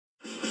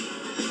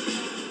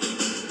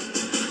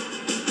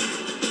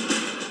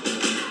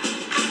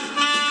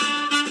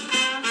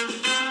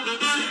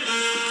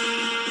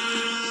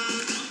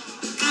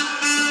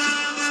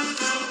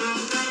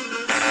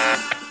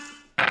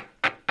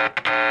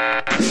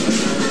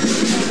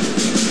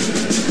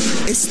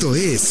Esto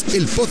es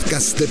el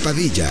podcast de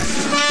Padilla,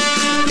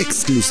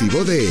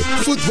 exclusivo de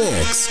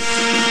Footbox.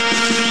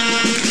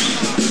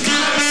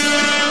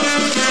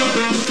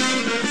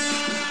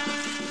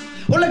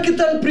 Hola, ¿qué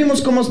tal,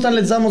 primos? ¿Cómo están?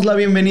 Les damos la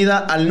bienvenida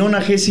al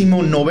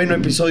 99º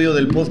episodio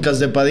del podcast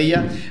de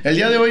Padilla. El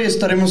día de hoy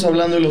estaremos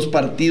hablando de los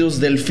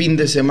partidos del fin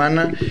de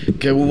semana,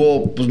 que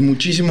hubo pues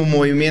muchísimo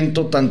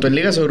movimiento, tanto en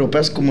ligas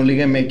europeas como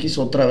Liga MX.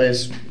 Otra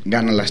vez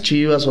gana las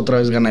Chivas, otra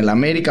vez gana el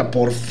América,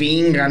 por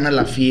fin gana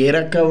la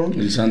Fiera, cabrón.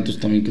 El Santos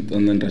también, que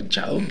anda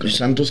enrachado, cabrón. El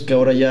Santos, que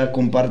ahora ya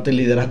comparte el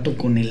liderato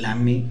con el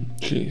AME.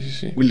 Sí.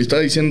 Güey, le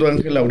estaba diciendo a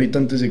Ángel ahorita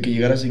antes de que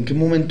llegaras, ¿en qué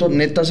momento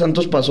neta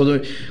Santos pasó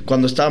de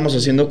cuando estábamos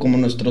haciendo como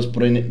nuestros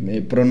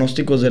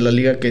pronósticos de la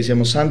liga, que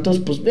decíamos Santos,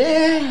 pues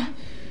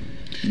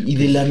y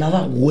de la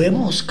nada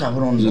huevos,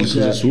 cabrón? El Cruz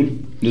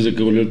Azul, desde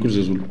que volvió el Cruz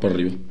Azul para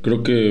arriba.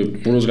 Creo que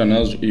puros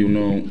ganados y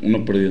uno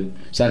perdido.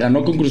 O sea,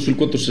 ganó con Cruz Azul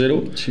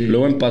 4-0, sí.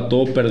 Luego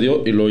empató,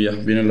 perdió y luego ya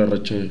viene la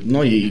racha.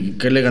 No, y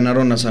que le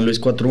ganaron a San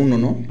Luis 4-1,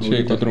 ¿no? Sí,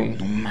 4-1.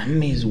 No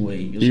mames,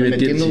 güey. O Y sea,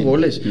 metiendo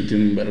goles.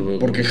 Metiendo un verbo.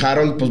 Porque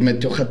Harold pues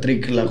metió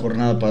hat-trick la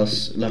jornada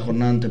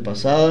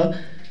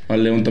antepasada. A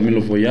León también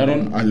lo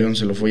follaron. A León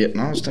se lo follaron.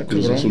 No, está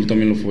Cruz cabrón. Azul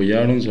también lo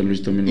follaron, San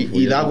Luis también lo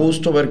follaron. Y da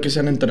gusto ver que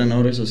sean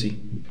entrenadores así.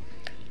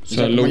 O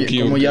sea,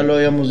 como ya lo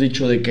habíamos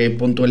dicho, de que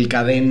punto el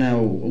Cadena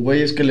o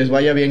güeyes que les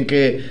vaya bien,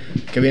 que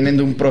vienen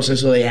de un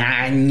proceso de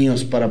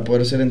años para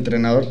poder ser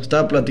entrenador.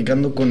 Estaba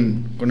platicando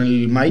con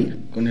el May,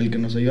 con el que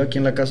nos ayuda aquí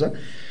en la casa,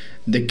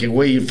 de que,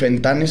 güey,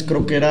 Fentanes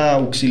creo que era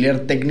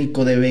auxiliar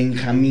técnico de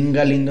Benjamín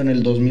Galindo en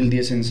el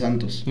 2010 en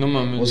Santos. No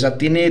mames. O sea,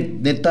 tiene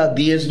neta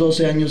 10,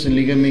 12 años en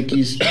Liga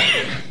MX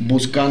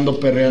buscando,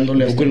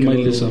 perreándole. Hasta el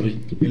May le sabe.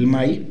 El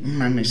May,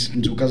 mames,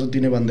 en su caso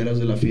tiene banderas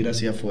de la Fiera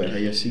hacia afuera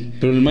y así.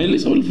 Pero el May le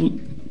sabe el fútbol.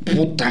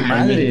 Puta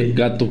madre.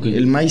 Gato que...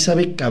 El May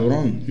sabe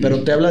cabrón. Pero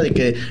te habla de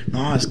que,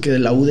 no, es que de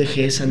la UDG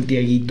es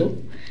Santiaguito.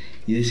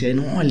 Y decía,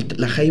 no,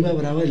 la Jaiba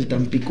Brava del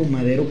Tampico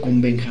Madero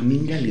con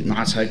Benjamín Galindo.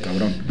 No, sabe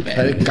cabrón.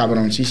 Sabe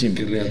cabroncísimo.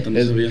 Qué reata,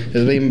 no sabía.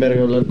 Es bien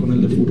verga hablar con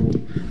él de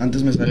fútbol.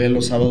 Antes me salía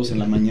los sábados en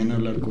la mañana a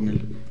hablar con él.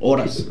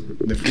 Horas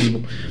de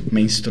fútbol. Me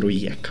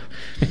instruía, cabrón.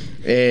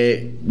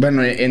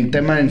 Bueno,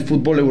 en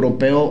fútbol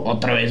europeo,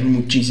 otra vez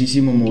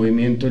muchísimo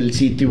movimiento. El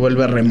City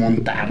vuelve a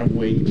remontar,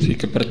 güey. Sí,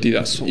 qué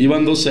partidazo.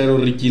 Iban 2-0,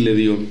 Ricky le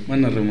dijo,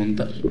 van a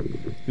remontar.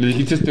 ¿Le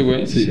dijiste a este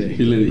güey? Sí.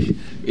 Y le dije,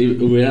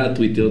 hubiera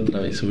tuiteado otra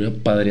vez, hubiera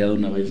padreado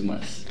una vez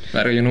más.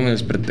 Claro, yo no me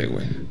desperté,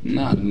 güey.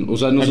 Nah, o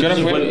sea,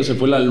 se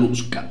fue la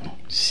luz, cabrón.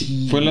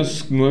 Sí. ¿Fue a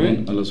las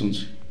 9? A las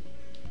 11.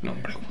 No,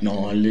 hombre, güey.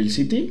 No, el del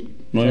City.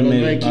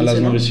 9:15, a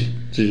las 9, sí.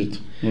 Sí,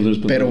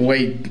 pero,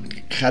 güey,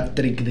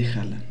 hat-trick de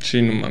Haaland.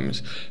 Sí, no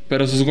mames.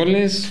 Pero sus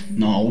goles...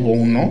 No, hubo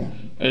uno.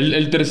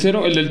 El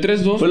tercero, el del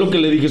 3-2. Fue lo que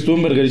le dije, estuvo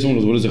envergadísimo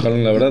los goles de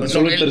Haaland, la verdad. No,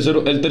 Solo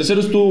el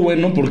tercero estuvo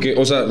bueno porque,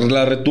 o sea,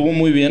 la retuvo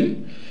muy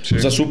bien. Sí. O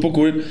sea, supo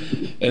cubrir.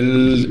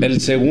 El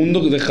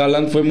segundo de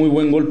Haaland fue muy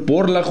buen gol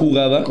por la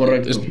jugada.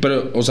 Correcto.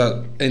 Pero, o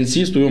sea, en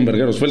sí estuvieron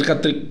vergueros. Fue el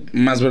hat-trick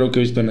más vergo que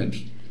he visto en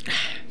años.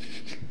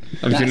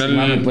 Al final...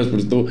 Mame, pues,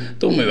 pero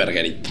estuvo muy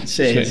verguerito.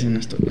 Sí, no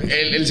estuvo.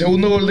 El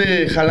segundo gol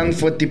de Haaland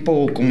fue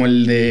tipo como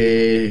el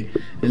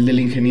del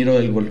ingeniero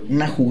del gol.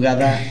 Una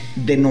jugada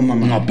de no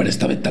mamá. No, pero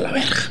esta vete a la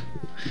verga.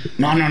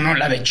 No,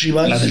 la de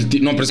Chivas.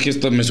 No, pero es que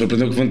esto me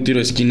sorprendió que fue un tiro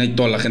de esquina y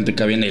toda la gente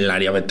que había en el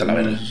área, vete a la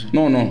verga.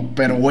 No.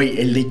 Pero, güey,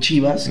 el de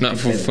Chivas. No,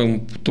 fue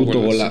un puto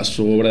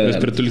golazo, obra de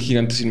despertó el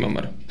gigante sin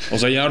mamar. O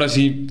sea, ya ahora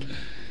sí,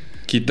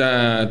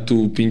 quita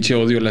tu pinche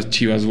odio a las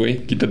Chivas,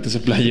 güey. Quítate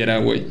esa playera,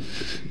 güey.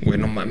 Güey,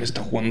 no mames,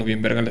 está jugando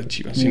bien verga las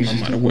Chivas, sin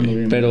mamar,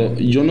 güey. Pero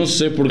yo no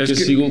sé por qué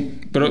sigo...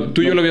 Pero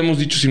tú y yo lo habíamos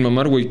dicho sin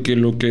mamar, güey, que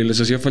lo que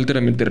les hacía falta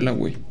era meterla,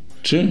 güey.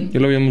 Sí. Ya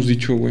lo habíamos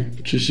dicho, güey.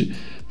 Sí.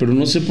 Pero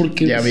no sé por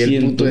qué. Ya vi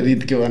el puto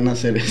edit que van a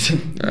hacer eso.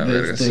 A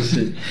ver,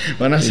 sí.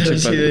 Van a hacer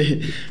así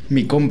de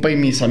mi compa y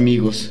mis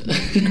amigos.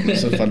 No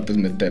hace falta es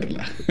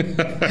meterla.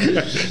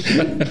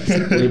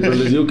 Pero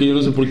les digo que yo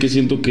no sé por qué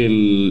siento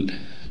que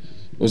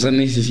o sea,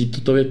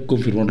 necesito todavía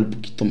confirmarlo un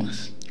poquito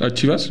más. ¿A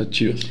Chivas? A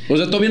Chivas. O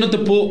sea, todavía no te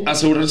puedo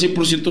asegurar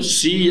 100%.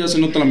 Sí, ya se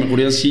nota la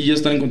mejoría. Sí, ya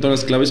están encontradas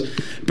las claves.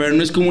 Pero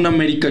no es como una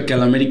América, que a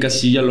la América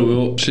sí ya lo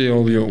veo. Sí,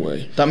 obvio,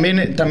 güey.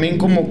 También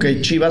como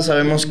que Chivas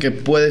sabemos que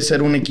puede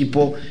ser un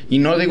equipo, y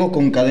no digo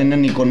con Cadena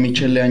ni con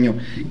Michel Leaño,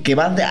 que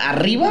va de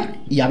arriba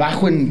y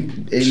abajo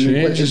en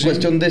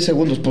cuestión de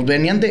segundos. Pues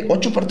venían de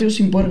 8 partidos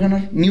sin poder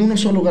ganar. Ni uno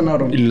solo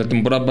ganaron. Y la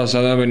temporada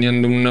pasada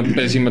venían de una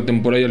pésima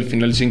temporada y al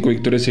final 5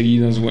 victorias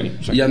seguidas, güey.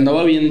 O sea, y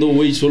andaba viendo,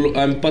 güey, solo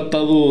ha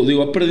empatado,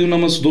 ha perdido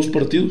nada más 2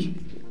 partidos.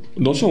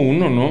 2 o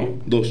 1, ¿no?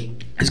 2.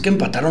 Es que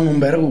empataron un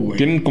vergo, güey.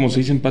 Tienen como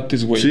 6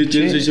 empates, güey. Sí,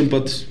 tienen 6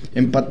 empates.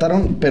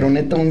 Empataron, pero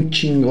neta un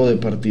chingo de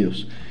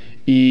partidos.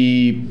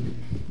 Y...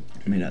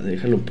 Mira,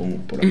 déjalo pongo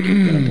por aquí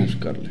para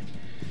buscarle.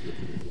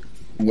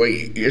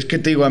 Güey, es que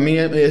te digo, a mí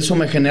eso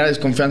me genera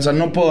desconfianza.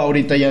 No puedo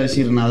ahorita ya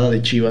decir nada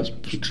de Chivas.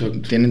 Pues,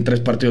 tienen 3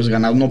 partidos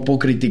ganados, no puedo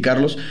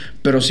criticarlos,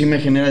 pero sí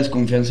me genera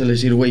desconfianza el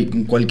decir, güey,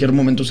 en cualquier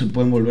momento se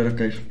pueden volver a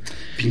caer.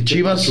 Pinche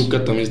Chivas...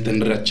 Pachuca también está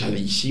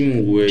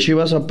enrachadísimo, güey.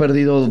 Chivas ha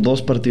perdido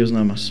 2 partidos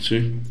nada más.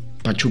 Sí.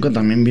 Pachuca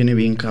también viene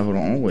bien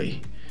cabrón, güey.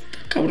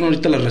 cabrón,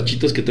 ahorita las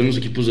rachitas que tenemos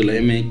equipos de la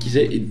MX,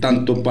 y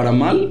tanto para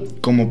mal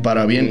como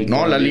para bien.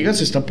 No, la liga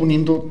se está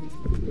poniendo,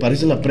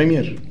 parece la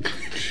Premier.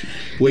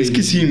 Güey, es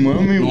que sin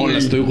mame, güey. No, la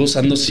estoy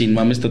gozando sin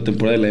mame esta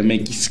temporada de la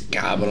MX,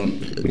 cabrón.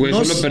 Güey,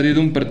 solo ha perdido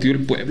un partido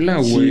el Puebla,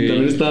 güey. Sí,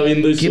 también estaba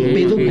viendo eso. ¿Qué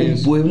pedo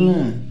con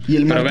Puebla? Y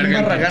el Martín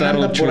Barragán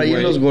anda por ahí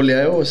en los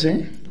goleados,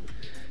 ¿eh?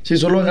 Sí,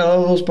 solo ha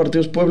ganado 2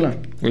 partidos Puebla.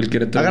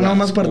 Ha ganado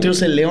más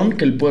partidos el León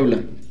que el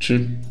Puebla.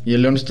 Sí. Y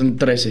el León está en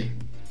 13.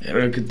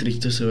 Qué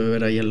triste se ve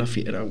ver ahí a la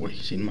fiera, güey,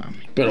 sin mame.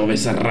 Pero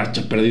ves esa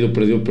racha, perdido.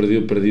 4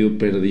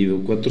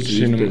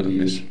 seguidos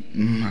perdidos.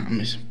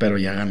 Mames, pero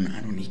ya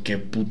ganaron. ¿Y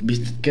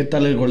viste qué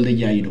tal el gol de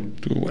Jairo?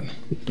 Estuvo bueno.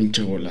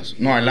 Pinche golazo.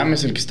 No, el AME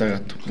es el que está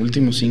gato.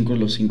 Últimos 5,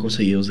 los 5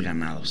 seguidos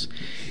ganados.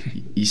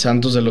 Y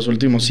Santos de los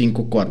últimos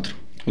 5, 4.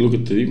 Es lo que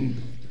te digo.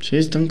 Sí,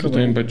 están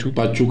cabrón.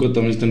 Pachuca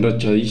también está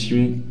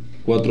enrachadísimo.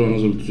 4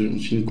 ganos de los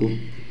últimos 5.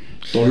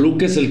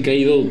 Toluca es el que ha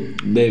ido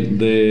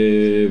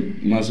de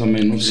más o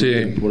menos sí.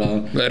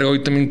 Temporada. Pero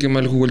hoy también qué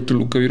mal jugó el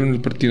Toluca, ¿vieron el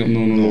partido?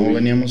 No,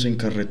 veníamos en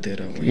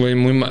carretera, güey. Güey,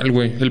 muy mal,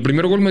 güey. El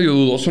primer gol medio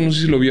dudoso, no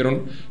sé si lo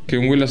vieron, que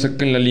un güey la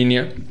saca en la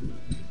línea.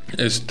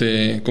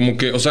 Como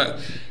que, o sea,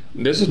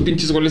 de esos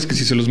pinches goles que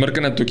si se los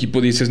marcan a tu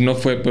equipo dices no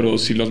fue, pero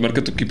si los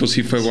marca tu equipo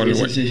sí fue gol,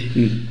 güey. Sí.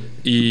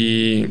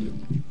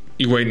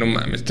 Y, güey, no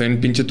mames, está en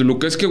pinche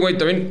Toluca. Es que, güey,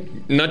 también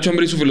Nacho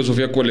Ambriz su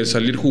filosofía, ¿cuál es?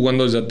 Salir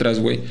jugando desde atrás,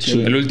 güey.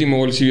 Sí. El último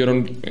gol sí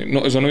vieron...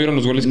 no vieron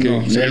los goles que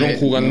salieron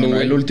jugando,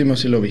 güey. El último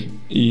sí lo vi.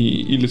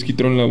 Y les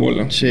quitaron la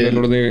bola. Sí. El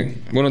error de...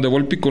 Bueno, de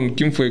Volpi con...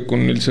 ¿Quién fue?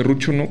 Con el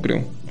Serrucho, ¿no?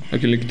 Creo. A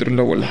quien le quitaron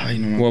la bola. Ay,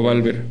 no me o a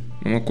Valver.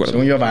 No me acuerdo.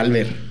 Según yo a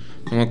Valver.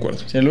 No me acuerdo.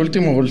 Sí, el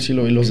último gol sí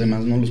lo vi, los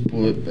demás no los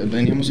pude.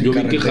 Veníamos en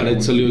carretera. Yo vi que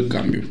Jared salió de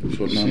cambio,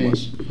 nada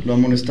más. Lo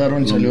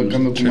amonestaron y salió de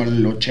cambio como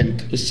al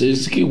 80.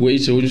 Es que, güey,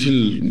 según yo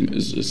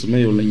es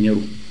medio leñero.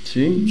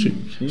 ¿Sí?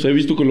 O sea, he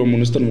visto que lo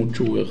amonestan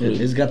mucho, güey.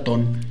 Es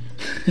gatón.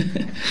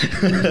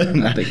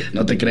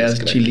 no te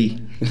creas,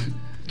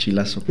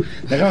 chilazo.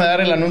 Déjame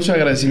dar el anuncio de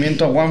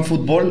agradecimiento a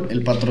OneFootball,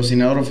 el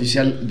patrocinador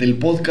oficial del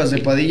podcast de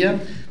Padilla.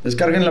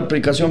 Descarguen la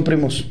aplicación,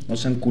 primos. No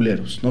sean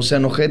culeros, no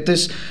sean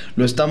ojetes.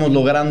 Lo estamos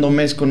logrando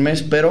mes con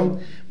mes, pero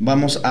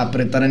vamos a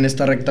apretar en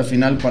esta recta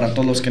final para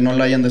todos los que no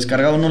la hayan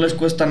descargado. No les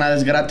cuesta nada,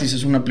 es gratis.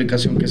 Es una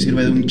aplicación que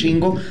sirve de un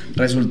chingo.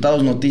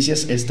 Resultados,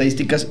 noticias,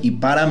 estadísticas y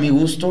para mi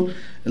gusto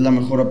es la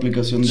mejor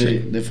aplicación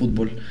de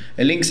fútbol.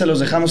 El link se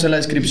los dejamos en la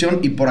descripción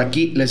y por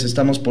aquí les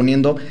estamos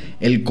poniendo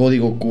el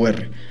código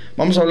QR.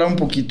 Vamos a hablar un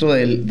poquito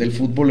del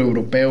fútbol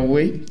europeo,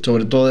 güey.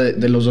 Sobre todo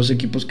de los 2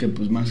 equipos que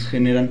pues más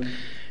generan.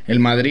 El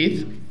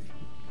Madrid,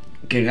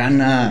 que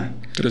gana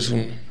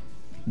 3-1.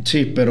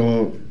 Sí,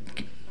 pero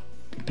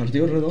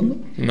 ¿partido redondo?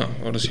 No,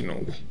 ahora sí no,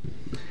 güey.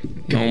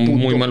 No,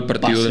 muy mal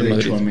partido del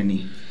Madrid.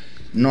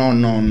 No.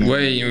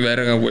 Güey,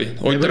 verga, güey.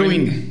 Hoy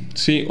también,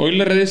 sí, hoy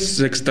las redes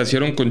se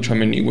extasiaron con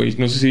Tchouaméni, güey.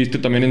 No sé si viste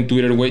también en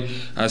Twitter, güey.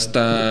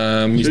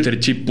 Hasta Mr.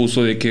 Chip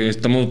puso de que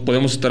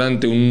podemos estar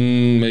ante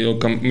un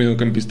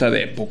mediocampista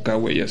de época,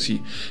 güey,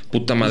 así.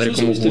 Puta madre,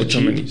 como jugó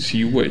Tchouaméni.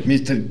 Sí, güey.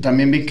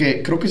 También vi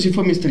que, creo que sí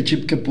fue Mr.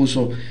 Chip que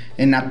puso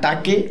en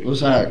ataque, o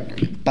sea,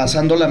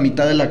 pasando la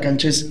mitad de la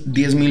cancha es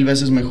 10,000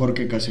 veces mejor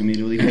que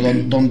Casemiro. Dijo,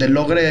 donde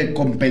logre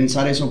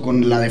compensar eso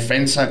con la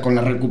defensa, con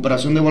la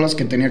recuperación de bolas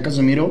que tenía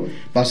Casemiro,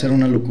 va a ser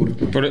una locura.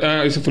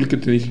 Pero, ese fue el que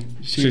te dije.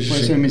 Sí,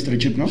 fue ese Mr.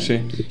 Chip, ¿no? Sí.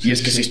 Y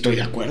es que sí estoy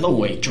de acuerdo,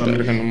 güey.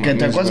 Que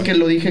te acuerdas que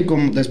lo dije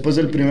después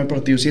del primer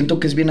partido.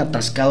 Siento que es bien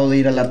atascado de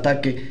ir al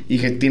ataque. Y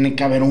que tiene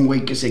que haber un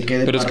güey que se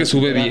quede. Pero es que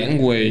sube bien,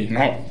 güey.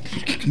 No,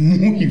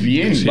 muy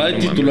bien. ¿Va de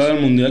titular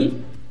al Mundial?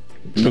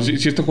 Pero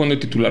sí está jugando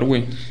de titular,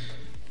 güey.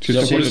 Sí,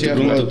 ha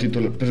jugado de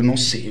titular. Pero no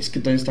sé, es que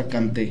también está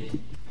Kanté.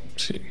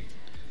 Sí.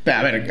 Pero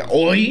a ver,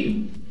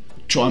 hoy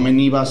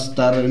Tchouaméni va a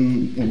estar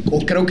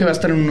o creo que va a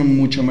estar en una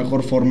mucho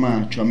mejor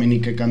forma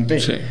Tchouaméni que Kanté.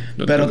 Sí,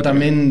 pero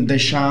también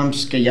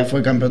Deschamps, que ya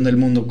fue campeón del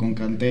mundo con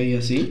Kanté y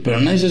así. Pero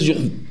nadie dice, yo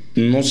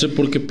no sé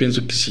por qué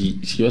pienso que sí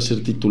va a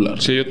ser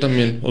titular. Sí, yo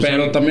también.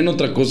 Pero también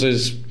otra cosa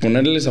es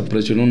ponerle esa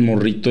presión a un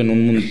morrito en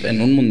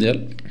un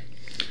mundial.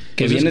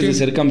 Que pues vienes de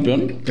ser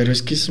campeón. Pero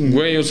es que es un...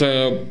 Güey, o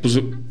sea, pues...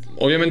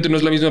 Obviamente no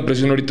es la misma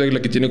presión ahorita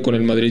la que tiene con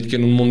el Madrid que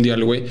en un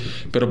mundial, güey.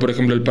 Pero, por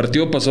ejemplo, el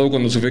partido pasado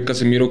cuando se fue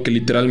Casemiro, que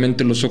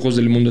literalmente los ojos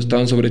del mundo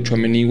estaban sobre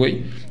Tchouaméni, güey,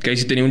 que ahí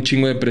sí tenía un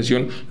chingo de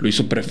presión, lo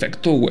hizo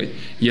perfecto, güey.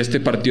 Y este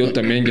partido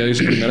también ya dio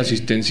su primera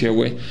asistencia,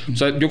 güey. O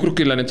sea, yo creo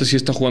que la neta sí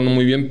está jugando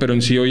muy bien, pero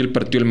en sí hoy el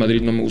partido del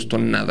Madrid no me gustó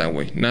nada,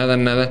 güey.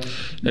 Nada.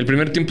 El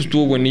primer tiempo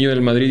estuvo buenillo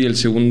del Madrid y el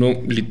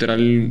segundo,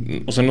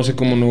 literal... O sea, no sé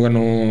cómo no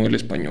ganó el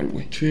Español,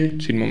 güey. Sí.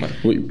 Sin mamar.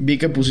 Vi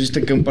que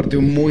pusiste que un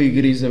partido muy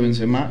gris de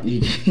Benzema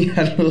y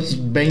a los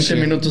 20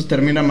 minutos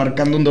termina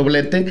marcando un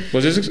doblete.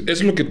 Pues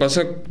es lo que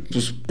pasa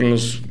pues con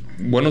los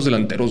buenos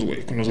delanteros,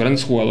 güey, con los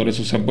grandes jugadores.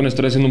 O sea, pueden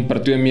estar haciendo un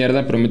partido de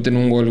mierda, pero meten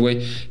un gol, güey,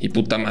 y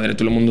puta madre,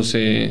 todo el mundo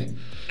se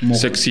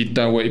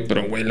excita, güey.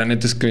 Pero, güey, la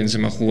neta es que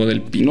Benzema jugó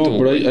del pito. No,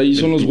 pero ahí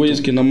son los güeyes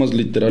que nada más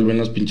literal ven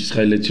las pinches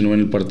highlights y no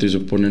ven el partido y se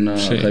ponen a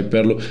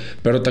hypearlo.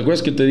 Pero ¿te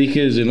acuerdas que te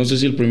dije desde no sé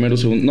si el primero o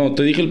segundo? No,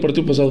 te dije el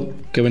partido pasado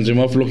que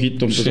Benzema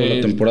flojito empezó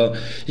la temporada.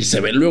 Y se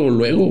ve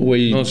luego,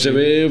 güey. No, se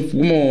ve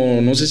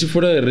como, no sé si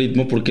fuera de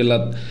ritmo, porque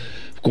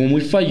como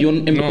muy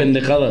fallón en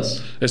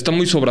pendejadas. Está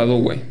muy sobrado,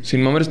 güey.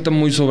 Sin mamar está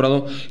muy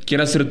sobrado.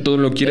 Quiere hacer todo,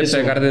 lo quiere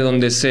pegar de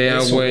donde sea,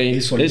 güey.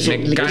 Eso. Le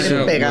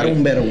quiere pegar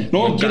un verbo.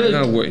 No,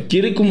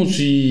 quiere como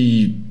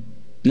si...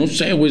 No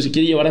sé, güey, se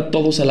quiere llevar a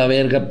todos a la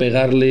verga,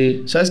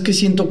 pegarle. ¿Sabes qué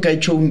siento que ha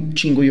hecho un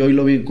chingo? Yo hoy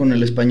lo vi con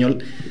el Español.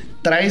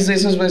 Traes de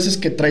esas veces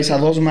que traes a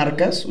dos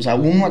marcas, o sea,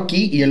 uno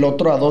aquí y el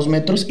otro a 2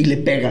 metros y le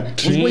pega.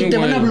 Pues, güey, te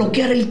van a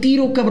bloquear el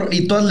tiro, cabrón.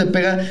 Y todas le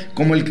pega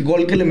como el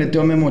gol que le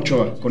metió a Memo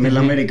Ochoa con el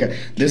América.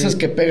 De esas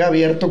que pega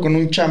abierto con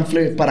un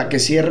chanfle para que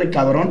cierre,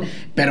 cabrón.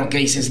 Pero que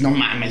dices, no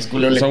mames,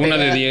 culo, o sea, una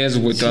de 10,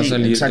 güey, te va a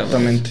salir.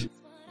 Exactamente.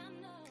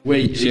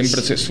 Güey,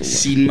 siempre es eso,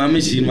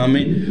 güey. Sin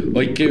mame.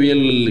 Hoy que vi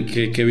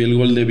el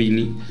gol de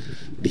Vini,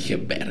 dije,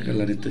 verga,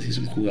 la neta sí es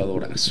un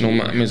jugadorazo. No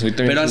mames, hoy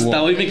también. Pero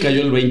hasta hoy me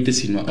cayó el 20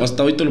 sin mame.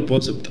 Hasta hoy te lo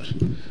puedo aceptar.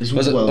 Es un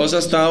jugador. O sea,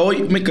 hasta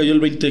hoy me cayó el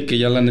 20 de que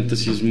ya la neta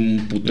sí es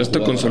un puto. Ya está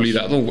jugadorazo.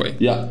 Consolidado, güey.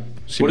 Ya.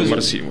 Sí, por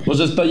eso, sí, güey. O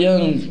sea, está ya.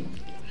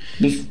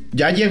 Pues,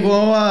 ya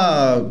llegó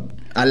a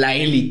la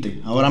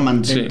élite. Ahora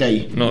mantente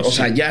ahí. No, o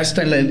sea, ya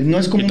está en la élite. No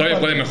es como. Y todavía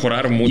puede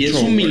mejorar mucho. Y es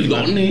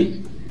humildón,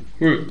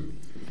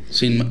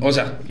 o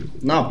sea.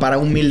 No, para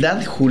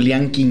humildad,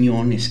 Julián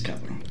Quiñones,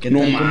 cabrón. ¿Qué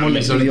no tal cómo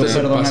le pidió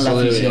perdón a la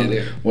afición?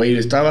 Güey,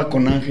 estaba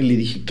con Ángel y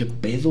dije, ¿qué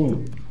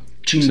pedo?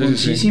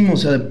 Chingoncísimo.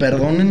 Sí. O sea,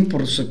 perdonen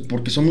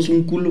porque somos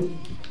un culo.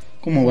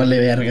 ¿Cómo vale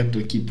verga tu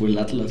equipo, el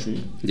Atlas?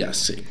 Ya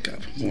sé,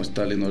 cabrón. ¿Cómo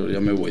está Lino? Ya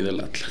me voy del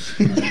Atlas.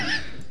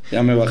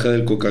 Ya me bajé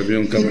del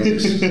cocamión,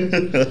 cabrones.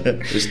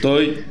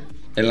 Estoy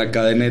en la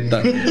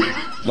cadeneta.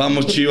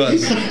 Vamos,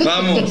 Chivas.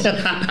 Vamos.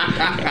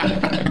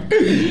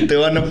 Te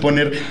van a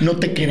poner, no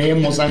te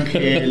queremos,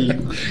 Ángel.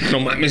 No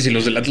mames, y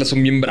los del Atlas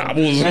son bien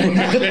bravos.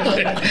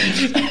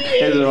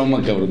 Es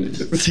broma,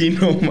 cabrones. Sí,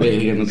 no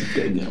mames. No se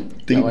caña.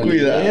 Ten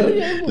cuidado.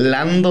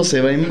 Lando se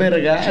va a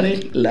envergar,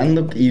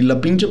 Lando. Y la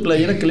pinche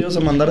playera que le ibas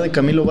a mandar de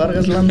Camilo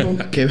Vargas, Lando.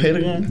 Qué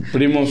verga.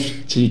 Primos,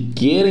 si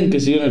quieren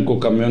que sigan el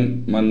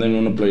cocamión, mándenme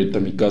una playerita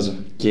a mi casa.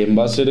 Quien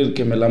va a ser el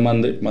que me la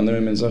mande,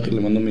 mándenme mensaje, le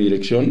mando mi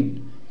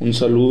dirección. Un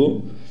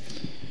saludo.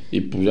 Y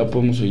pues ya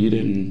podemos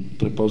seguir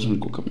trepados en el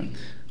cocamión.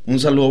 Un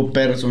saludo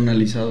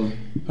personalizado.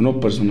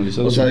 No,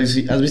 personalizado. O sea,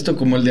 ¿has visto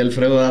como el de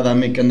Alfredo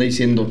Adame que anda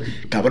diciendo,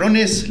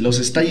 cabrones, los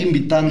está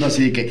invitando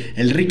así de que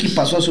el Ricky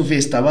pasó a su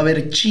fiesta, va a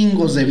haber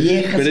chingos de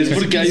viejas? Pero es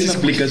porque hay una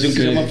aplicación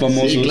que se llama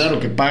Famosos. Sí, claro,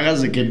 que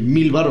pagas de que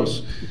 1,000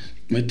 varos.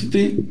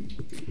 Métete.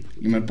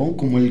 Y me pongo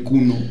como el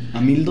cuno.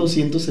 A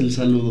 1,200 el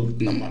saludo.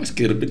 No mames,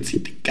 que de repente si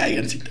te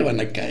caigan, si te van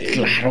a caer.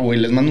 Claro, güey,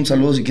 les mando un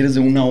saludo si quieres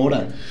de 1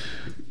 hora.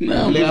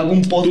 No, le hago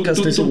un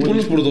podcast. Tú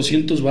ponlos por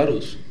 200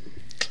 varos.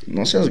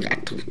 No seas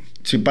gato.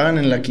 Si pagan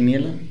en la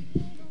quiniela,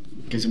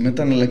 que se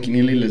metan en la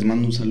quiniela y les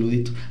mando un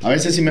saludito. A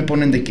veces sí me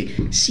ponen de que,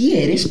 si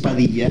eres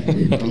Padilla,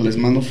 pues les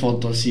mando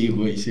fotos así,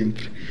 güey,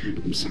 siempre.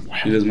 Pues,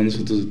 y les mando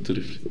fotos de tu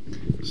rifle.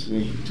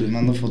 Sí, les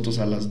mando fotos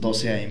a las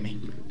 12 a.m.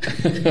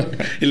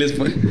 Y les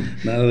ponen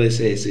nada de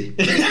SS.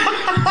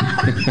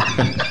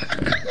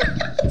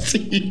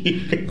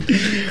 Sí.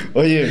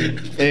 Oye,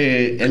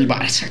 el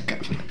Barça,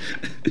 cabrón.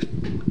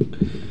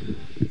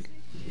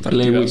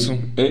 Partidazo.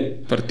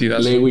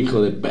 Partidazo. Leo,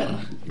 hijo de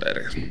perra.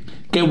 Verga.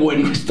 Qué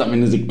bueno es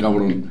también ese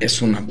cabrón.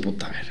 Es una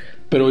puta verga.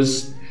 Pero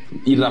es...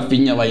 Y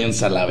Rafinha,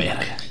 váyanse a la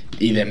verga.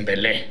 Y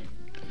Dembélé.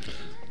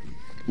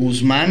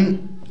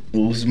 Usman.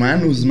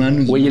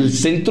 Güey, el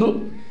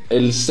centro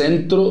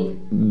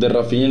de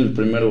Rafinha en el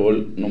primer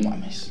gol, no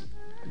mames.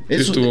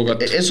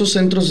 Esos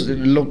centros,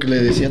 lo que le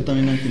decía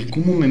también a Ángel,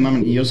 ¿cómo me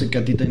maman? Y yo sé que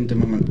a ti también te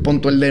maman.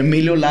 Punto, el de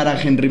Emilio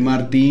Lara, Henry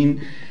Martín,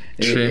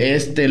 sí.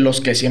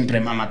 Los que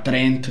siempre mama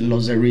Trent,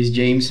 los de Reece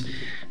James.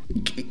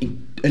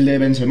 El de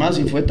Benzema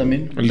sí fue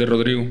también. El de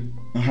Rodrigo.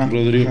 Ajá.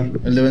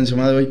 El de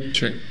Benzema de hoy.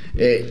 Sí.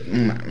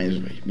 No mames,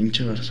 güey.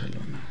 Pinche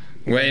Barcelona.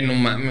 Güey, no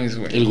mames,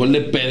 güey. El gol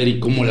de Pedri,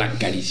 cómo la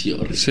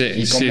acarició. Sí,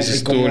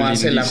 y cómo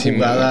hace la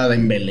jugada de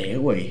Dembélé,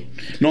 güey.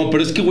 No,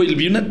 pero es que, güey,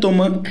 vi una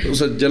toma, o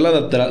sea, ya la de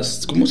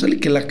atrás, cómo sale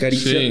que la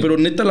acaricia, sí. Pero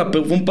neta la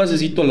pegó, fue un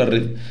pasecito a la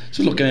red.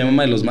 Eso es lo que me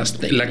mama de los más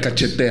técnicos. La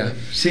cachetea.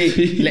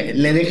 Sí,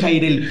 le deja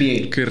ir el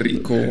pie. Qué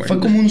rico, güey. Fue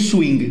como un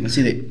swing,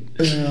 así de...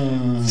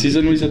 Sí,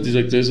 son muy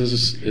satisfactorios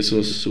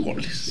esos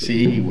goles.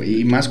 Sí,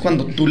 güey. Y más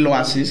cuando tú lo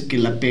haces, que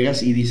la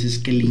pegas y dices,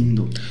 qué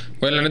lindo.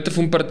 Güey, la neta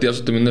fue un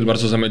partidazo también del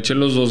Barça. O sea, me eché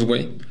los dos,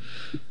 güey.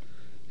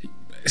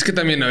 Es que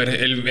también, a ver,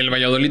 el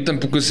Valladolid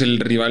tampoco es el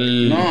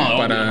rival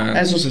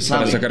eso se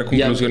sabe. Para sacar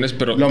conclusiones,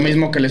 pero... Lo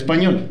mismo que el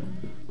Español.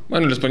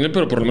 Bueno, el Español,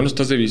 pero por lo menos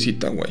estás de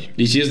visita, güey.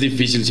 Y sí es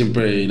difícil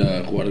siempre ir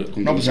a jugar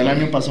con... No, pues el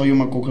año pasado yo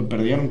me acuerdo que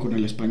perdieron con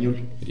el Español.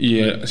 Y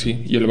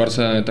y el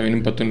Barça también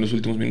empató en los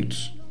últimos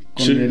minutos.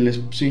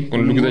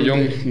 Con Luke de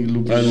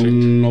Jong.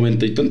 Al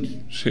 90 y tanto.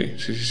 Sí.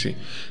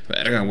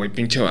 Verga, güey,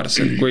 pinche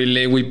Barça. Güey,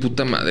 Lewy,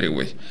 puta madre,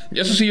 güey. Y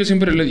eso sí yo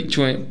siempre le he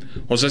dicho,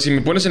 O sea, si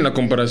me pones en la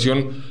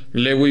comparación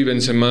Lewy,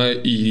 Benzema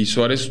y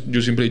Suárez,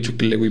 yo siempre he dicho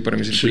que Lewy para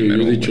mí es el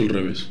primero. Yo he dicho al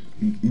revés.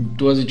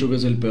 Tú has dicho que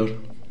es el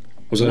peor.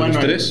 O sea, bueno,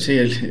 ¿los tres? Sí,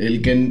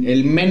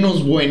 el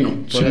menos bueno,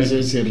 por así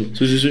decirlo.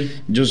 Sí.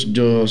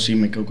 Yo sí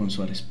me quedo con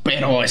Suárez.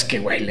 Pero es que,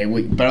 güey,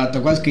 Lewy. Pero ¿te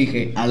acuerdas que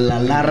dije? A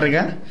la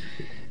larga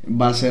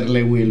va a ser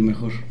Lewy el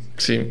mejor.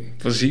 Sí,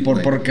 pues sí.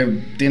 Porque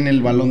tiene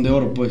el Balón de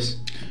Oro,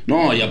 pues.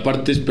 No, y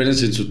aparte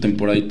espérense en su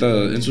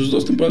temporadita, en sus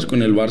 2 temporadas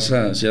con el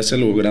Barça, si hace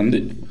algo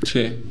grande,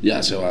 Sí.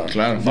 ya se va.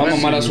 Claro. Va a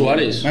mamar a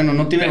Suárez. Bueno,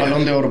 no tiene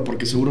balón de oro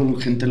porque seguro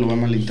gente lo va a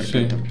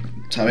malinterpretar. Sí.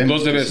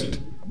 Sabemos. 2 de best.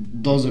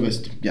 2 de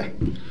best, ya.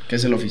 Que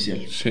es el oficial.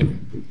 Sí.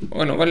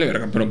 Bueno, vale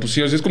verga, pero pues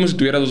sí, o sea, es como si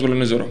tuviera 2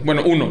 balones de oro.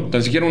 Bueno, uno,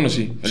 tan siquiera uno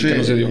sí, el que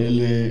no se dio.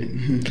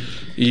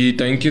 Y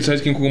también,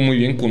 ¿sabes quién jugó muy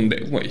bien?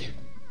 Koundé, güey.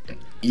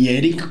 Y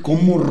Eric,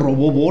 ¿cómo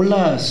robó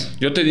bolas?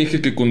 Yo te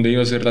dije que Koundé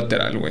iba a ser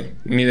lateral, güey.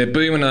 Ni de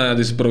pedo iban a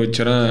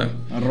desaprovechar a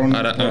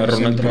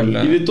Ronald por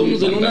la... Y de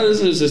todos, en una de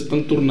esas se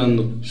están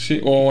turnando. Sí,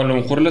 o a lo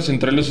mejor la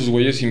central de esos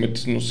güeyes y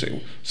metes, no sé,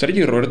 güey.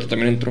 Sergio Roberto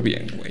también entró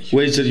bien, güey.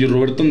 Güey, Sergio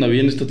Roberto anda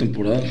bien esta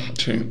temporada.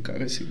 Sí. Me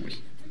caga ese güey.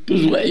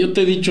 Pues, güey, yo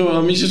te he dicho,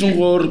 a mí sí es un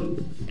jugador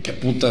que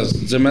putas,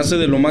 se me hace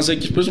de lo más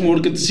X, pero es un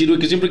jugador que te sirve,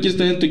 que siempre quieres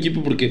tener en tu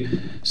equipo porque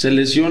se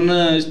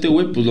lesiona este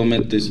güey, pues lo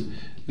metes.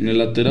 En el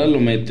lateral lo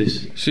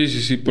metes. Sí,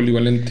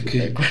 polivalente.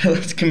 ¿Te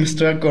acuerdas que me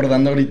estoy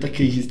acordando ahorita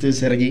que dijiste,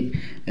 Sergi?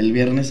 El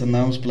viernes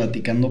andábamos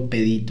platicando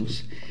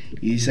peditos.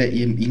 Y dice,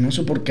 y no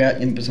sé por qué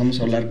empezamos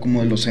a hablar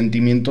como de los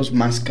sentimientos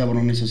más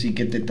cabrones así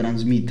que te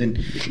transmiten.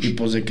 Y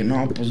pues de que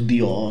no, pues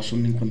Dios,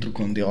 un encuentro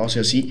con Dios y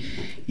así.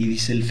 Y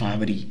dice el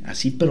Fabri,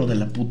 así pero de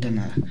la puta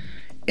nada.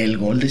 El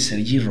gol de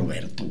Sergi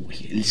Roberto, güey.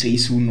 El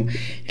 6-1.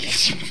 Le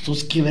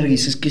decimos, qué verga.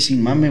 Dices que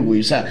sin mame, güey.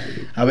 O sea,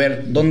 a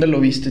ver, ¿dónde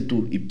lo viste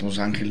tú? Y pues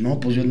Ángel,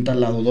 no, pues yo en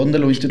tal lado. ¿Dónde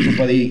lo viste tú,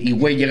 Padilla? Y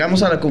güey,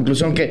 llegamos a la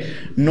conclusión que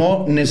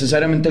no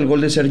necesariamente el gol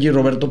de Sergi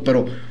Roberto,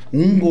 pero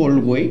un gol,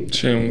 güey.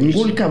 Sí, un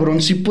gol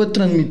cabrón sí puede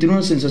transmitir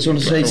una sensación. O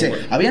sea, Claro, dice,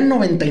 güey. había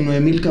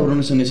 99,000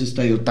 cabrones en ese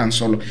estadio tan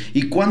solo.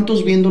 ¿Y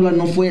cuántos viéndola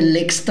no fue el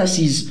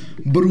éxtasis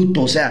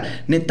bruto? O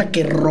sea, neta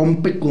que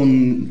rompe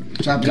con...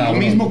 O sea, lo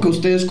mismo que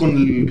ustedes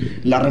con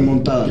la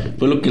remontada.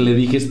 Fue lo que le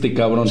dije a este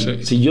cabrón. Sí.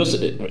 Si yo,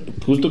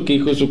 justo que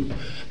dijo eso,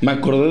 me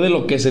acordé de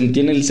lo que sentí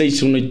en el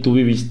 6-1 y tú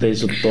viviste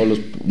eso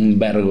un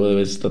vergo de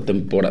veces esta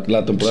temporada,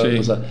 la temporada Sí.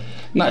 pasada.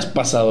 No, es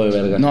pasado de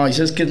verga. No, ¿y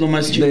sabes qué es lo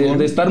más chingón?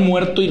 De estar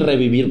muerto y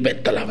revivir,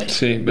 vete a la verga.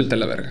 Sí, vete a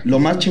la verga. Lo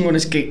más chingón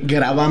es que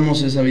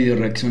grabamos esa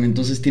videoreacción,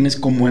 entonces tienes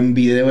como en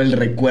video el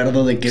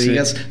recuerdo de que Sí.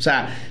 digas, o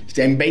sea,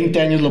 en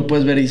 20 años lo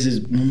puedes ver y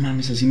dices, no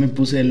mames, así me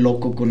puse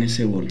loco con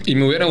ese gol. Y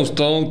me hubiera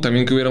gustado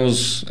también que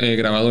hubiéramos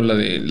grabado la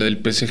del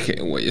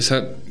PSG, güey.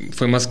 Esa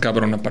fue más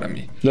cabrona para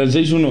mí. ¿La del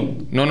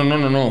 6-1?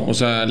 No. O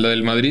sea, la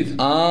del Madrid.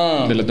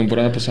 Ah. De la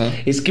temporada pasada.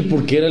 Es que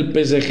porque era el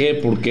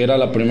PSG, porque era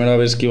la primera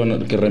vez que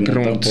iban que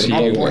remontaban por Sí, No,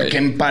 todo. porque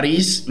en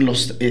París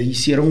los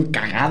hicieron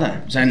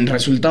cagada. O sea, en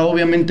resultado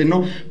obviamente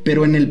no,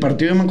 pero en el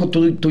partido de Manco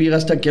tú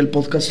llegaste aquí al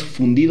podcast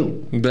fundido.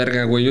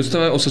 Verga, güey. Yo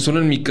estaba, o sea,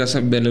 solo en mi casa,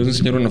 les voy a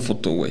enseñar una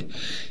foto, güey.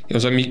 O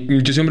sea,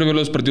 yo siempre veo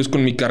los partidos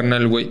con mi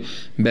carnal, güey.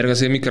 Verga,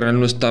 si mi carnal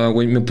no estaba,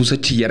 güey. Me puse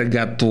a chillar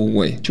gato,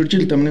 güey.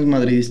 Churchill también es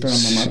madridista,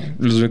 mamá.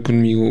 Los ve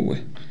conmigo,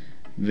 güey.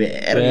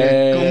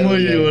 Verga, ¿cómo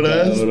Verga,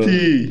 lloraste?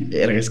 cabrón.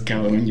 Verga, es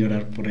cabrón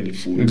llorar por el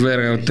fútbol.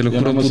 Verga, te lo Yo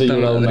juro, nomás he puta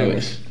llorado madre, una güey.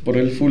 vez. ¿Por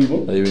el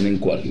fútbol? Adivinen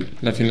cuál.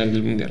 La final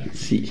del mundial.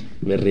 Sí,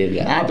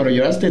 verga. Ah, pero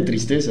lloraste de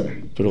tristeza.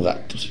 Pero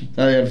gato, sí.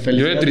 A ver, Yo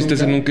felicidad de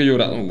tristeza nunca he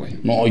llorado, güey.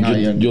 No,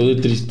 yo de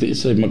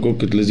tristeza. Y me acuerdo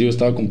que les digo,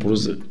 estaba con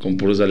puros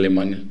de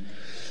Alemania.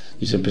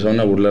 Y se empezaron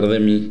a burlar de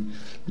mí.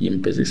 Y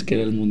empecé, es que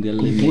era el mundial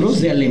Con de puros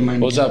Messi. de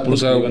Alemania. O sea,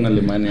 puros que iban a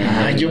Alemania.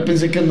 Ah, yo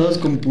pensé que andabas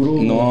con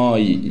puro... No,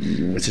 y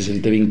se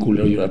siente bien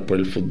culero llorar por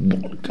el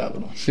fútbol,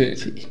 cabrón. Sí.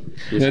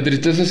 De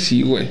tristeza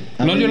sí, güey.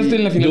 A ¿No ver, lloraste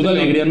en la final Yo de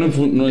León? alegría no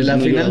 ¿En la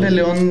no he final llorado. de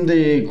León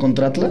de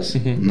contra Atlas?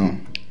 Ujú. No.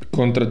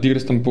 Contra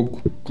Tigres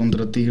tampoco.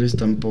 Contra Tigres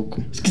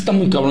tampoco. Es que está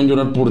muy cabrón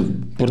llorar por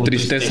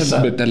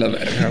tristeza, vete a la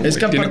verga, güey. Es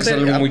que Tiene aparte, ser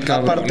algo muy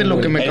cabrón, aparte lo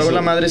güey. que me cagó Eso.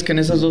 la madre es que en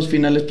esas dos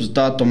finales pues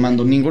estaba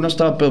tomando. Ninguno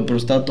estaba pedo, pero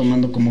estaba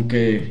tomando como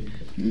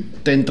que...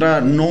 Te entra,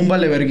 no un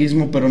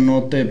valeverguismo, pero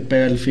no te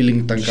pega el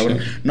feeling tan cabrón.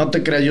 Sí. No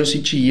te creas, yo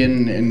sí chillé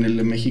en el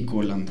de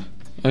México-Holanda.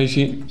 Ay,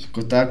 sí.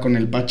 Estaba con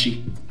el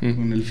Pachi,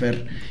 con el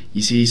Fer.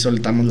 Y sí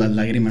soltamos las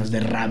lágrimas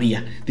de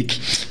rabia. De que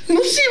no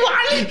se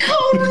vale,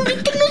 cabrón.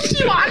 Neta, no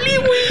se vale,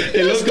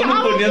 güey. El otro me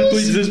ponían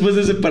tweets después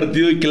de ese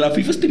partido y que la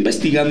FIFA está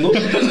investigando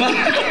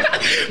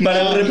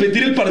para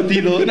repetir el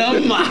partido. No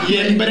mames. Y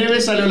en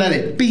breve salió la de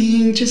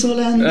pinches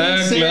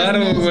holandeses. Ah, claro,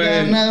 nos güey.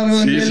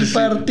 ganaron Sí, el sí, sí.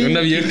 partido. Una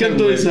vieja, ¿Qué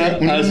cantó güey. esa?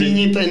 Una Ah, sí.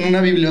 niñita en una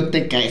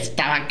biblioteca.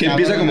 Estaba Que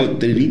empieza cabrona. como...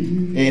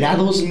 Terín. Era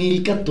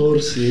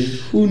 2014,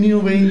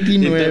 junio Y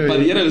 29.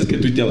 Padilla era los que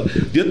tuiteaba.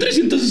 Dio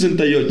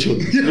 368.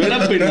 No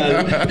era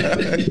penal.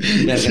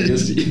 Verga, yo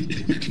sí.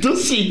 Tú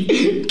sí.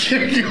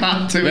 Qué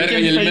gato. Verga,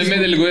 y el meme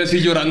del güey así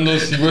llorando,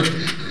 así, güey.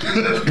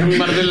 Un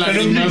mar de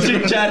Pero un lágrimas.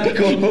 pinche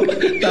charco.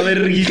 Está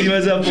verguísima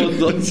esa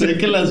foto. Sé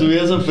que la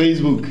subías a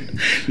Facebook.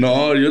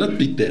 No, yo era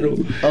tuitero.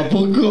 ¿A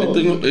poco?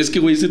 Es que,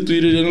 güey, ese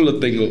Twitter yo no lo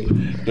tengo.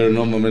 Pero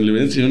no, mames, le voy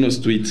a enseñar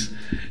unos tweets.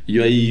 Y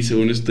yo ahí,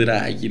 según esto,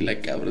 era águila,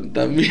 cabrón,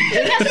 también.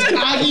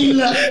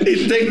 ¡Águila!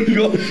 Y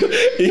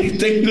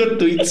tengo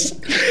tweets.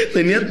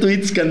 Tenía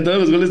tweets cantando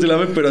los goles del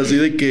AME, pero así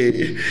de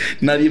que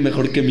nadie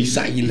mejor que mis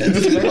águilas.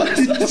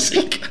 Así,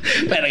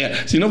 verga,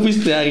 si no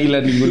fuiste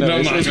águila ninguna No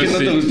vez, mames, es que no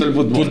sí. te gustó el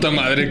fútbol. Puta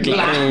madre,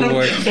 claro,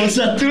 güey. O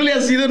sea, tú le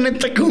has ido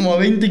neta como a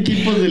 20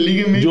 equipos de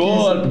Liga MX.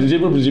 Yo al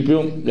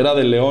principio era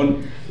de León,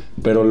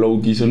 Pero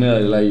lo quiso en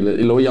el águila.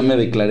 Y luego ya me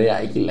declaré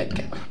águila,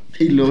 cabrón.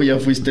 Y luego ya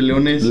fuiste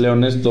Leones.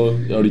 Leones todo.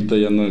 Y ahorita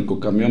ya ando en el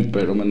cocamión,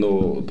 pero me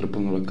ando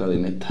trepando la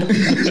cadeneta.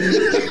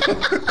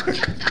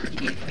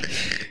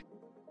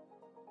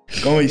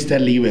 ¿Cómo viste a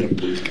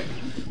Liverpool, cabrón?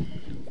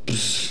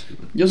 Pues...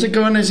 Yo sé que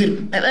van a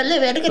decir, me vale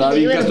verga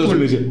David Castro se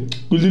me decía,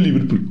 gol de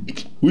Liverpool.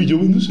 Uy, ya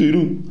van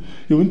 2-0.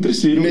 Ya van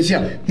 3-0. Y me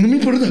decía, no me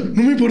importa. Pues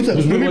no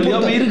me me valía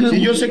importa. verga, Sí,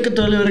 güey. yo sé que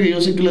te vale verga,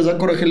 yo sé que les da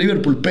coraje a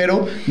Liverpool,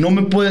 pero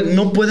no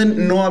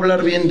pueden no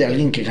hablar bien de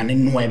alguien que gane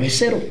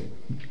 9-0.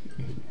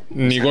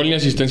 Ni gol ni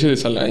asistencia de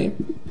Salah, ¿eh?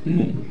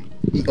 No.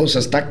 O sea,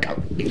 está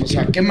cabrón. O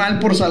sea, qué mal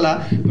por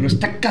Salah, pero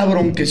está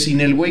cabrón que sin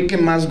el güey que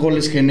más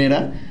goles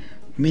genera,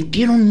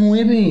 metieron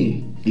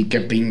 9. Y qué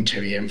pinche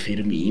bien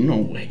Firmino,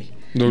 güey.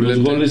 Dos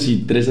goles y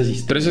 3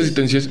 asistencias. 3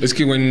 asistencias. Es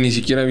que, güey, ni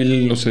siquiera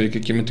vi, no sé,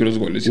 quién metió los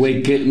goles.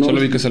 Güey, ¿qué? No, solo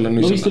vi que Salah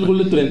no hizo viste nada. el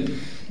gol de Trent?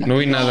 No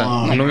vi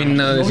nada. No vi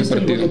nada de ese viste el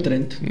partido. gol de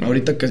Trent.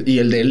 Ahorita que... Y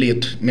el de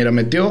Elliot. Mira,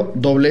 metió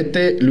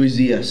doblete Luis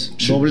Díaz.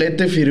 Sí.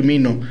 Doblete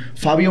Firmino.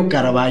 Fabio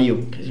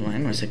Carvalho. Que es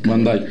bueno ese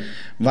cabrón.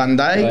 Van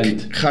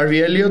Dijk, Harvey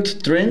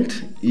Elliott, Trent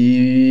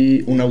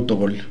y un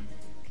autogol.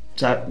 O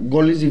sea,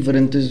 goles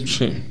diferentes.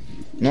 Sí.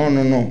 No.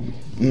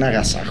 Un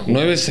agasajo.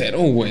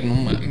 9-0, güey, no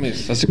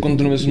mames. ¿Hace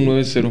cuánto no ves un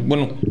 9-0?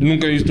 Bueno,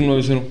 nunca he visto un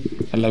 9-0.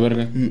 A la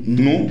verga.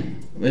 No.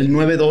 El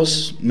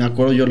 9-2, me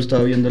acuerdo, yo lo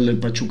estaba viendo, el del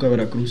Pachuca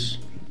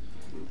Veracruz.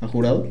 ¿Ha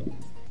jurado?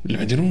 Le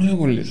metieron 9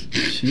 goles.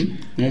 Sí.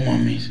 No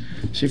mames.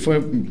 Sí, fue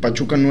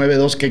Pachuca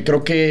 9-2, que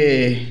creo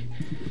que...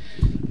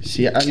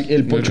 Sí,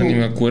 el Pocho... Ni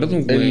me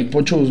acuerdo, güey. El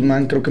Pocho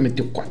Guzmán creo que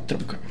metió 4,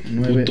 cabrón.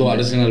 9, Puto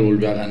Arsenal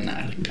volvió a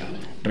ganar, cabrón.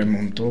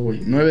 Remontó,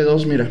 güey.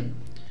 9-2, mira.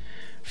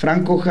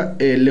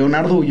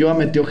 Leonardo Ulloa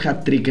metió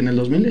hat-trick en el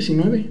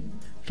 2019.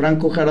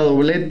 Franco Jara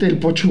doblete, el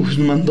Pocho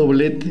Guzmán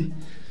doblete.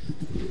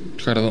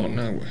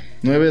 Cardona, güey.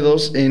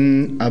 9-2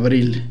 en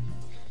abril.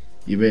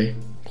 Y ve,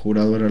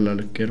 Jurado era el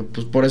arquero.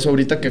 Pues por eso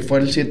ahorita que fue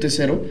el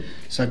 7-0,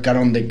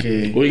 sacaron de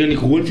que... Oigan, ¿y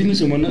jugó el fin de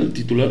semana el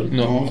titular?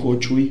 No, jugó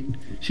Chuy.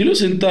 Sí lo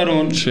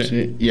sentaron.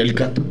 Sí. Y el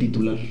Cato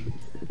titular.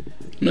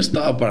 No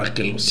estaba para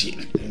que lo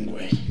sienten,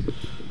 güey.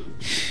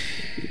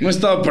 No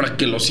estaba para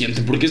que lo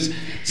sienten. Porque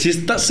si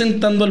estás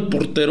sentando al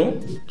portero,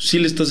 sí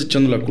le estás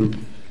echando la culpa.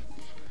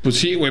 Pues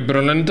sí, güey,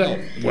 pero la neta,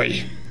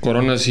 güey,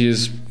 Corona sí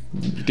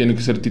tiene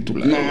que ser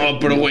titular. No,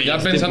 pero güey, ya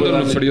pensando en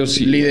lo frío,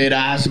 sí.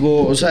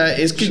 Liderazgo, o sea,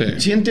 es que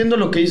sí entiendo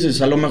lo que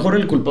dices. A lo mejor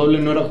el culpable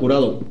no era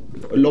Jurado.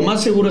 Lo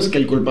más seguro es que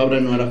el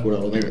culpable no era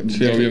Jurado.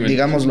 Sí, obviamente.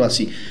 Digámoslo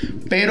así.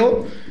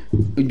 Pero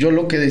yo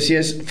lo que decía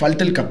es,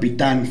 falta el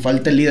capitán,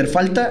 falta el líder,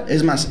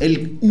 es más,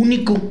 el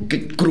único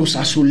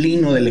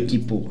cruzazulino del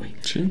equipo, güey.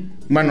 Sí.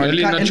 Bueno,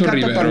 el Nacho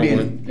Rivero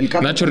también.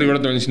 Nacho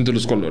Rivero también siente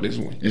los colores,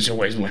 güey. Ese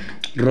güey es bueno.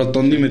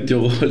 Rotondi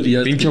metió gol.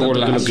 Pinche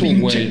golazo, güey.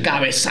 Pinche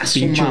cabezazo,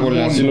 pinche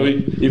golazo. Sí lo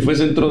vi. Y fue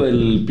centro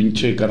del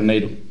pinche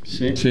Carneiro.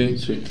 Sí.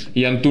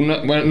 Y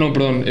Antuna, bueno, no,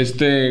 perdón, ¿cómo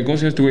se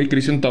llama este güey?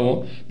 Cristian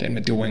Tabó, también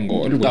metió buen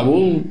gol, güey.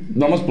 Tabó,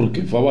 nada más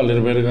porque fue a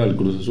valer verga el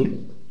Cruz Azul.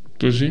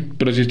 Pues sí,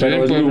 pero si estaba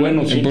en Puebla,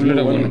 bueno, en Puebla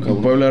era bueno.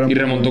 Puebla y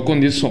remontó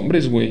con 10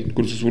 hombres, güey,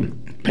 Cruz Azul.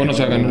 Bueno, o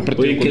sea, ganó el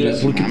partido. Oye,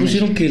 ¿por qué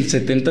pusieron que el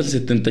 70 al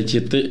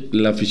 77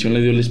 la afición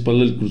le dio la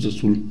espalda al Cruz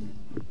Azul?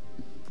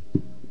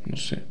 No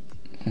sé.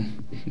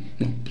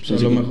 No, pues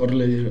a lo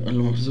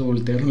mejor se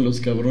voltearon los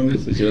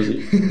cabrones. ¿Se así?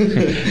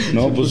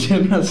 No, pues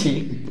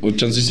así. O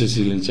chances se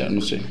silenciaron,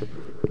 no sé.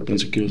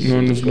 Pensé que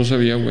no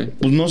sabía, güey.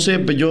 Pues no sé,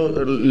 pero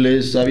yo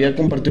les había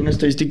compartido una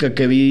estadística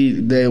que vi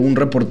de un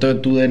reportero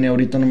de TUDN,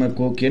 ahorita no me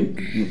acuerdo quién,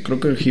 creo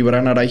que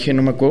Gibran Araige,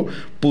 no me acuerdo,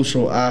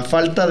 puso, a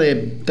falta de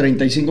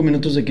 35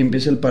 minutos de que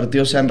empiece el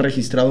partido, se han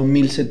registrado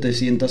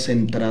 1,700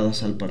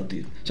 entradas al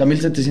partido. O sea,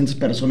 1,700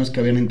 personas que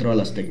habían entrado a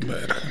la Azteca.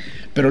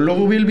 Pero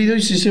luego vi el video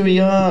y sí se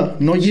veía,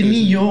 no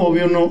llenillo,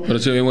 obvio no. Pero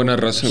se ve buena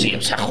raza, sí, güey.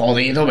 O sea,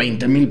 jodido,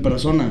 20,000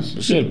 personas.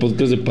 Sí, el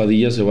podcast de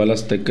Padilla se va a la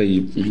Azteca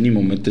y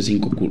mínimo mete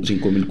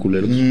 5,000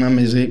 culeros.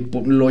 Mames,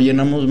 lo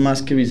llenamos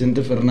más que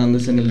Vicente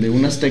Fernández en el de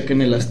un Azteca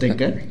en el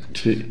Azteca.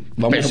 Sí.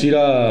 Vamos a ir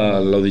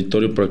al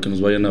auditorio para que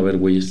nos vayan a ver,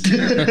 güeyes.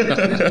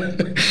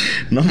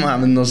 No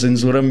mames, nos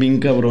censuran bien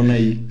cabrón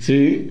ahí.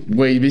 ¿Sí?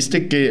 Güey,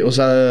 viste que, o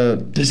sea...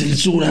 ¿Te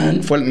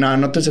censuran?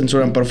 No te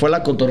censuran, pero fue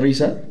la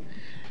cotorriza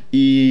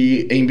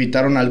e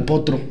invitaron al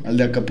Potro, al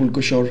de Acapulco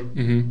Shore.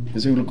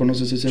 Ese lo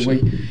conoces, ese güey.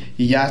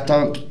 Y ya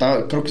estaba,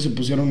 creo que se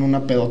pusieron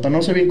una pedota.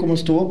 No sé bien cómo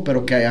estuvo,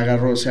 pero que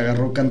se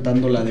agarró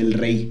cantando la del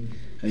Rey.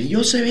 Y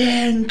yo sé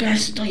bien que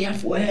estoy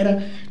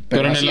afuera.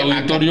 Pero en el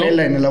auditorio.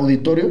 En el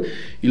auditorio.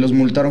 Y los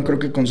multaron creo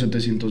que con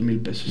 700,000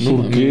 pesos.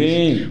 ¿Por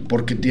qué?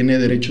 Porque tiene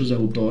derechos de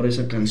autor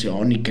esa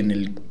canción y que en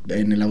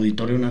el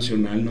Auditorio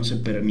Nacional no se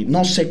permite.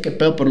 No sé qué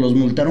pedo, pero los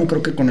multaron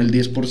creo que con el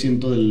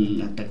 10% de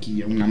la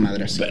taquilla. Una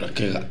madre así. Pero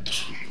qué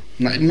gatos.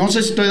 No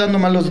sé si estoy dando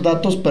malos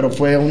datos, pero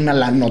fue una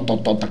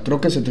lanototota.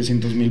 Creo que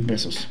 700,000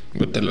 pesos.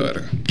 Vete a la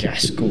verga. Qué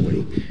asco,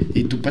 güey.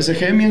 ¿Y tu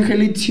PSG, mi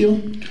Angelicio?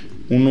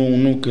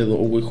 1-1 quedó,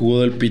 güey.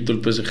 Jugó del pito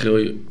el PSG,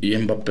 güey. Y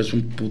Mbappé es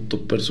un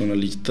puto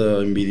personalista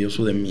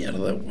envidioso de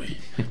mierda, güey.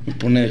 Me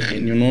pone de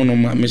genio. No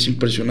mames, es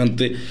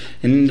impresionante.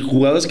 En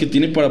jugadas que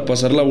tiene para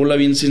pasar la bola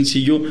bien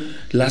sencillo,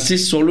 la hace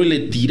solo y le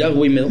tira,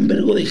 güey. Me da un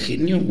vergo de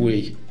genio,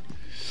 güey.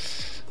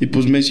 Y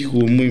pues Messi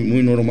jugó muy,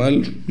 muy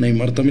normal.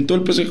 Neymar también. Todo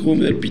el PSG jugó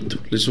del pito.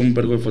 Le hizo un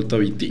vergo de falta a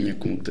Vitinha,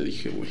 como te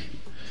dije, güey.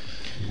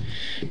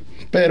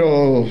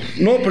 Pero...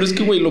 No, pero es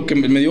que, güey, lo que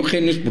me dio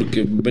genio es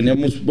porque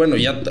veníamos... Bueno,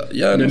 ya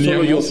no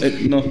solo yo...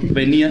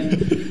 venía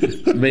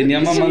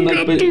mamando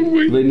al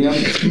venía.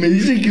 Me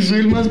dicen que soy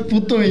el más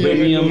puto de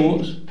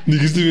Veníamos...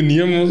 Dijiste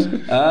veníamos.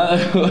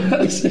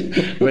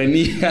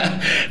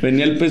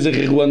 Venía el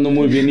PSG jugando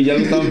muy bien y ya lo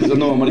estaba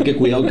empezando a mamar que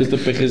cuidado que este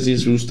PSG sí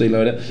asusta y la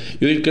verdad.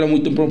 Yo dije que era muy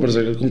temprano para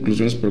sacar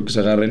conclusiones, pero que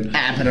se agarren.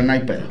 Pero no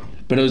hay pedo.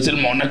 Pero es el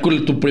Mónaco,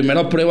 tu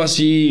primera prueba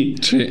así,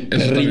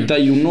 perrita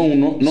y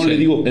 1-1. No, le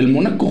digo, el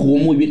Mónaco jugó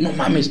muy bien, no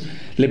mames.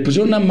 Le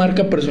pusieron una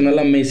marca personal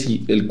a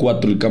Messi, el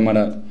 4, el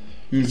cámara.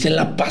 Se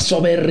la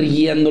pasó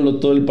berriéndolo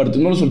todo el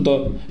partido, no lo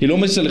soltaba. Y luego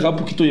Messi se alejaba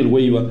un poquito y el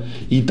güey iba.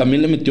 Y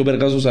también le metió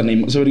vergazos a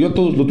Neymar. Se vergó a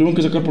todos, lo tuvieron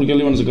que sacar porque ya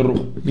le iban a sacar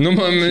rojo. No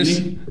mames.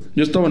 Sí,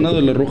 yo estaba nada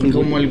de la roja.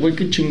 Como el güey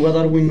que chingó a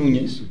Darwin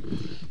Núñez.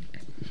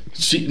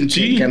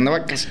 Sí. Que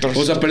andaba castroso.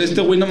 O sea, pero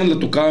este güey nada más le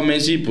tocaba a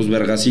Messi, pues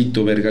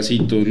vergacito.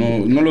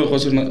 No lo dejó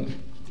hacer nada.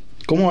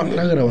 ¿Cómo va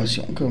la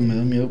grabación? Que me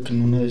da miedo que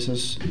en una de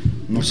esas...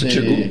 No sé.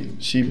 ¿Checo?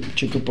 Sí,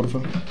 checo, por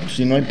favor.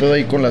 Si no hay pedo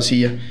ahí con la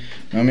silla.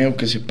 Me da miedo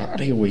que se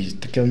pare, güey.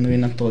 Está quedando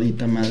bien a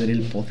todita madre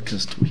el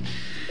podcast, güey.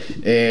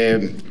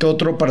 ¿Qué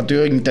otro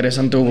partido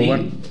interesante hubo,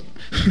 Juan?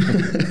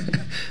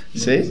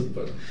 ¿Sí?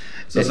 O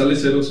sea, sale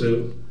 0-0.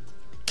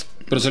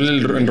 Pero sale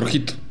en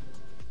rojito.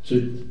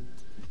 Sí.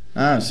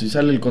 Sí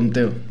sale el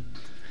conteo.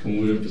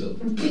 Como hubiera empezado.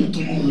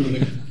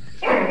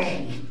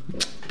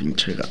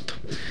 Pinche gato.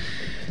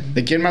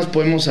 ¿De quién más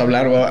podemos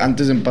hablar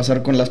antes de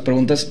pasar con las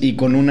preguntas y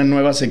con una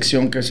nueva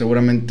sección que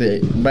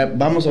seguramente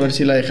vamos a ver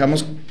si la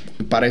dejamos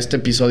para este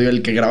episodio,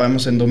 el que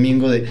grabamos en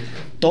domingo, de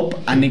top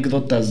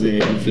anécdotas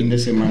del fin de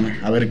semana?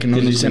 A ver qué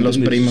nos dicen los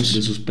primos.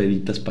 De sus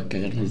peditas para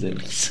cagarnos de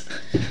risa.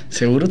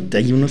 Seguro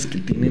hay unos que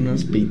tienen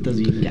unas peditas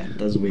bien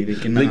gatas, güey. De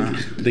que nada.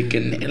 De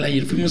que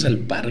ayer fuimos al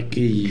parque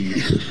y...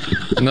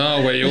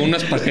 No, güey,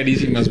 unas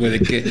pajerísimas, güey, de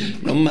que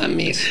no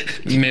mames,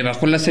 me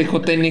bajó la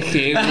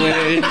CJNG,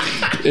 güey.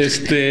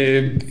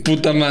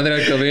 Puta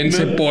madre, acabé en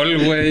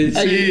Cepol, güey.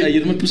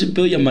 Ayer me puse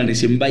pedo y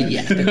amanecí en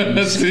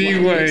Vallarta. Sí,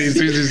 güey,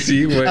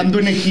 sí, güey. Ando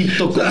en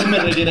Egipto, ¿cómo me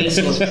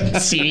regreso?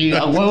 Sí,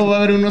 a huevo va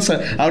a haber unos...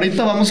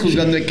 Ahorita vamos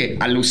juzgando de que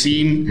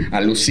alucin.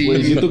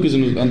 Güey, siento que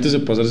antes de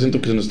pasar,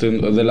 siento que se nos esté...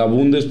 De la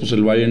Bundes, pues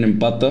el Bayern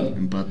empata.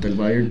 Empata el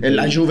Bayern.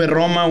 La Juve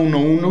Roma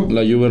 1-1.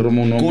 La Juve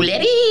Roma 1-1.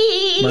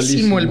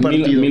 Culerísimo el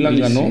partido. Milan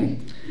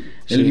ganó.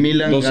 El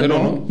Milan 2-0, ganó.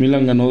 ¿no?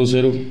 Milan ganó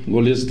 2-0.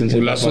 Gol y asistencia.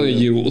 Golazo de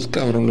Giroud,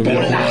 cabrón.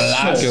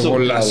 Qué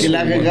golazo. Que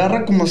la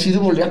agarra como así de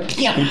volver.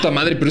 Puta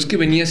madre, pero es que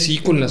venía así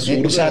con la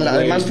zurda. O sea,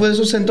 además fue de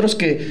esos centros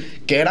que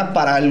era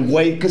para el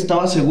güey que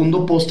estaba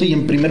segundo poste y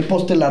en primer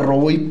poste la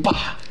robó y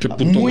 ¡pa! Qué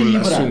puto muy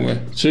golazo, ibra. güey.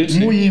 Sí.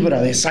 Muy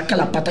ibra, de saca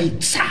la pata y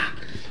 ¡za!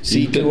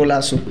 Sí, qué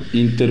golazo.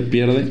 Inter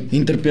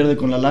pierde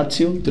con la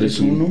Lazio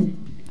 3-1.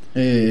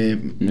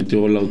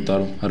 Metió gol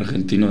Lautaro,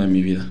 argentino de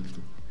mi vida.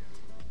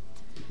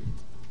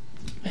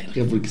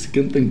 Verga, ¿por qué se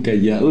quedan tan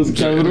callados,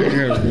 cabrón?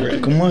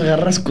 ¿Cómo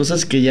agarras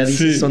cosas que ya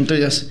dices son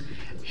tuyas?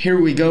 Here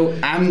we go,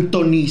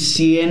 Antony,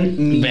 100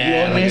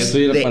 millones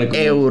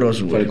de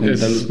euros, güey. Para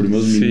comentar los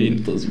primeros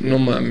minutos, güey. No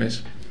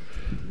mames.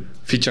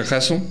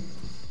 Fichajazo.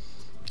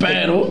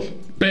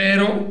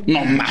 Pero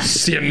no más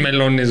 100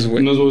 melones,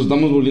 güey. Nos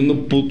estamos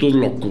volviendo putos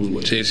locos,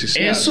 güey. Sí.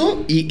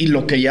 Eso y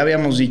lo que ya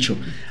habíamos dicho.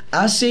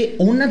 Hace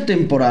una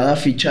temporada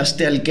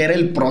fichaste al que era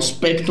el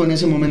prospecto en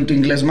ese momento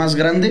inglés más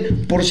grande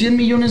por 100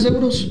 millones de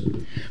euros.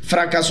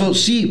 Fracasó,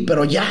 sí,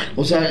 pero ya.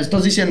 O sea,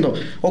 estás diciendo,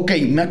 ok,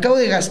 me acabo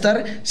de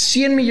gastar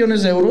 100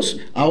 millones de euros,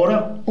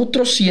 ahora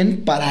otros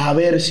 100 para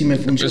ver si me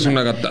funciona. Es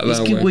una gatada,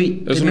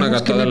 güey. Es una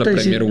gatada la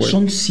Premier, güey.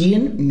 Son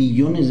 100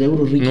 millones de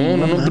euros, Ricky.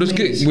 No, pero es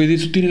que, güey, de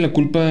eso tiene la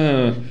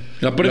culpa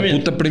la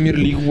puta Premier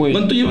League, güey.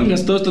 ¿Cuánto llevan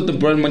gastado esta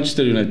temporada en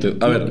Manchester United?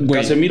 A ver, güey.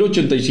 Casemiro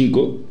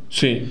 85.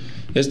 Sí.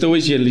 Este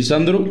güey, sí, el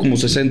Lisandro, como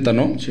 60,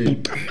 ¿no? Sí.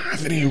 Puta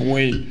madre,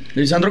 güey.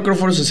 Lisandro creo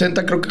fueron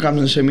 60, creo que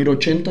Casemiro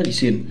 80 y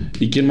 100.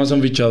 ¿Y quién más han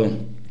fichado?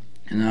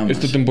 Nada más.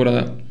 Esta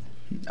temporada.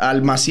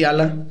 Al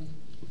Masiala.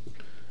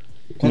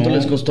 ¿Cuánto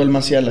les costó el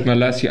Masiala?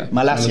 Malasia.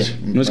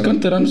 ¿No es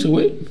canterano ese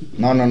güey?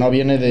 No,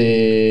 viene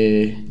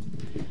de...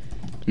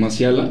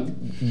 Masiala.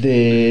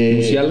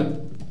 Musiala.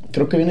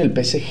 Creo que viene el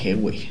PSG,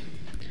 güey.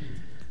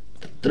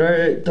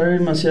 Trae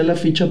el Masiala,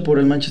 ficha por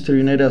el Manchester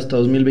United hasta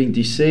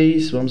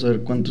 2026. Vamos a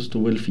ver cuánto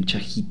estuvo el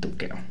fichajito,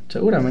 creo.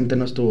 Seguramente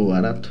no estuvo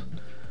barato.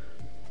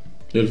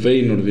 El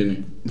Feyenoord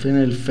viene.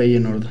 Viene el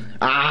Feyenoord.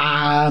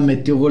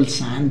 Metió gol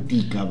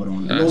Santi,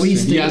 cabrón. ¿Lo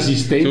viste? Y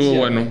asistencia. Estuvo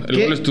bueno.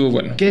 El gol estuvo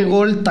bueno. Qué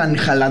gol tan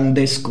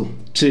jalandesco.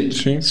 Sí.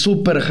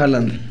 Súper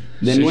Haaland.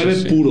 De 9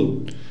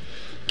 puro.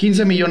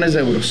 15 millones de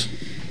euros.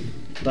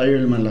 Trae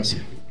el Malasia.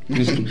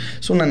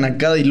 Es una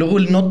nacada. Y luego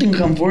el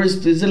Nottingham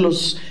Forest es de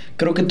los...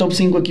 Creo que top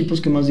 5 equipos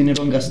que más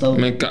dinero han gastado.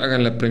 Me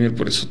cagan la Premier,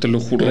 por eso te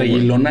lo juro, güey.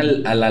 Reguilón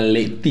al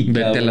Atlético.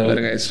 Vete a la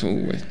verga eso,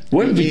 güey.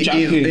 Buen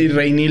fichaje. Y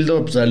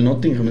Reinildo, pues al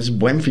Nottingham, es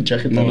buen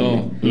fichaje también.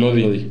 No,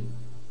 Lodi.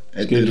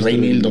 El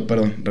Reinildo,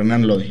 perdón.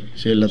 Renan Lodi,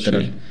 sí, el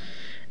lateral.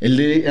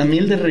 Sí. A mí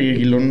el de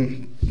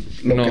Reguilón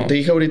Lo que te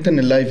dije ahorita en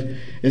el live.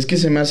 Es que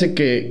se me hace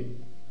que,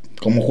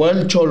 como juega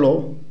el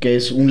Cholo, que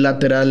es un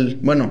lateral...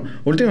 Bueno,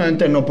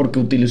 últimamente no, porque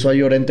utilizó a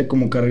Llorente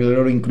como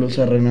carrilero,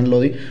 incluso a Renan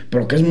Lodi,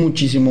 pero que es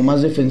muchísimo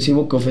más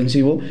defensivo que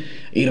ofensivo.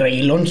 Y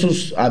Reguilón,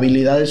 sus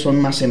habilidades son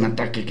más en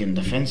ataque que en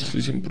defensa. Sí,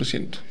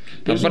 100%.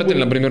 Aparte, en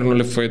la primera no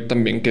le fue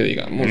tan bien que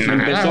digamos.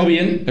 Empezó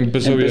bien.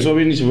 Empezó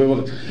bien y se fue.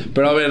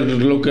 Pero a ver,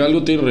 lo que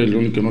algo tiene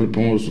Reguilón y que no le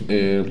podemos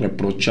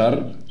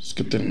reprochar es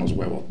que tiene unos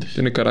huevotes.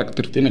 Tiene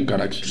carácter.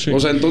 Sí.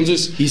 O sea,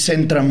 entonces... Y se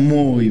entra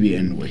muy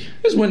bien, güey.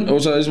 Es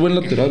buen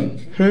lateral.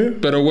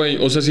 Pero, güey,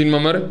 o sea, sin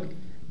mamar,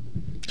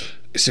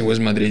 ese güey es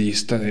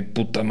madridista de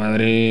puta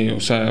madre. O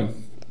sea,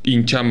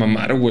 hincha a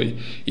mamar, güey.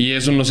 Y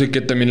eso no sé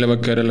qué también le va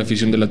a caer a la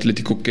afición del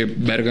Atlético, que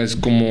verga es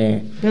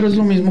como... Pero es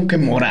lo mismo que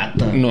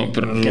Morata. No,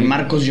 pero no. Que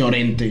Marcos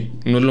Llorente.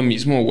 No es lo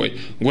mismo, güey.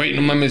 Güey,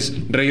 no mames.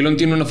 Reguilón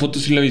tiene una foto,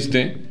 ¿sí la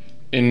viste?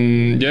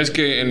 Ya es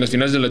que en las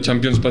finales de la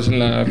Champions pasan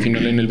la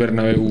final en el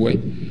Bernabéu, güey.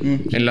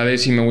 En la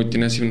 10ª, güey,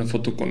 tiene así una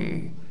foto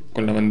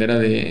con la bandera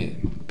de...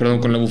 Perdón,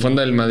 con la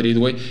bufanda del Madrid,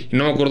 güey. Y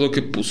no me acuerdo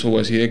qué puso,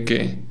 güey, así de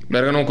que...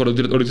 Verga, no me acuerdo,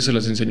 ahorita se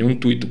las enseñó un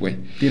tuit, güey.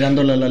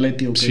 Tirándole a la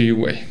Leti, ¿o qué? Sí,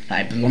 güey.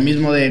 Ay, pues lo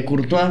mismo de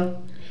Courtois.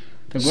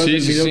 ¿Te acuerdas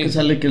del video que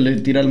sale que le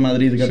tira al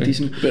Madrid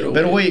gatísimo? Sí.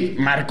 Pero, güey,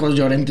 Marcos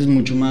Llorente es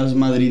mucho más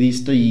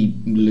madridista y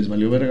les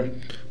valió verga.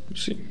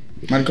 Sí.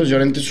 Marcos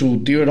Llorente,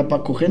 su tío era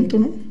Paco Gento,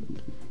 ¿no?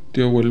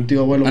 Tío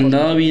abuelo.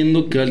 Andaba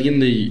viendo que alguien,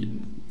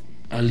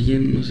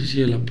 no sé si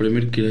de la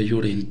Premier, que era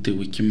Llorente,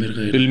 güey. ¿Quién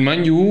verga era? El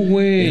Man U,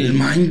 güey.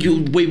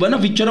 Güey. Van a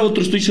fichar a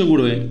otro, estoy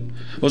seguro,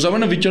 O sea,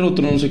 van a fichar a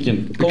otro, no sé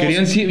quién.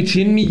 Querían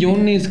 100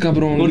 millones,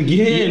 cabrón. ¿Por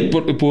quién?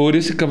 Por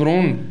ese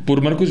cabrón.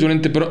 Por Marcos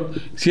Llorente. Pero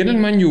si era el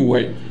Man U,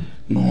 güey.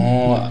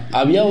 No,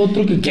 había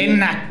otro que... Qué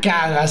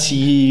nacada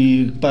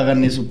si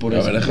pagan eso por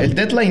eso. Ver, el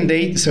deadline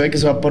day se ve que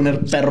se va a poner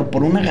perro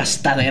por una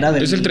gastadera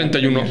del... Es el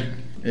 31.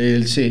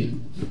 Sí.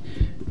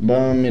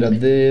 Va, mira,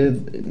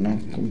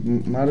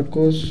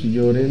 Marcos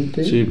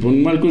Llorente. Sí,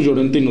 pon Marcos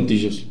Llorente y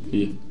noticias. Y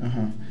ya.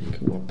 Ajá, qué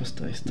guapa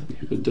está esta.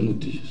 Ahorita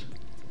noticias.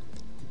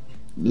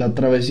 La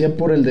travesía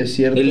por el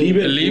desierto. El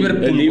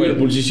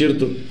Liverpool, sí,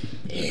 cierto.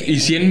 Y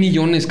 100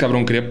 millones,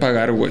 cabrón, quería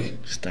pagar, güey.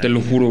 Te lo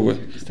juro, güey.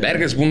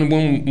 Verga, es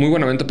muy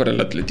buena venta para el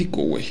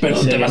Atlético, güey. Pero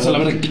te vas a la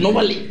verdad que no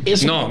vale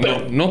eso.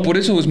 No, por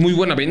eso es muy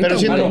buena venta. Pero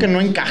siento que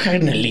no encaja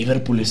en el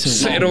Liverpool ese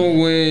güey. Cero,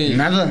 güey.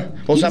 Nada.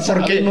 O sea,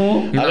 porque...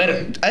 A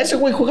ver, a ese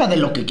güey juega de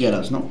lo que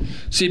quieras, ¿no?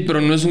 Sí, pero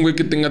no es un güey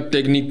que tenga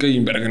técnica y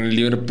verga en el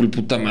Liverpool,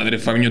 puta madre.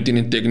 Fabinho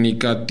tiene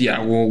técnica,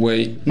 Thiago,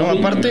 güey. No,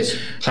 aparte...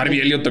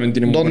 Harvey Elliott también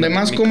tiene muy donde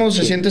más técnica, cómodo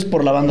se siente es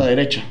por la banda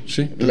derecha.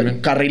 Sí,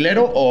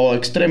 carrilero o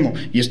extremo.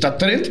 Y está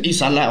Trent y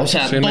Salah. O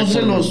sea, sí, dos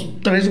de los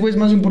 3 güeyes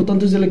más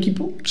importantes del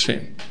equipo. Sí.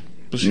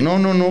 Pues sí. No,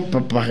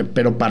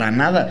 pero para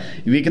nada.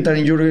 Y vi que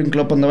también Jürgen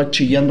Klopp andaba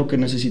chillando que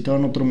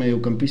necesitaban otro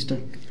mediocampista.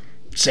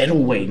 Cero,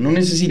 güey. No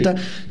necesita...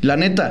 Sí. La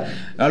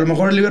neta, a lo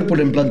mejor el Liverpool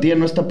en plantilla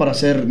no está para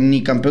ser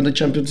ni campeón de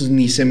Champions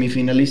ni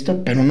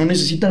semifinalista, pero no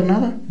necesita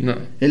nada. No.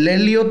 El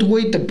Elliot,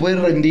 güey, te puede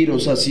rendir, o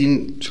sea,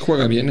 sin... Sí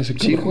juega bien ese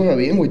cabrón. Sí juega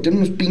bien, güey. Tiene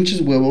unos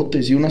pinches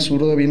huevotes y una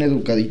zurda bien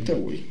educadita,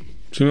 güey.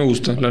 Sí me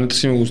gusta, la neta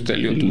sí me gusta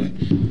Elliot, güey.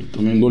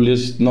 También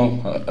goles...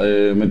 No,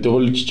 metió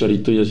gol el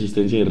Chicharito y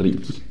asistencia de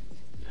Ricky.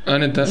 Ah,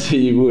 ¿neta?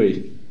 Sí,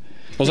 güey.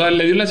 O sea,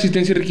 le dio la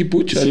asistencia a Ricky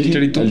Puch al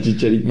Chicharito. Al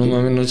Chicharito. No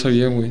mames, no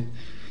sabía, güey.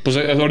 Pues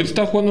ahorita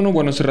estaba jugando uno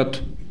bueno hace rato.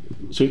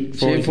 Sí,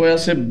 fue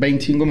hace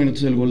 25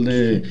 minutos el gol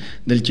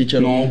del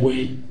Chicharito. No,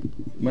 güey.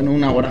 Bueno,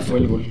 1 hora fue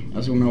el gol.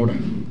 Hace 1 hora.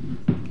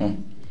 No.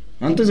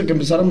 Antes de que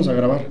empezáramos a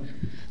grabar.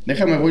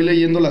 Déjame, voy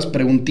leyendo las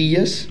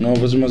preguntillas. No,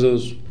 fue hace más de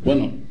 2.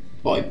 Bueno,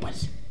 hoy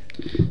pues.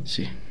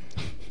 Sí.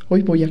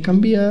 Hoy voy a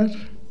cambiar.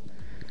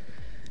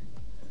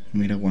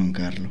 Mira, Juan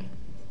Carlos.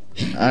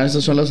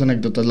 Esas son las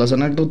anécdotas. Las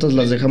anécdotas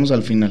las dejamos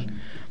al final.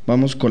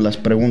 Vamos con las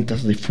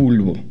preguntas de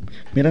Fulbo.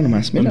 Mira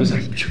nomás, mira nomás.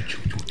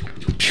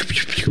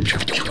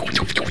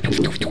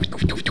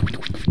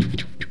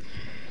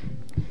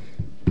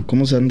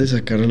 ¿Cómo se han de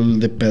sacar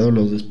de pedo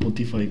los de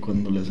Spotify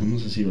cuando le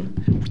hacemos así, va?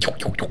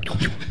 Chocolate.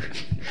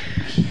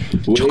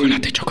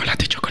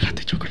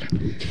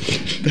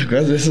 ¿Te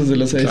acuerdas de esos de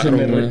los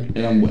ASMR? Claro,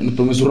 eran buenos,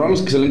 pero me zurraron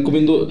los que salen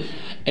comiendo.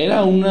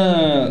 Era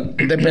una...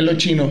 de pelo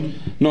chino.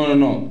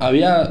 No.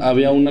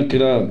 Había una que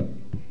era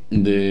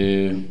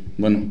de...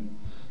 Bueno,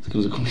 es que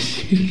no sé cómo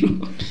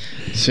decirlo.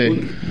 Sí,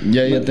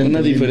 ya te una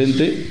entendí.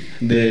 diferente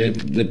de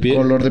piel.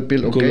 Color de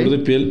piel, ok. Color de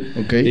piel.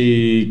 Ok.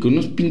 Y con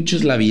unos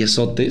pinches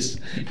labiosotes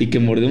y que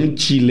mordía un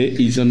chile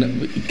y son...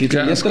 Que qué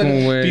asco,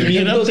 güey.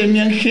 Pimientos. Espérate, mi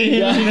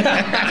ángel.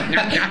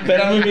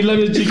 Espérame, mis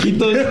labios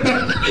chiquitos.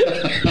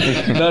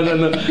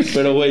 No.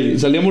 Pero, güey,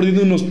 salía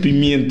mordiendo unos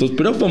pimientos.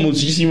 Pero era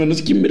famosísima, no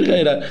sé quién verga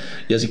era.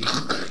 Y así...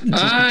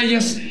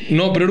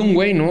 No, pero era un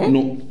güey, ¿no?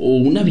 No, o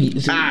una...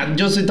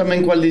 yo sé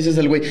también cuál dices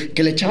del güey.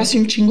 Que le echaba así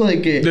un chingo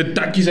de que... de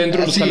taquis adentro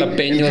de los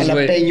jalapeños,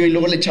 güey. Y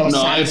luego le echaba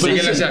sal. Sí,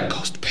 que le hacía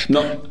ghost pepper.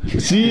 No.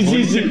 Sí.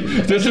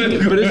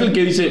 Pero es el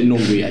que dice no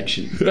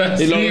reaction.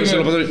 Y luego se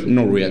lo pasa,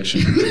 no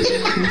reaction.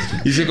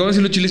 Y se come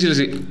así los chiles y le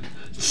dice...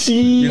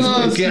 Sí,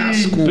 qué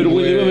asco. Pero,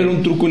 güey, debe haber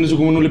un truco en eso,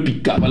 como no le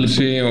picaba.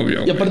 Sí,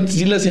 obvio. Y aparte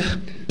sí le hacía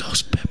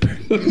ghost pepper.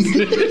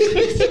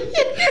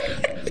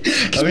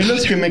 A mí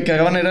los que me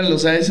cagaban eran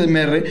los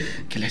ASMR,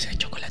 que le decían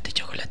chocolate.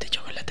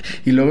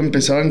 Y luego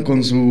empezaban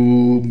con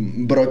su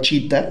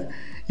brochita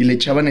y le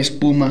echaban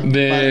espuma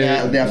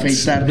de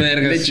afeitar.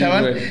 Verga, le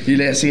echaban sí, y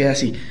le hacía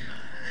así.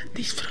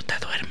 Disfruta,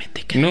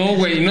 duérmete. No,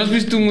 güey, ¿no has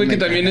visto un güey que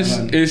también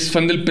es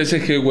fan del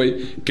PSG, güey?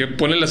 Que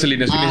pone las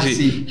alineaciones y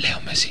sí.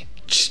 Leo Messi.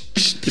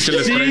 Y se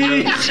les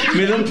prende.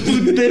 Me da un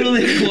putero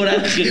de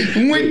coraje.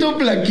 Un güey todo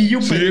plaquillo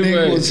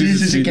pendejo. Güey.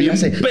 Sí, que le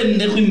hace.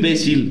 Pendejo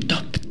imbécil.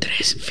 Top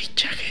 3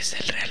 fichajes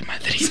del Real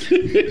Madrid.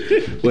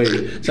 Güey,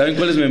 ¿saben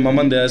cuáles me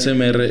maman de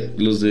ASMR?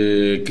 Los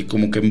de que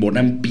como que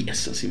embonan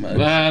piezas y madre.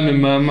 Me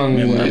maman,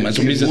 güey.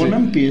 ¿Que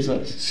embonan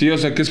piezas? Sí, o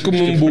sea, que es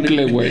como un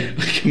bucle, güey.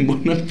 Que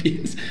embonan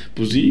piezas.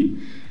 Pues sí.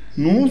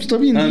 No, está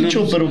bien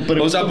dicho, no.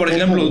 pero... O sea, por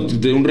ejemplo,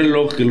 de un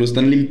reloj que lo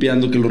están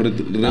limpiando, que lo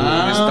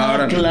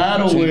restauran.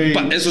 Claro, güey.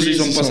 Eso sí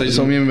son pasadizos.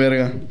 Son bien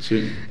verga.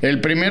 Sí.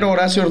 El primero,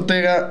 Horacio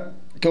Ortega.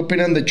 ¿Qué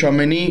opinan de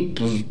Tchouaméni?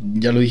 Pues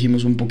ya lo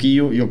dijimos un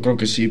poquillo. Yo creo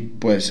que sí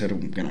puede ser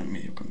un gran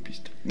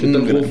mediocampista. ¿Qué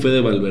tal jugó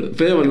Fede Valverde?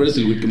 Fede Valverde es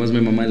el güey que más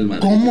me mama el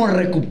Madrid. ¿Cómo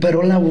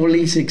recuperó la bola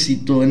y se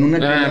excitó en una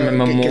me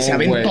mamó, que se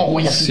aventó,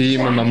 güey? Sí,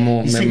 me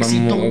mamó, se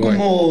excitó güey.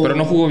 como... Pero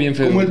no jugó bien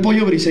Fede. Como el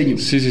pollo briseño.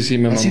 Sí,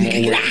 me mamó,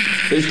 güey.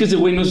 Es que ese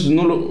güey no es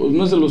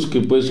de los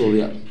que puedes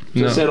odiar.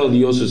 No. Es cero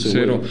dios ese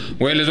güey. Cero.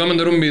 Güey, les voy a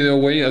mandar un video,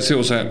 güey.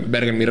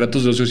 Verga, en mis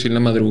ratos de ocio, sí, en la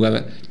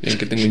madrugada, en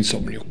que tengo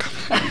insomnio,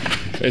 cabrón.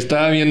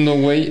 Estaba viendo,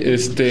 güey,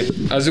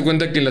 hace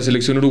cuenta que en la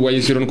selección uruguaya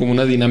hicieron como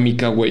una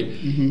dinámica, güey.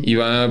 Y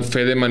va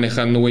Fede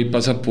manejando, güey,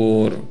 pasa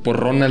por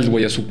Ronald,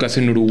 güey, a su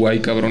casa en Uruguay,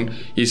 cabrón.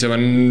 Y se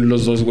van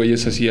los dos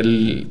güeyes así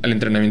al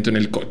entrenamiento en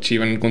el coche. Y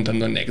van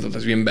contando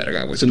anécdotas bien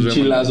verga, güey. ¿Son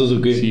chilazos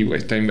o qué? Sí, güey,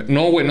 está bien.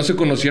 No, güey, no se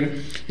conocían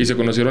y se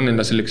conocieron en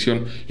la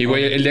selección. Y,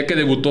 güey, el día que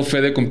debutó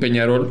Fede con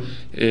Peñarol,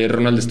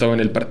 Ronald estaba en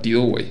el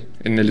partido, güey,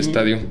 en el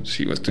estadio.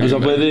 Sí, güey, O sea,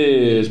 fue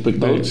de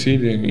espectador. Sí,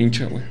 de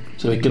hincha, güey.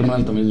 Se ve que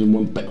Ronald también es un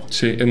buen pedo.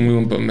 Sí, es muy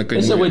buen pedo. Me cae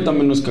Ese güey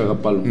también no es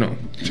cagapalo. No,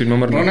 sin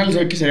mamar. Ronald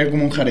sabe que sería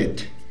como un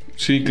jarete.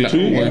 Sí, claro, Sí,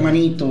 güey.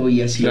 hermanito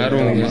y así. Claro,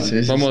 güey.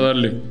 Vamos a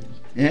darle.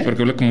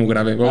 Porque habla como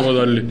grave. Vamos a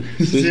darle.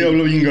 Sí,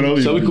 hablo bien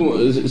grave. ¿Sabe cómo?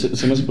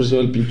 Se me hace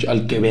parecido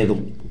al Quevedo.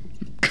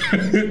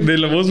 ¿De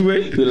la voz,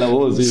 güey? De la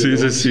voz, sí.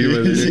 Sí,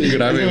 güey. Sí,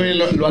 grave. Ese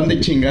güey lo han de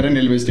chingar en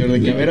el vestidor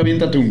de que, a ver,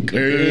 aviéntate un...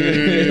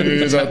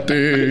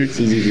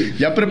 Sí.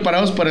 ¿Ya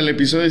preparados para el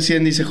episodio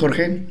 100, dice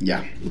Jorge?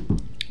 Ya.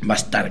 Va a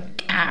estar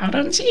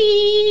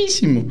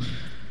cabroncísimo.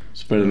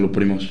 Espérenlo,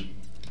 primos.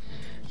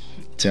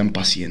 Sean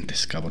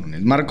pacientes,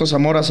 cabrones. Marcos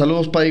Zamora,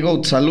 saludos, Paddy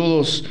Goat,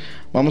 saludos.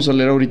 Vamos a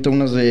leer ahorita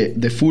unas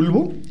de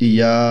Fulbo y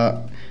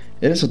ya...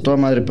 Eres a toda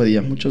madre,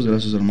 Padilla. Muchas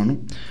gracias, hermano.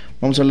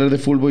 Vamos a leer de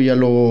Fulbo y ya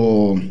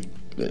lo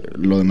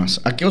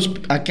demás. ¿A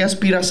qué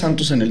aspira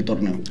Santos en el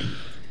torneo?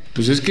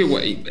 Pues es que,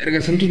 güey,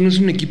 verga, Santos no es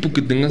un equipo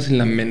que tengas en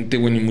la mente,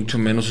 güey, ni mucho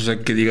menos. O sea,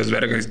 que digas,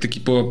 verga, este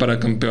equipo va para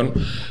campeón.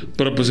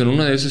 Pero pues en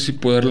una de esas sí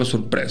puede dar la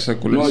sorpresa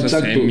con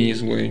esas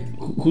semis, güey.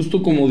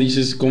 Justo como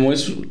dices, como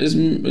es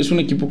un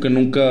equipo que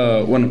nunca,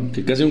 bueno,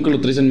 que casi nunca lo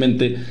traes en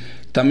mente.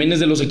 También es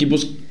de los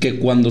equipos que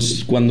cuando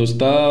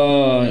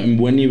está en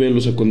buen nivel,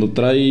 o sea, cuando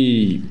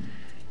trae...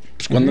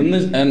 Pues cuando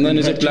anda en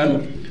ese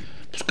plan...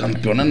 Pues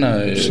campeonan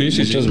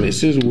muchas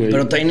veces, güey.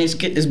 Pero también es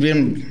que es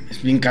bien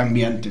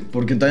cambiante.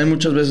 Porque también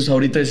muchas veces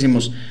ahorita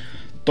decimos...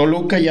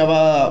 Toluca ya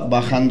va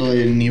bajando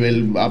de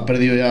nivel, ha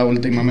perdido ya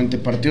últimamente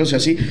partidos y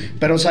así,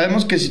 pero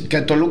sabemos que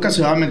Toluca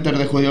se va a meter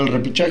de jodido al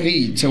repechaje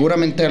y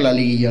seguramente a la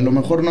liguilla, a lo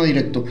mejor no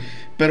directo,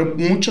 pero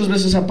muchas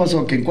veces ha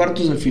pasado que en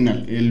cuartos de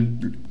final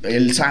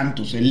el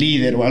Santos, el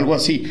líder o algo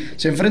así,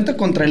 se enfrenta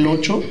contra el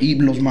 8 y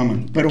los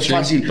maman, pero sí,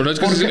 fácil. Pero es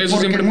que eso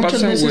siempre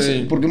pasa,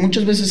 güey. Porque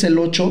muchas veces el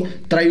 8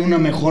 trae una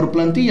mejor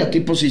plantilla,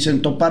 tipo si se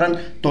entoparan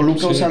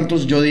Toluca o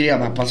Santos, yo diría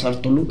va a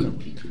pasar Toluca,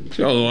 güey.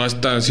 O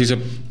hasta si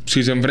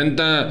se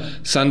enfrenta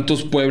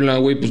Santos-Puebla,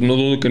 güey, pues no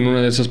dudo que en una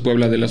de esas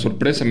Puebla dé la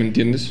sorpresa, ¿me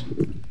entiendes?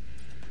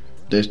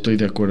 Estoy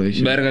de acuerdo.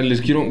 Verga,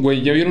 les quiero...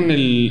 Güey, ¿ya vieron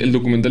el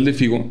documental de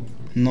Figo?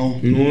 No,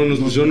 nos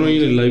pusieron ahí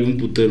en el live un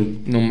putero.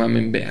 No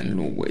mamen,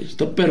 véanlo, güey.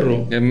 Está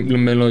perro.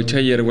 Me lo eché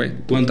ayer, güey.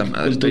 ¿Cuánta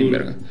madre? Estoy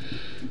verga.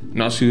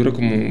 No, sí dura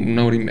como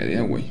 1 hora y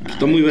media, güey.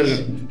 Está muy verga.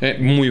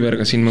 Muy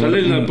verga, sin sale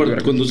en la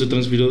parte cuando se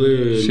transfirió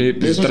de... Sí,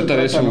 pues eso trata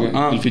de eso, güey.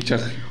 ¿no? El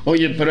fichaje.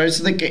 Oye, pero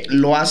es de que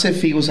lo hace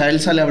Figo, o sea, él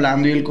sale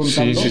hablando y él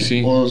contando.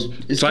 Sí.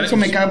 Es que eso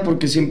me caga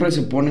porque siempre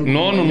se ponen...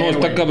 No,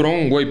 está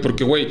cabrón, güey.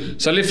 Porque, güey,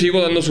 sale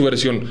Figo dando su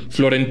versión.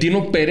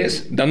 Florentino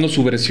Pérez dando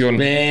su versión.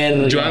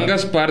 Verga. Joan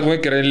Gaspar,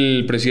 güey, que era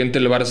el presidente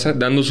del Barça,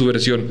 dando su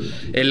versión.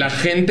 El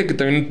agente que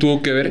también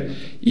tuvo que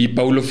ver. Y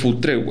Paulo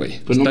Futre, güey.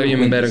 Pues está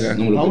bien verga.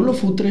 ¿Paulo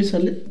Futre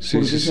sale? Sí,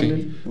 ¿Por qué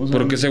sale? O sea,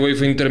 porque ese güey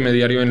fue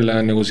intermediario en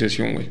la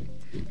negociación, güey.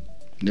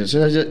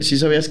 ¿Sí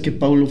sabías que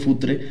Paulo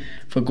Futre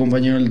fue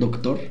compañero del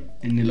doctor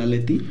en el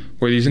Atleti?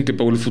 Güey, dicen que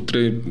Paulo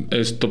Futre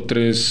es top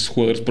 3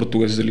 jugadores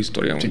portugueses de la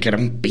historia, güey. Sí, que era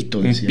un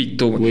pito, decía. Un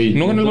pito, güey.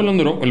 No ganó el Balón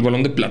de Oro. El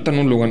Balón de Plata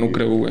no lo ganó,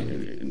 creo, güey.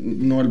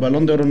 No, el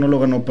Balón de Oro no lo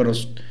ganó, pero...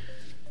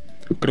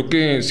 Creo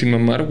que sin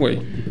mamar, güey.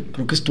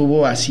 Creo que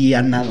estuvo así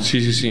a nada.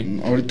 Sí.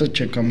 Ahorita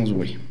checamos,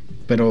 güey.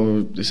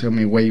 Pero ese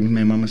mi güey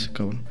me mama ese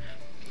cabrón.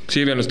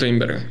 Sí, vean, está en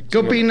verga. ¿Qué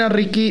opina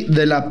Ricky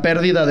de la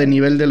pérdida de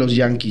nivel de los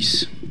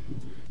Yankees?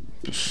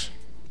 Pues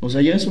O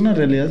sea, ¿ya es una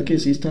realidad que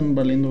sí están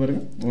valiendo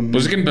verga? ¿O no?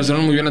 Pues es que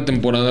empezaron muy bien la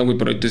temporada, güey,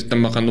 pero ahorita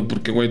están bajando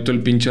porque, güey, todo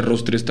el pinche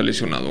roster está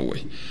lesionado,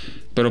 güey.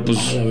 Pero pues...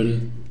 la verdad.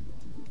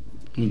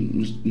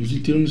 ¿No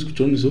sintieron,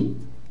 escucharon eso?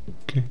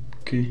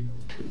 ¿Qué?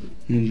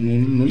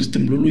 ¿No les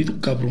tembló el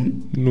oído,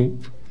 cabrón? No.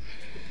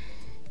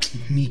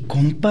 Mi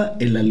compa,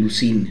 el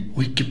alucine.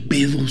 Güey, qué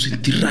pedo,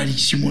 sentí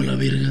rarísimo a la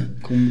verga.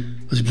 ¿Cómo?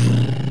 Así,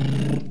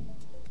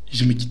 y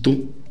se me quitó.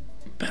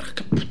 Verga,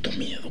 qué puto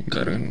miedo.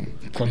 Carga,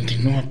 no.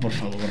 Continúa, por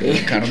favor,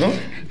 Ricardo.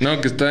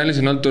 No, que está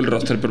lesionado todo el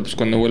roster, pero pues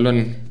cuando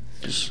vuelvan...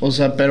 Pues... O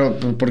sea, pero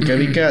porque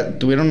vi que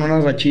tuvieron una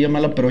rachilla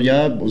mala, pero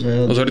ya, o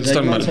sea ahorita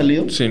están no mal. han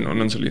salido. Sí, no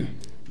han salido.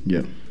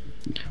 Ya.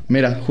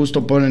 Mira,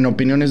 justo ponen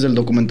opiniones del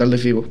documental de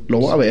Figo. Lo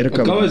voy a ver,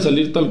 cabrón. Acaba de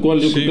salir tal cual,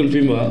 yo creo que el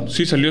film, ¿verdad?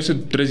 Sí, salió hace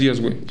 3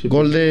 días, güey.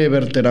 Gol de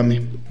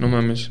Berterame. No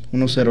mames.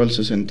 1-0 al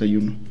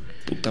 61.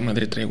 Puta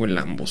madre, traigo el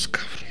ambos,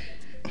 cabrón.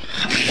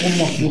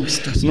 ¿Cómo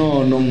apuestas?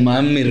 No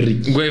mames,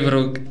 Ricky. Güey,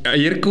 pero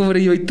ayer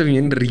cobré y hoy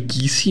también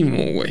riquísimo,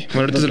 güey.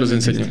 Bueno, ahorita se los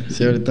enseño.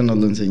 Sí, ahorita nos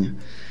lo enseña.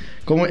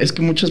 ¿Cómo? Es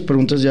que muchas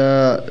preguntas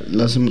ya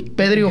las hemos...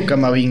 ¿Pedri o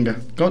Camavinga?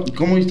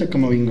 ¿Cómo viste a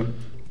Camavinga?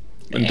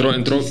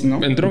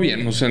 Entró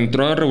bien, o sea,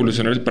 entró a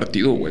revolucionar el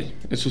partido, güey.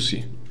 Eso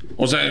sí.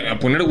 O sea, a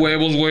poner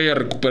huevos, güey, a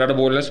recuperar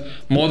bolas.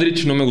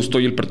 Modric no me gustó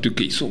y el partido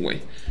que hizo, güey.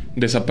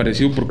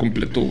 Desaparecido por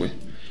completo, güey.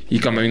 Y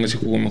Camavinga sí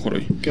jugó mejor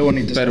hoy. Qué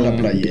bonita está la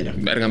playera.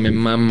 Verga, me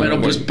mama.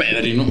 Pero pues güey.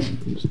 Pedri, ¿no?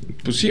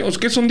 Pues sí, es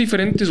que son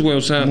diferentes, güey.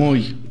 O sea,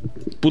 muy.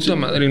 Puta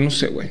madre, no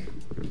sé, güey.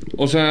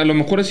 O sea, a lo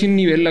mejor así en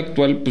nivel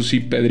actual, pues sí,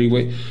 Pedri,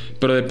 güey.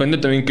 Pero depende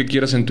también qué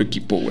quieras en tu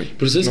equipo, güey.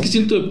 Pero ¿sabes qué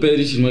siento de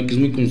Pedri, Silma? Que es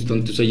muy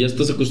constante. O sea, ya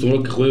estás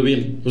acostumbrado a que juegue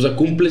bien. O sea,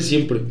 cumple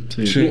siempre.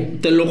 Sí. No,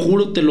 te lo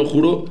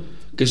juro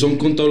que son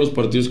contados los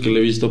partidos que le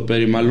he visto a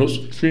Pedri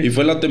malos. Sí. Y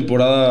fue la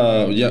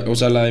temporada, ya, o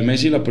sea, la de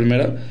Messi, la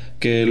primera,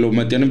 que lo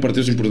metían en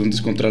partidos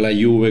importantes contra la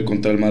Juve,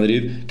 contra el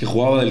Madrid, que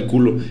jugaba del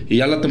culo. Y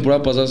ya la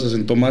temporada pasada se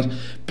sentó más.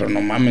 Pero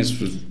no mames,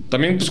 pues...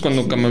 También, pues,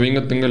 cuando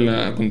Camavinga tenga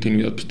la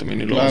continuidad, pues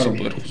también lo vamos a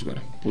poder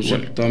juzgar. Pues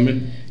bueno. sí,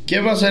 también.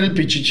 ¿Quién va a ser el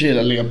pichichi de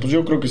la liga? Pues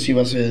yo creo que sí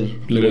va a ser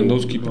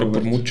Lewandowski, pero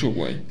por mucho,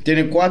 güey.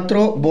 Tiene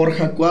 4,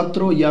 Borja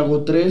 4,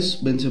 Iago 3,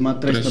 Benzema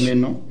 3 también,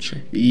 ¿no? Sí.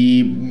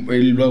 Y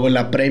luego en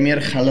la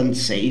Premier, Haaland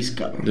 6,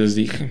 cabrón. Les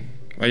dije.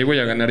 Ahí voy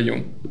a ganar yo.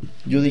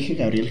 Yo dije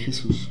Gabriel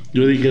Jesús.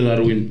 Yo dije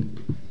Darwin.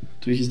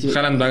 Tú dijiste...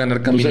 Haaland va a ganar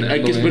O caminando.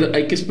 sea,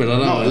 hay que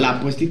esperar a... No, la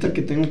apuestita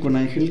que tengo con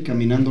Ángel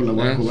caminando la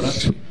voy a cobrar.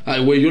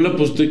 Ay, güey, yo le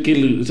aposté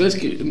que... ¿Sabes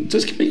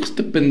qué me dijo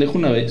este pendejo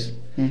una vez?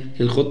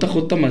 El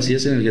JJ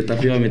Macías en el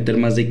Getafe iba a meter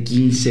más de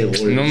 15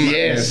 goles. No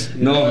mames. 10.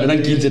 No,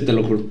 eran 15, te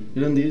lo juro.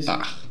 ¿Eran 10?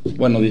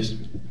 Bueno, 10.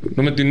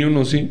 No metí ni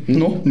uno, sí.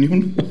 No, ni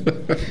uno.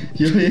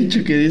 Yo había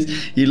dicho que 10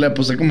 y le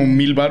aposté como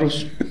 1,000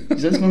 varos. ¿Y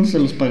sabes cuándo se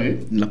los pagué?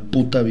 La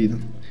puta vida.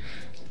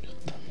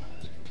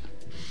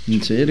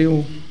 ¿En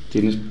serio?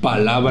 Tienes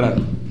palabra.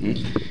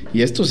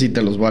 Y esto sí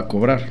te los voy a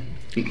cobrar.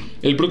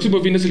 El próximo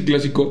fin es el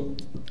clásico.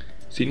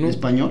 ¿Sí, no?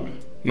 ¿Español?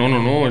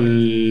 No,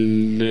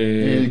 el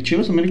de... ¿El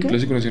Chivas América?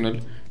 Clásico Nacional.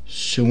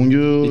 Según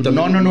yo...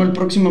 No, el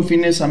próximo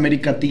fin es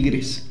América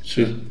Tigres.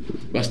 Sí,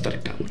 va a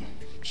estar cabrón.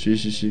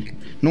 Sí.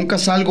 Nunca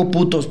salgo,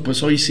 putos.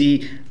 Pues hoy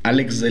sí,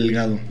 Alex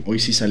Delgado. Hoy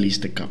sí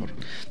saliste, cabrón.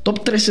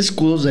 Top 3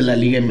 escudos de la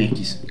Liga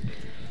MX.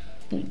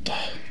 Puta.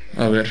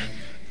 A ver.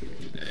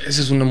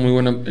 Esa es una muy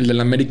buena... El de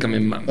la América me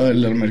mama.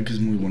 El de la América es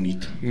muy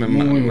bonito.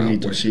 Muy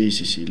bonito, güey.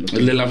 Sí.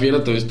 El de la Fiera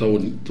todavía está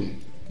bonito.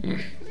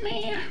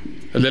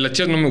 El de la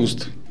Chivas no me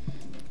gusta.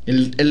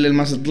 El del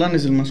Mazatlán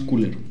es el más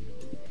culero.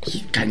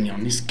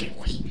 Cañones, ¿qué,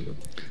 güey?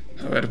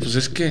 A ver, pues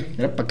es que...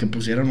 Era para que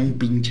pusieran un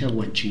pinche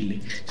aguachile.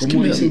 ¿Cómo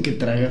 ¿Cómo dicen que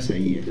tragas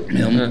ahí?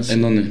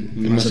 ¿En dónde?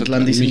 En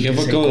Mazatlán dicen Mi que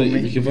jefa se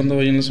come. Mi jefa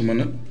andaba ahí en la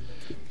semana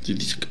y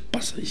dice que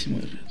pasadísimo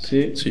de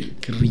real. Sí.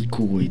 Qué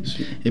rico, güey.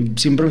 Sí.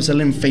 Siempre me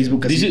sale en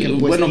Facebook así dice, que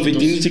bueno,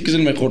 puestitos. Fitín dice que es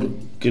el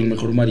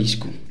mejor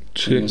marisco.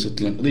 Sí. En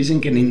Mazatlán.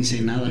 Dicen que en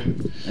Ensenada.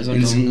 Eso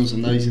nos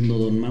andaba diciendo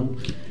Don Mau.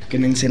 Que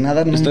en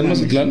Ensenada no. ¿Está en mames.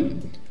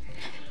 Mazatlán?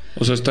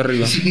 O sea, está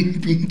arriba. Sí,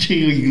 pinche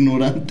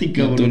ignorante,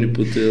 cabrón. No tengo ni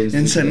puta idea dónde está.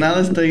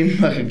 Ensenada está en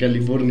Baja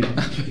California.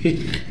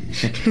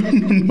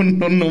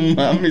 No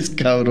mames,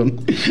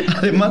 cabrón.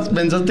 Además,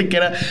 pensaste que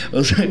era,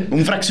 o sea,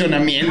 un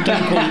fraccionamiento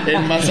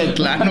en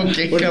Mazatlán o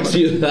qué, Una cabrón.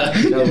 ciudad,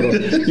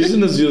 cabrón. Es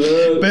una ciudad.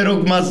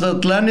 Pero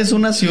Mazatlán es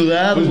una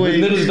ciudad, Pues,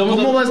 güey. necesitamos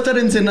 ¿Cómo va a estar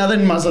Ensenada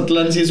en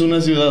Mazatlán si es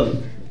una ciudad?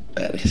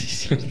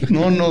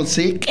 No,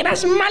 sí, que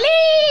eras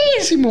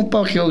malísimo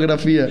para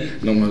geografía.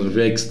 No,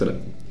 geografía extra.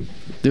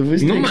 ¿Te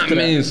fuiste No extra?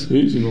 mames.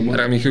 Sí, no mames.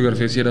 Para mi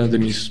geografía sí era de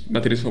mis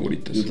materias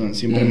favoritas. Yo también,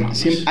 siempre, No mames.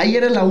 siempre. Ahí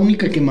era la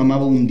única que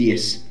mamaba un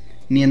 10.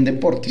 Ni en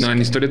deportes. No,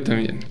 en historia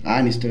también.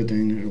 En historia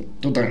también.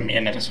 Tú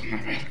también eras una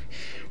verga.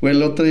 Güey,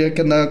 el otro día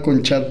que andaba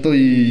con Chato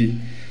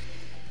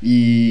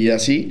y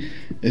así,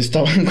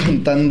 estaban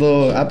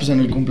contando, pues en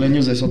el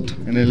cumpleaños de Soto,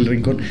 en el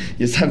rincón,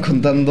 y estaban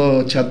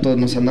contando Chato,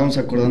 nos andábamos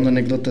acordando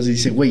anécdotas y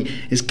dice, güey,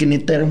 es que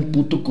neta era un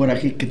puto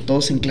coraje que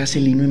todos en clase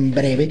Lino en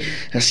breve,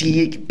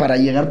 así para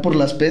llegar por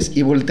las PES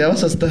y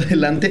volteabas hasta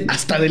adelante,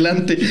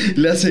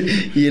 le hace,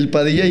 y el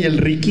Padilla y el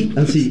Ricky,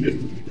 así,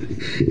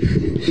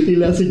 y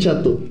le hace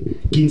Chato,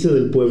 15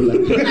 del Puebla.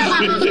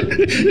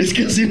 Es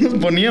que así nos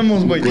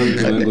poníamos, güey.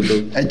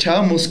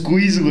 Echábamos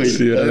quiz, güey.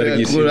 Sí,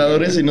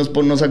 jugadores y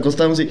nos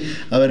acostábamos y...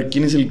 A ver,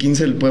 ¿quién es el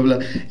 15 del Puebla?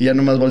 Y ya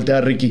nomás voltea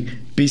a Ricky.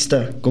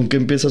 Pista, ¿con qué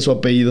empieza su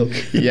apellido?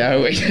 Y ya,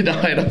 güey,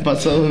 no, era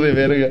pasado de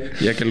verga.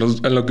 Ya que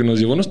a lo que nos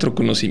llevó nuestro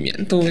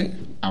conocimiento, güey.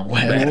 A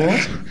huevo.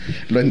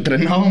 Lo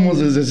entrenábamos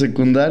desde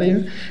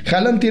secundaria.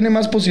 ¿Haaland tiene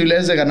más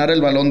posibilidades de ganar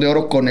el Balón de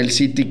Oro con el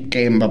City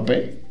que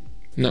Mbappé?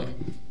 No.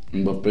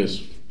 Mbappé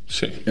es...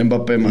 Sí.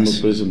 Mbappé más.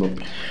 Mbappé es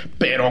Mbappé.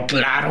 Pero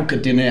claro que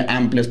tiene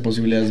amplias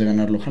posibilidades de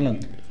ganarlo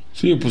Haaland.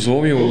 Sí, pues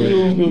obvio, güey.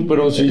 Obvio,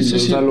 pero sí, Sí, o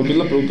sí. sea, lo que es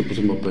la pregunta,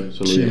 pues Mbappé. Se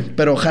lo Sí. digo.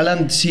 Pero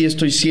Haaland sí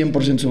estoy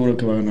 100% seguro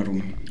que va a ganar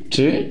uno.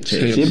 ¿Sí? Sí,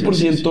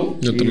 100%.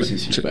 Yo también.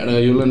 Sí. Verga,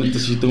 yo la neta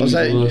sí tengo O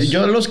sea, mis dudas.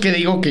 yo los que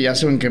digo que ya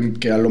saben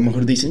que a lo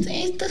mejor dicen,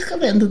 estás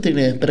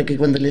jodiéndote, para que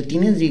cuando le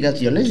tienes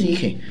digas, yo les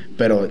dije.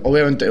 Pero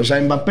obviamente, o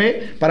sea,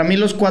 Mbappé, para mí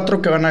los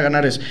 4 que van a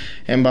ganar es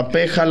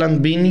Mbappé,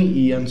 Haaland, Vini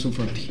y Ansu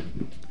Fati.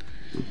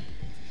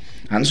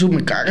 Ansu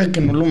me caga que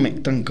no lo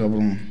metan,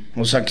 cabrón.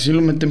 O sea, que sí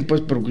lo meten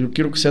pues, pero yo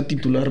quiero que sea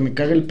titular. Me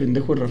caga el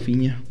pendejo de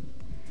Rafinha.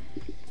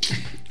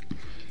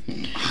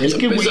 Es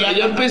que, güey,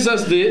 ya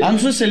empezaste.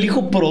 Ansu es el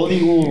hijo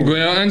pródigo.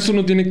 Güey, Ansu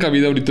no tiene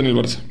cabida ahorita en el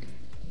Barça.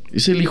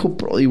 Es el hijo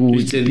pródigo,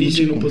 güey. Y se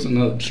dice y no pasa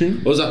nada. Sí.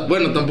 O sea,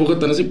 bueno, tampoco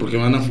tan así porque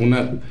van a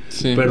funar.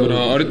 Sí, pero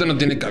ahorita no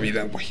tiene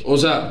cabida, güey. O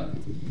sea,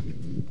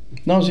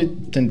 No, sí,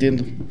 te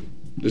entiendo.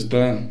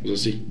 está, o sea,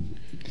 sí.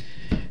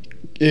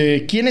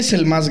 ¿Quién es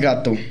el más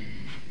gato?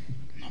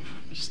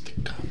 Este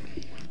cabrón.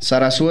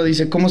 Sarasúa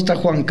dice, ¿cómo está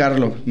Juan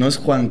Carlo? No es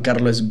Juan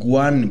Carlo, es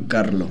Juan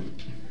Carlo.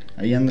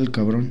 Ahí anda el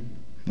cabrón,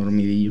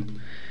 dormidillo.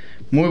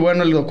 Muy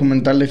bueno el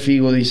documental de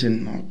Figo,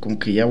 dicen. No, como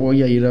que ya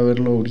voy a ir a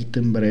verlo ahorita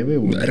en breve,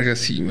 güey. Verga,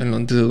 sí, me lo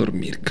antes de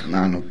dormir, cabrón.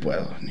 No, no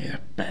puedo, ni de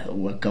pedo.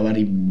 Voy a acabar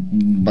y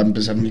va a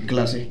empezar mi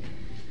clase.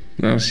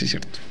 No, sí, es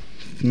cierto.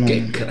 No.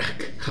 Qué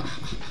crack.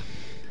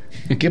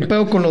 ¿Qué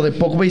pedo con lo de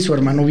Pogba y su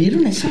hermano?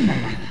 ¿Vieron esa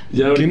mamada?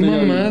 Ya ¡Qué ahorita ya-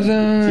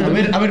 mamada!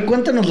 A ver,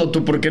 cuéntanoslo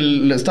tú, porque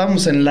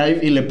estábamos en live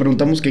y le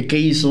preguntamos que qué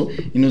hizo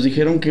y nos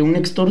dijeron que una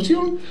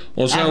extorsión.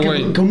 O sea, que-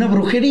 güey. que una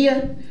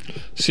brujería.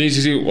 Sí.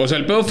 O sea,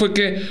 el pedo fue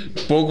que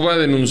Pogba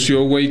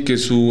denunció, güey, que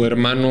su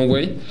hermano,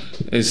 güey,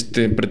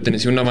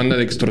 pertenecía a una banda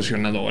de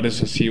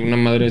extorsionadores, así, una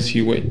madre así,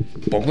 güey.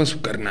 Pogba es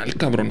su carnal,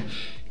 cabrón.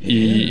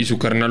 Y su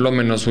carnal lo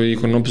amenazó y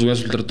dijo, no, pues voy a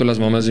soltar todas las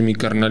mamás de mi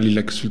carnal. Y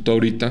la que soltó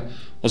ahorita,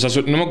 o sea,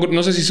 no me acuerdo,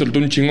 no sé si soltó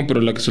un chingo,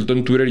 pero la que soltó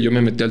en Twitter, yo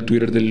me metí al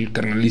Twitter del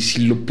carnal y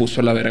sí lo puso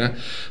a la verga.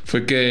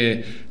 Fue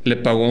que le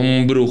pagó a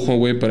un brujo,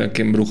 güey, para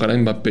que embrujara a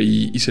Mbappé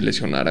y se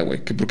lesionara,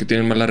 güey. Que porque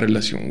tienen mala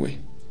relación, güey.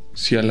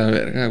 Sí, a la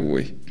verga,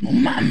 güey. No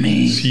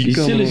mames. Sí, ¿Y se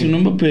cabrón. lesionó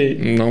Mbappé?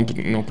 No,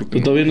 pues, no, creo que Pero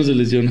no. todavía no se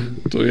lesiona.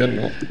 Todavía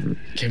no.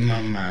 Qué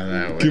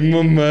mamada, güey. Qué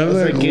mamada,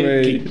 O sea,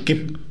 güey.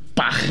 qué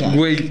paja.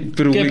 Güey,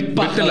 pero Qué güey, vete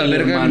paja a la de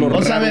verga hermano. lo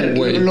O sea, a ver, raro,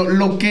 güey.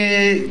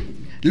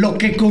 lo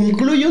que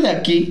concluyo de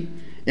aquí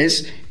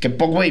es que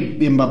Pogba y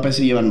Mbappé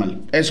se llevan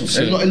mal. Eso,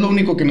 Sí. es lo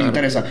único que me Claro.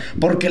 interesa.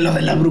 Porque lo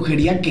de la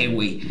brujería, ¿qué,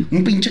 güey?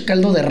 Un pinche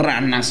caldo de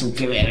ranas o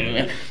qué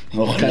verga.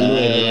 Ojalá. Caldo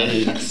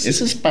de ranas.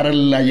 Eso es para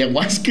la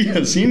ayahuasca y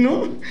así,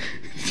 ¿no?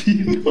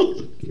 Sí,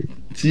 ¿no?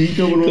 Sí,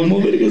 cabrón.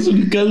 ¿Cómo vergas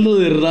un caldo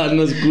de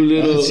ranas,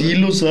 culero? Así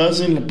los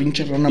hacen, la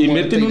pinche rana Y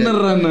muerta meten una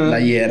rana. La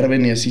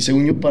hierven y así,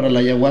 según yo, para la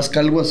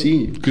ayahuasca, algo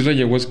así. ¿Qué es la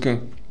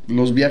ayahuasca?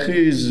 Los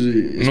viajes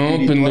No,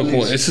 espirituales.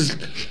 pendejo. Ese es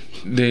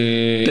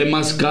de...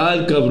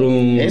 Temazcal,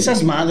 cabrón.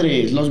 Esas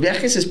madres, los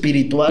viajes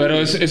espirituales. Pero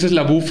esa es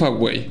la bufa,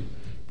 güey.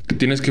 Que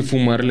tienes que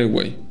fumarle,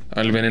 güey.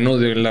 Al veneno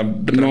de la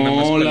rana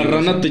más No, la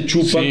peligrosa. rana te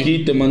chupa Sí. aquí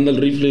y te manda el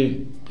rifle.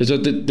 O sea,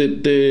 te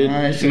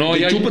ese- No, te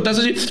ya- chupa, te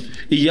hace así.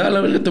 Y ya,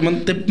 la verga,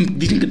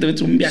 dicen que te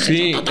metes un viaje.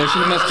 Sí, es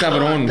el más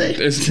cabrón.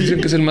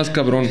 Dicen que es el más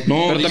cabrón.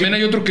 No, pero dicen- también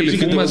hay otro que le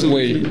dicen que te fumas, vas a-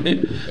 güey.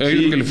 ¿Eh? Hay Sí.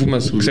 otro que le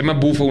fumas. Que se llama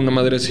bufa, una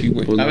madre así,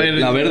 güey. Pues A ver,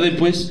 la verde,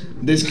 pues.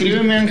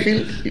 Descríbeme,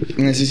 Ángel.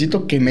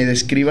 Necesito que me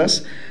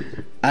describas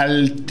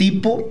al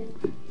tipo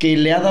que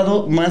le ha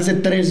dado más de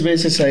 3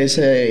 veces a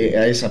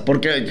esa.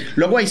 Porque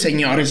luego hay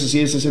señores así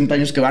de 60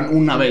 años que van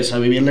una vez a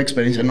vivir la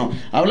experiencia. No,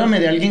 háblame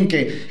de alguien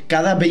que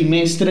cada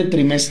bimestre,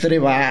 trimestre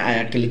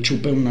va a que le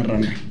chupe una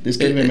rana.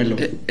 Descríbemelo.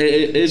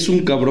 Es un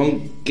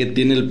cabrón que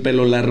tiene el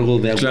pelo largo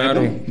de a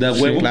Claro. huevo. De a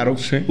Sí, huevo. claro.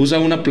 Sí. Usa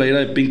una playera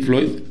de Pink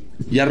Floyd.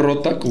 Ya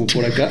rota, como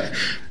por acá.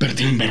 Pero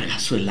tiene un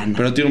vergazo de lana.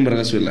 Pero tiene un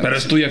vergazo de lana. Pero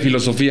estudia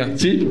filosofía.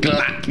 Sí.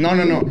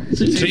 No.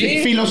 Sí.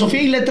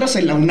 Filosofía y letras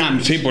en la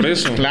UNAM. Sí, por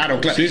eso.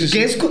 Claro. Sí, sí, sí.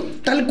 Que es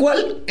tal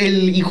cual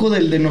el hijo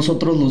del de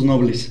nosotros los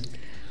nobles.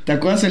 ¿Te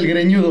acuerdas el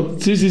greñudo?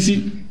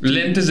 Sí.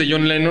 Lentes de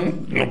John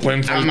Lennon no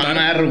pueden A faltar.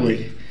 mamar,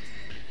 güey.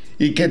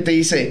 ¿Y qué te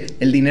dice?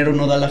 El dinero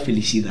no da la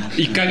felicidad.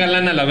 Y caga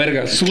lana a la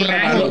verga.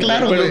 Zurra.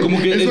 Claro, Pero güey. como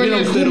que Eso es bien en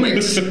el austero.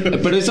 Jumex.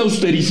 Pero es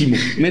austerísimo.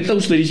 Neta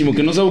austerísimo.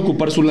 Que no sabe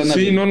ocupar su lana.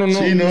 Sí, bien. no.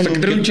 Sí, no, O sea, no. que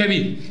trae un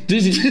Chevy.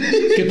 Sí.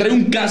 Que trae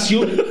un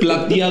Casio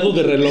plateado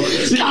de reloj.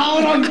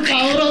 Cabrón.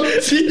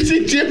 Sí,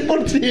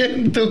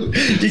 100%.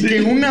 Y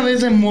que una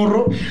vez de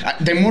morro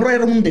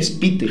era un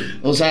despite.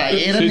 O sea,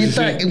 era Sí,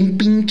 neta sí. un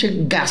pinche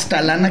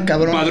gastalana,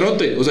 cabrón.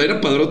 Padrote. O sea,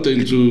 era padrote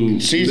en su...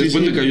 Sí, Después sí.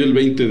 le cayó el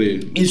 20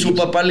 de... Y su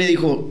papá le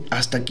dijo,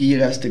 hasta aquí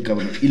llegaste,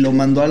 cabrón. Y lo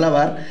mandó a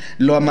lavar.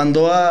 Lo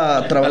mandó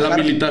a trabajar a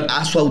la militar.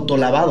 A su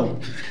autolavado.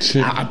 Sí.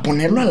 A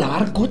ponerlo a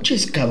lavar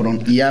coches,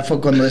 cabrón. Y ya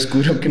fue cuando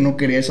descubrió que no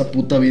quería esa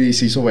puta vida y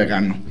se hizo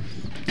vegano.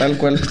 Tal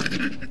cual.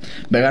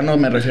 Vegano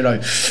me refiero a...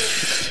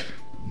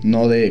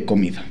 no de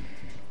comida.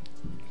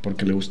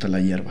 Porque le gusta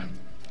la hierba.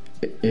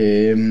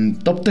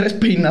 Top 3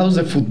 peinados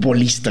de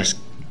futbolistas.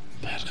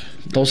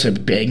 Todos se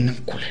peinan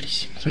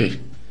culerísimos. Sí.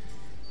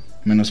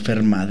 Menos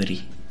Fer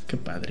Madri. Qué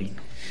padrino.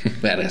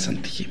 Verga,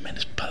 Santi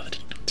Jiménez,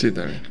 padrino. Sí,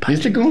 también.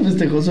 ¿Viste cómo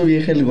festejó su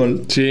vieja el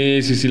gol?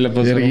 Sí, la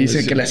pasó.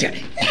 Dice que le hacía...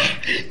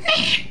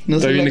 No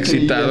está bien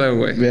excitada,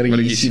 güey.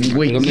 Verguísimo,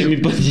 güey.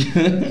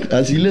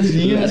 Así le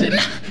hacía.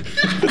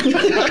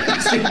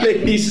 Así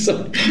le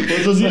hizo.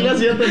 Pues así le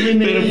hacía también.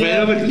 Pero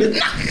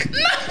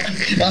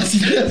así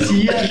le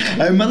hacía.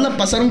 Además la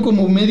pasaron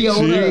como media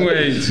hora. Sí,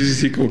 güey.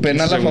 Sí. Como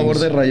penal a favor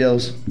de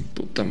Rayados.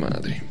 Puta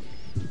madre.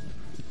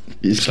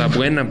 Está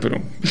buena, pero...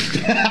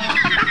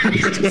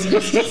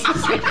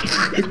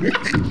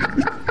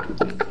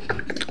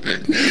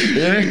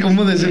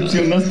 ¿Cómo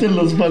decepcionaste a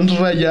los fans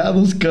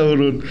Rayados,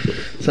 cabrón?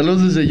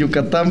 Saludos desde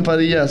Yucatán,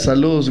 Padilla.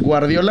 Saludos.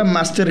 Guardiola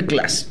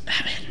Masterclass.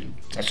 A ver,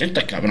 así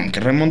está, cabrón, que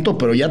remontó,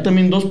 pero ya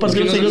también 2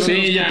 partidos seguidos.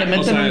 Sí, ya te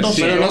meten un 2.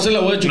 Pero no se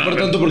la voy a chupar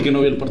tanto porque no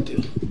vi el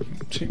partido.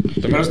 Sí.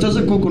 Pero estás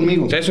de acuerdo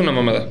conmigo. Es una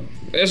mamada.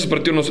 Esos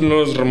partidos no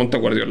los remonta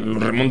Guardiola,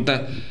 los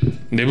remonta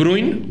De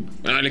Bruyne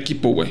al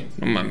equipo, güey.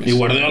 No mames. Y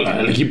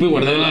Guardiola, el equipo y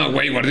Guardiola. No,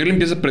 güey, Guardiola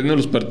empieza perdiendo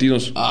los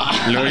partidos.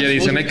 Luego ya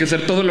dicen, hay que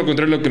hacer todo lo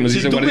contrario a lo que nos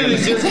dice Guardiola.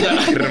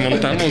 Y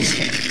remontamos.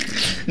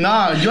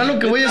 No, yo a lo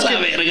que voy es que...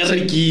 verga,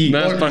 Ricky.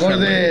 Gol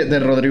de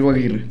Rodrigo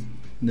Aguirre.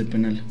 De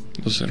penal.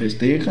 No sé.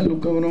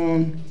 Festéjalo,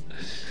 cabrón.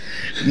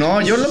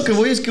 No, yo lo que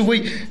voy es que,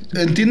 güey,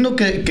 entiendo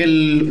que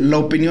la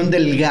opinión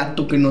del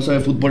gato que no sabe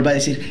fútbol va a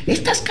decir,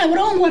 estás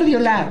cabrón,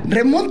 Guardiola,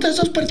 remontas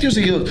 2 partidos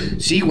seguidos.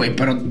 Sí, güey,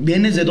 pero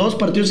vienes de 2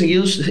 partidos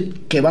seguidos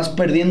que vas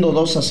perdiendo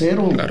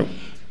 2-0. Claro.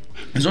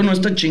 Eso no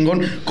está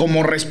chingón.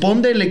 Como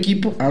responde el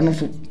equipo... no,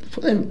 fue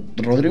de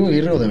Rodrigo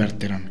Aguirre o de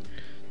Berterame.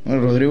 No, de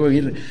Rodrigo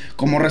Aguirre.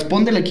 Como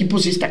responde el equipo,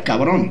 sí está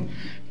cabrón.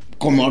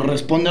 Como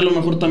responde a lo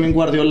mejor también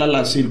Guardiola a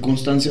las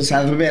circunstancias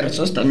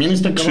adversas, también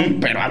está cabrón. Sí.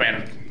 Pero a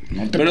ver...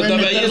 No pero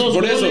también es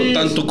por eso,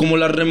 tanto como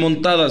las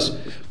remontadas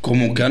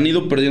como que han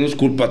ido perdiendo es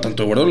culpa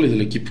tanto de Guardiola y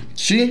del equipo.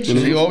 Sí,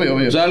 obvio.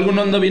 O sea, algo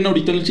no anda bien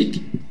ahorita en el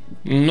City.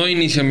 No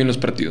inician bien los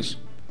partidos.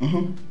 Ajá.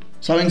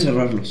 Saben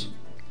cerrarlos.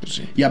 Pues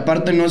sí. Y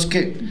aparte no es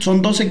que...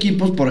 Son 2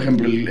 equipos, por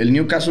ejemplo, el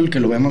Newcastle que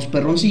lo vemos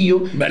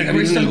perroncillo. Verga,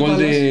 ¿viste el gol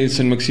de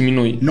San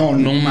Maximino hoy? No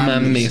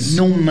mames.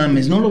 No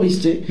mames, ¿no lo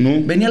viste?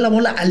 No. Venía la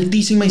bola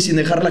altísima y sin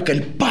dejarla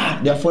caer, ¡pa!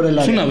 De afuera del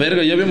área. Es una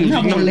verga, ya habíamos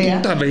una volea,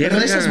 puta verga.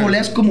 pero de esas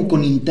voleas como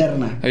con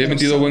interna. Había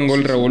metido buen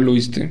gol Raúl, ¿lo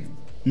viste?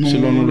 No, se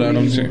lo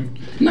anularon. Sí.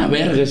 Una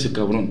verga ese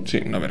cabrón. Sí,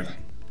 una verga.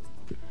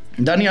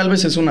 Dani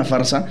Alves es una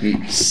farsa.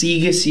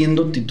 Sigue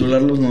siendo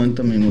titular los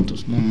 90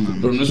 minutos. No mames.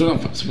 Pero no es una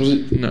farsa. Pues,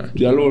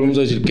 ya lo volvemos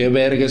a decir. ¿Qué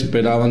verga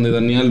esperaban de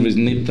Dani Alves,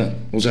 neta?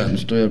 O sea, no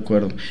estoy de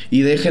acuerdo.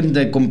 Y dejen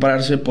de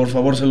comprarse, por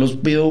favor, se los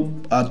pido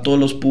a todos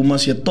los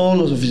Pumas y a todos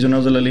los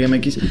aficionados de la Liga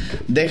MX.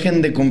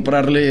 Dejen de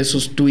comprarle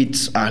esos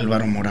tweets a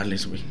Álvaro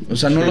Morales, güey. O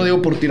sea, no lo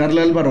digo por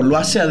tirarle a Álvaro. Lo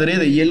hace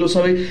adrede y él lo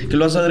sabe que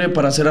lo hace adrede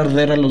para hacer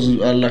arder a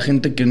la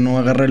gente que no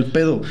agarra el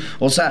pedo.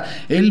 O sea,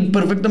 él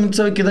perfectamente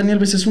sabe que Dani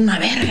Alves es una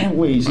verga,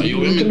 güey.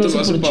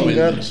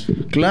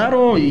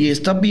 Claro, y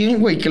está bien,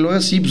 güey, que lo haga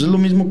así. Pues es lo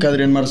mismo que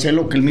Adrián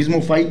Marcelo, que el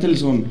mismo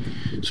Faitelson.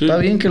 Sí. Está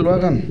bien que lo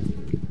hagan.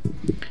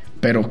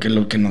 Pero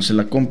que no se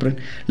la compren.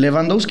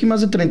 Lewandowski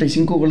más de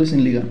 35 goles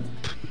en liga.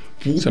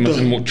 Puta. Se me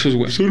hacen muchos,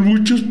 güey. Son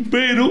muchos,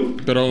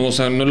 pero, o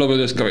sea, no lo veo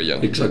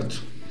descabellado. Exacto.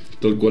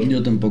 Tal cual.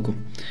 Yo tampoco.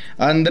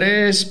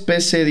 Andrés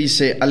PC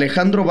dice,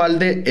 Alejandro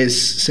Valde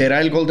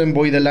será el Golden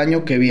Boy del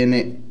año que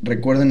viene.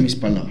 Recuerden mis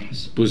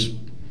palabras. Pues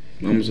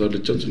vamos a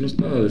darle chance, no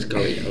está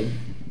descabellado.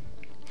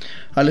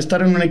 Al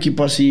estar en un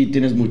equipo así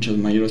tienes muchas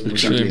mayores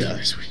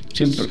posibilidades, güey.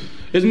 Siempre.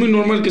 Es muy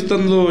normal que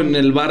estando en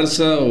el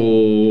Barça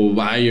o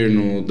Bayern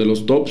o de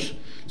los tops,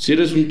 si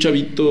eres un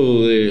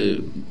chavito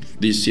de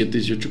 17,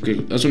 18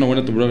 que hace una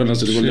buena temporada,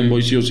 ganas el Golden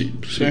Boy sí o sí.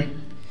 Sí.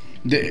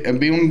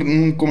 Vi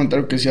un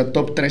comentario que decía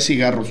top 3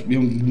 cigarros.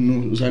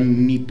 O sea,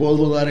 ni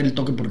puedo dar el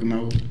toque porque me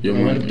hago. Yo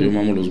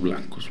mamo los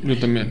blancos. Yo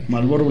también.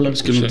 Marlboro blanco.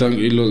 Es que no están,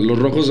 y los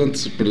rojos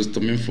antes, pero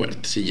están bien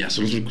fuertes. Y ya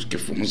son los únicos que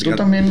fumo. Yo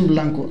también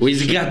blanco. Güey,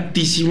 es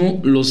gatísimo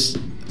los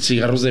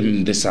cigarros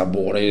de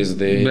sabores,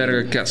 de...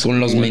 Verga, qué asco, con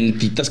los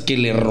mentitas que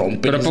le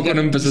rompen. ¿Pero a poco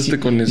no empezaste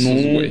con esos,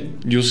 güey?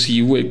 Yo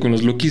sí, güey. Con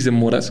los Lokis de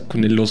moras,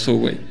 con el oso,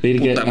 güey.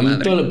 Puta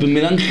madre. Pues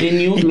me dan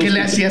genio. ¿Y qué le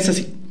hacías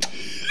así?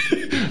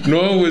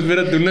 No, güey,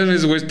 espérate. Una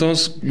vez, güey,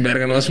 estamos...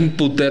 Verga, no, hace un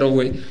putero,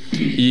 güey.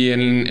 Y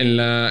en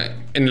la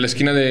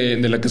esquina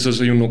de la casa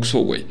soy un Oxxo,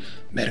 güey.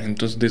 Verga,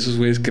 entonces de esos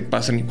güeyes que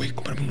pasan y, güey,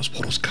 cómprame unos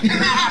poros, cabrón.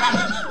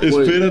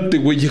 Espérate,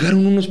 güey.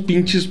 Llegaron unos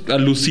pinches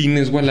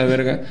alucines, güey, a la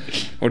verga.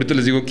 Ahorita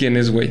les digo quién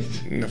es, güey.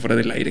 Afuera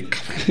del aire,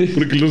 cabrón.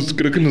 Porque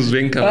creo que nos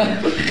ven, cabrón.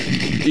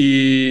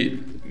 Y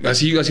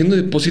así haciendo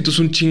depósitos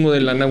un chingo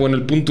de lana. Bueno,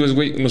 el punto es,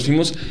 güey, nos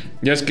fuimos,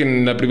 ya es que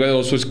en la privada de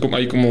Oso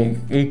hay como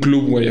un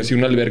club, güey, así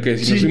una alberca. Y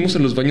nos fuimos a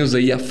los baños de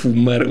ahí a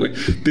fumar, güey.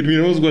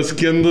 Terminamos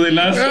guasqueando del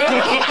asco.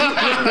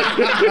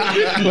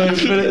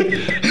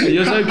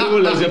 Yo sabía cómo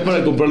le hacía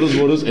para comprar los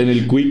boros. En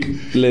el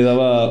Quick le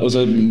daba, o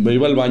sea, me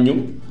iba al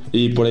baño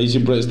y por ahí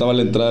siempre estaba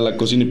la entrada a la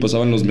cocina y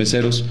pasaban los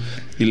meseros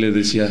y le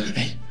decía,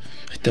 hey,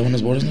 ahí te van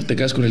unos boros, no te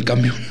quedas con el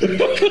cambio.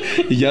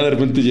 Y ya de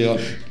repente llegaba.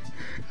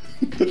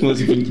 Como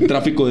si fuera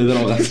tráfico de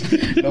drogas.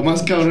 Lo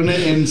más cabrón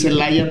en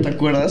Celaya, ¿te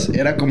acuerdas?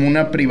 Era como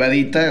una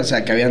privadita, o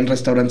sea, que habían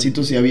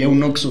restaurancitos y había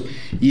un Oxxo.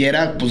 Y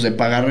era, pues, de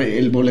pagar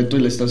el boleto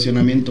del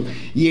estacionamiento.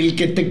 Y el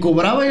que te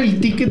cobraba el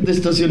ticket de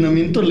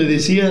estacionamiento le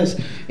decías,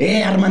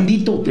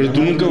 Armandito. Pero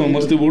tú nunca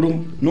mamaste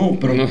boro. No,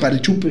 pero no. Para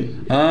el chupe.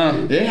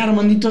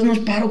 Armandito, haznos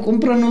paro,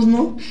 cómpranos,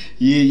 ¿no?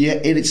 Y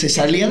se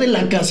salía de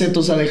la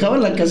caseta, o sea, dejaba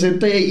la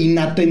caseta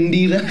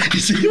inatendida y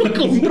se iba a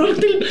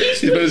comprarte el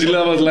piso. Pero sí le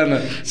dabas lana.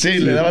 Sí,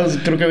 le dabas,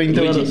 creo que 20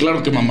 baros.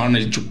 Claro que mamaron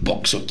el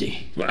chupox,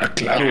 ¿qué?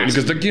 Claro. El que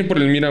está aquí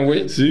por el Mira,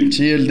 güey. Sí,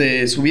 el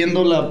de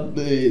subiendo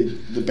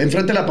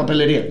enfrente de la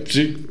papelería.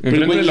 Sí,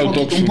 enfrente del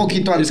autobús. Un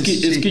poquito antes.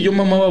 Es que yo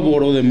mamaba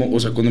boro o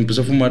sea, cuando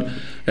empecé a fumar,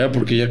 era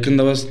porque ya que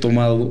andabas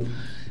tomado,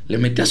 le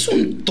metías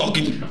un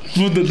toque.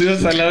 Puta, te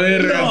ibas a la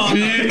verga. No,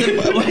 sí.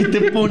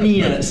 Te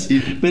ponías.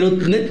 Pero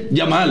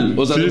ya mal.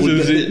 O sea,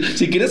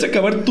 si querías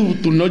acabar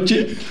tu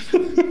noche,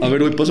 a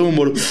ver, güey, pásame un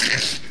boro.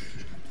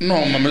 No,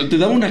 mames, te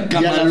daba una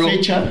cama. ¿Ya la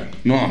fecha?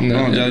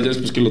 No, ya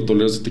después que lo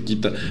toleras se te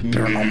quita.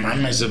 Pero no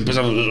mames,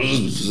 empieza.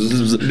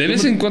 De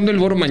vez en cuando el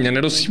boro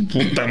mañanero, sí,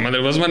 puta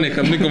madre, vas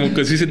manejando y como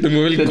que sí se te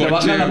mueve el coche. Te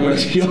baja la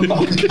presión.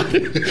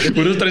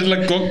 Por eso traes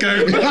la coca,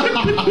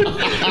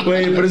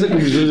 güey. Pero esa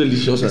comisión es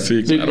deliciosa.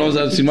 Sí, claro. O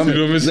sea, sin mames,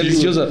 es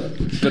deliciosa.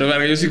 Pero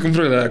verga, yo sí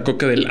compro la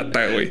coca de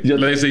lata, güey.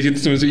 La de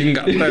 600 me soy un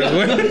gata,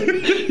 güey.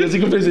 Yo sí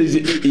compré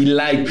y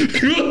light.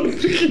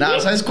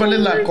 No, ¿sabes cuál es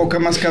la coca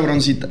más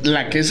cabroncita?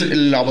 La que es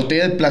la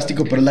botella de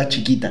plástico, pero es la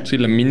chiquita. Sí,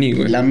 la mini,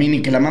 güey. La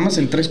mini, que la mamas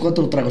en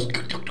 3-4 tragos.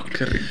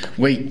 Qué rico.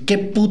 Güey, qué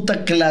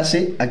puta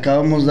clase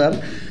acabamos de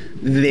dar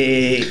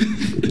de...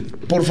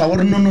 Por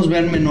favor, no nos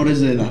vean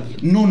menores de edad.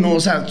 No, o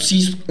sea,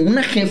 si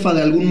una jefa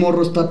de algún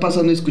morro está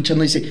pasando y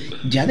escuchando y dice,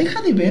 ya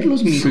deja de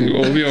verlos, mijo. Sí,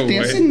 obvio, te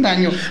hacen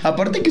daño.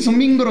 Aparte que son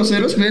bien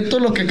groseros, ve todo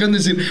lo que acaban de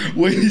decir.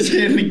 Güey,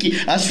 dice Ricky,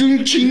 hace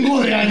un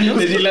chingo de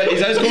años. ¿Y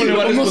sabes cómo le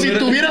va a responder? Como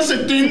si tuviera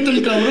 70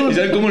 el cabrón. ¿Y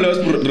sabes cómo le vas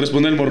a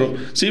responder el morro?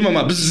 Sí,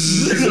 mamá.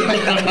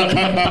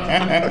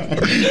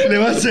 Le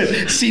va a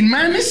hacer, sin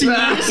mames,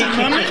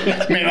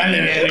 me vale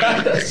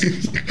verga.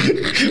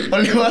 O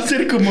le va a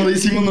hacer como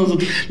decimos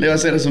nosotros. Le va a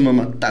hacer a su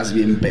mamá, estás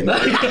bien pendejo.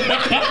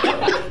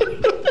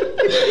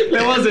 Le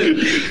va a hacer,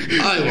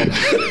 ay, mamá,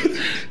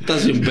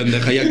 estás bien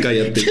pendeja, ya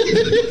cállate.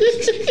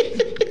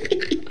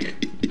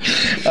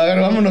 A ver,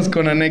 vámonos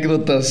con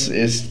anécdotas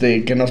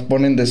que nos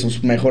ponen de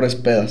sus mejores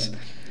pedas.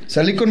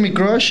 Salí con mi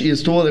crush y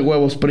estuvo de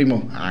huevos,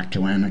 primo. Ah, qué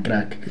buena,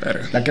 crack.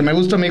 La que me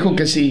gusta me dijo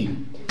que sí.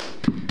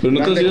 Pero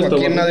no te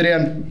Joaquín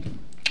Adrián.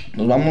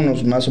 Nos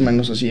vámonos más o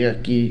menos así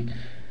aquí,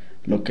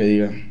 lo que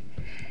diga.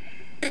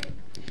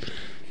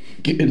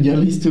 ¿Ya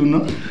leíste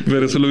uno?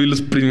 Pero solo vi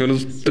las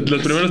primeras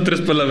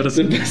 3 palabras.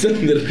 Se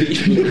empiezan de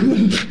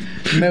reír.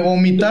 Me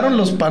vomitaron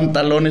los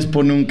pantalones,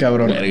 pone un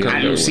cabrón.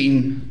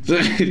 Alucin.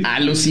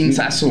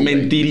 Alucinzazo.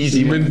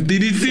 Mentirísimo.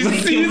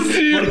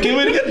 ¿Por qué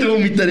verga te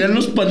vomitarían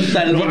los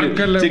pantalones?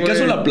 Guácala, si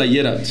acaso la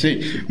playera.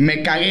 Sí.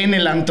 Me cagué en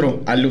el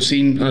antro.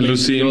 Alucin.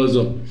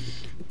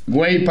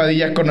 Güey,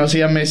 Padilla,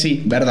 conocí a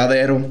Messi.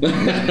 Verdadero.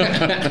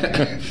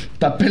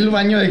 Tapé el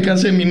baño de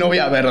casa de mi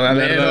novia.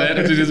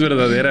 Verdadero. Sí, es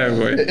verdadera,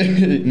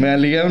 güey. Me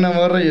aligué a una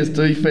morra y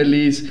estoy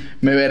feliz.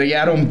 Me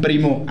verguearon,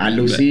 primo.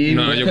 Alucin.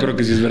 No, yo creo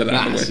que sí es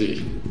verdad, güey.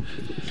 Sí.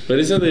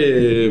 Pero esa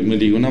de me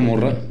ligó una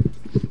morra,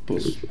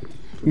 pues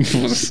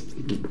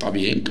está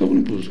bien,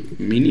 cabrón, pues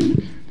mínimo.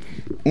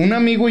 Un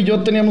amigo y yo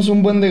teníamos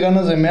un buen de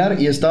ganas de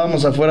mear y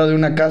estábamos afuera de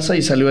una casa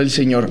y salió el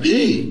señor.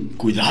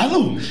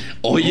 ¡Cuidado!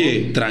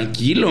 Oye,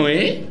 tranquilo,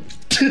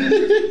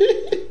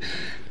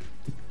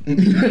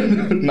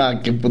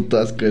 Nah, qué puto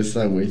asco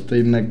esa, güey.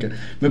 Estoy naca.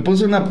 Me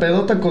puse una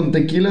pedota con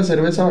tequila,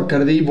 cerveza,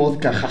 bacardí y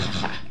vodka.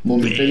 Jajaja.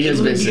 Vomité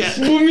 10 veces.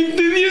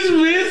 ¡Vomité 10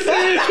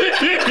 veces!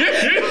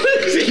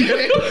 Sí,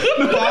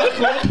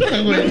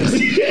 güey.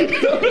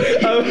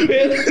 A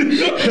ver,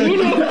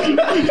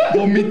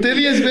 vomité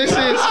 10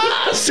 veces.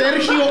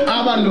 Sergio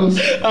Ábalos.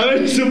 A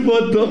ver su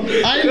foto.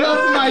 I love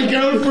my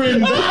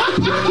girlfriend.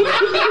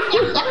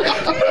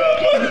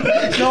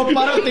 No,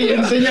 párate y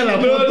enseña la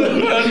foto.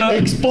 No.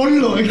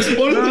 Exponlo.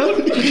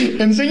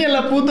 Enseña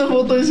la puta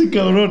foto de ese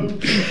cabrón.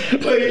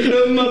 Oye,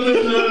 no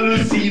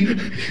mames, sí.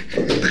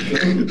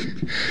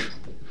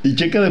 Y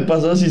checa de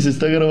pasada si se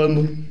está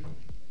grabando.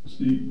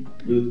 Sí,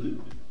 espérate.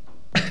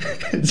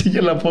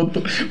 Enseña la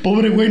foto.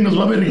 Pobre güey, nos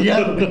va a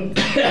verguear.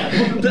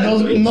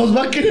 Nos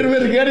va a querer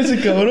verguear ese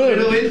cabrón.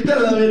 Pero vete a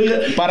la verga.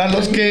 Para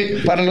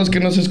los que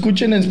nos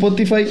escuchen en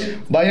Spotify,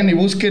 vayan y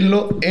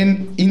búsquenlo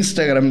en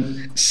Instagram.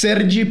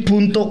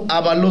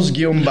 Sergi.avalos_.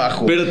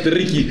 Espérate,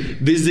 Ricky.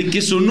 Desde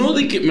que sonó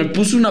de que me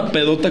puse una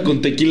pedota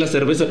con tequila,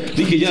 cerveza,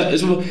 dije ya,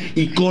 eso.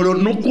 Y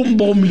coronó con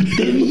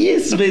vómito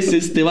 10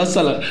 veces. Te vas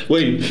a la.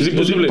 Güey, es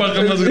imposible. La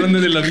paja más grande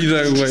de la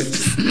vida, güey.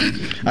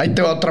 Ahí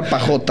te va otra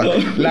pajota.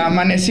 La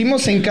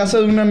amanecimos en casa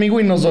de un amigo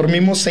y nos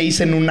dormimos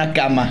 6 en una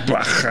cama.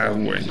 Paja,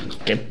 güey.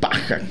 Qué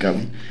paja,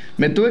 cabrón.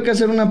 Me tuve que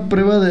hacer una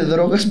prueba de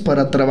drogas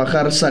para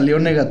trabajar. Salió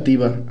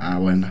negativa. Ah,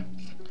 bueno.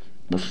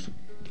 Pues,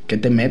 ¿qué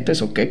te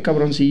metes o qué,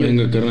 cabroncillo?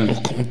 Venga, carnal.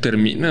 O cómo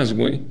terminas,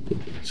 güey.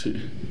 Sí.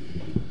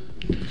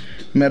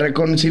 Me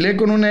reconcilié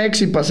con una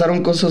ex y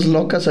pasaron cosas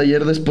locas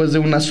ayer después de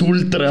unas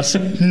ultras.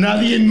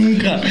 Nadie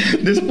nunca.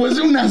 Después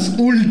de unas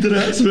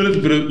ultras. Espérate,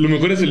 pero lo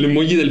mejor es el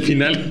emoji del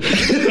final.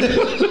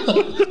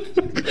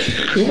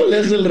 ¿Cómo le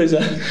hace el reza?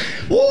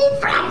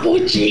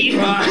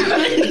 ¡Frappuccino!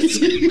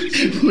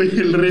 Güey,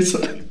 el reza.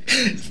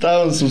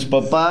 Estaban sus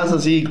papás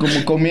así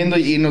como comiendo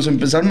y nos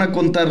empezaron a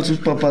contar sus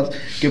papás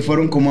que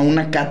fueron como a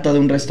una cata de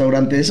un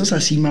restaurante. De esos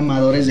así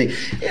mamadores de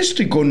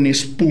estoy con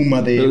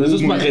espuma de... Pero de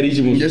esos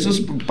pajerísimos. De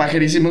esos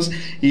pajerísimos.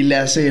 Y le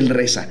hace el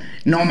reza.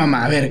 No,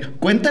 mamá, a ver,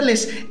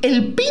 cuéntales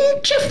el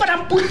pinche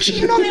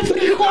frappuccino de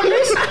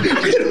frijoles.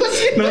 Pero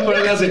así... No,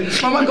 pero le hace,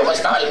 mamá, ¿cómo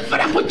estaba el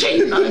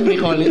frappuccino de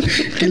frijoles?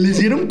 Que le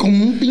hicieron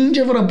como un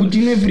pinche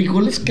frappuccino de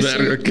frijoles que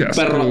Verga, qué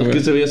asco, Perro, güey. que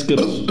se veía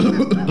asqueroso.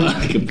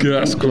 Qué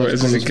asco,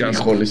 eso sí, qué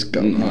asco. frijoles,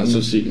 cabrón. No,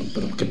 eso sí, no,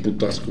 pero qué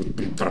puto asco.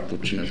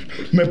 Frappuccino.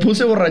 Me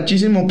puse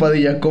borrachísimo,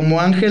 Padilla,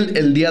 como Ángel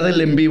el día del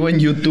en vivo en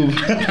YouTube.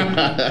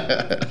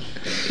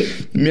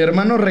 Mi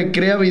hermano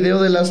recrea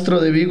video del Astro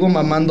de Vigo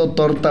mamando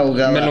torta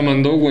ahogada. Me lo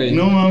mandó, güey.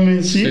 No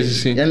mames, ¿sí? Sí, sí,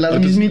 sí. ¿En las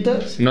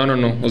mismitas? No.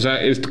 O sea,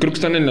 creo que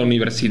están en la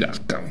universidad,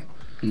 cabrón.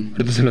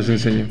 Ahorita se los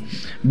enseño.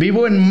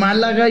 Vivo en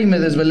Málaga y me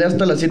desvelé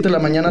hasta las 7 de la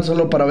mañana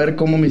solo para ver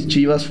cómo mis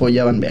chivas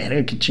follaban.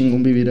 Verga, qué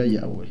chingón vivir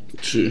allá, güey.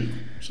 Sí,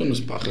 eso no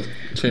es paja.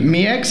 Sí.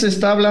 Mi ex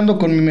está hablando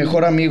con mi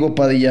mejor amigo,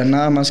 Padilla.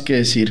 Nada más que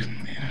decir.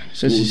 Mira,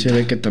 eso sí se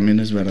ve que también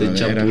es Te verdadera.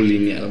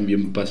 chapulinearon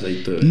bien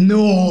pasadito.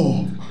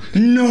 ¡No!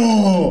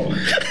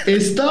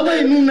 Estaba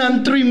en un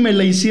antro y me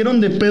la hicieron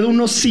de pedo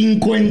unos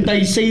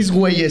 56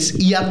 güeyes.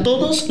 Y a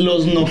todos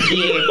los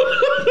noqueé.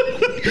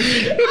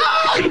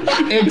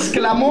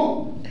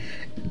 Exclamó.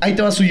 Ahí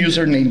te va su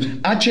username.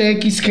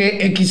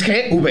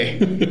 HXGXGV.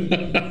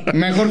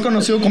 Mejor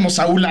conocido como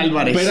Saúl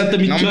Álvarez. Espérate,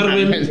 mi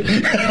Charbel.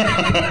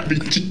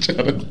 Pinche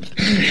Charbel.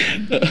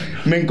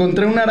 Me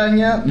encontré una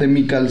araña de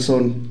mi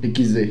calzón.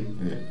 XD.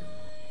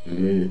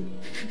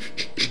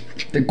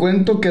 Te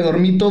cuento que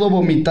dormí todo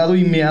vomitado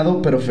y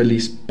meado, pero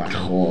feliz.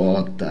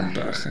 Pajota.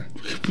 Paja.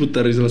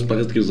 Puta risa las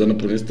pajas que nos van a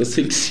poner esta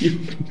sección.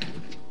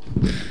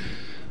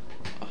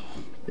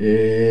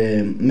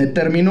 Me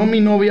terminó mi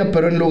novia,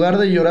 pero en lugar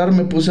de llorar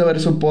me puse a ver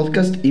su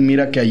podcast y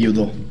mira que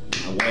ayudó.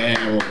 A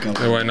huevo, cabrón.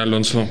 Qué bueno,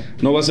 Alonso.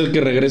 No va a ser que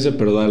regrese,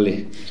 pero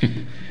dale.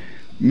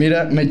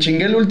 Mira, me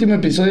chingué el último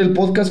episodio del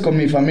podcast con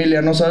mi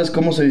familia. No sabes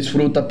cómo se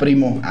disfruta,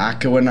 primo. Ah,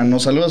 qué buena.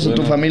 Nos saludas a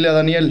tu familia,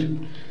 Daniel.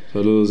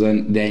 Saludos,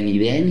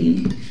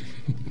 Dani.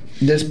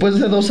 Después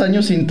de 2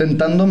 años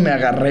intentando, me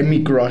agarré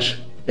mi crush.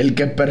 El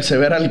que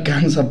persevera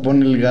alcanza,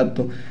 pone el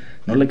gato.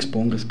 No le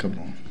expongas,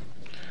 cabrón.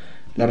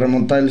 La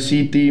remontada del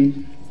City.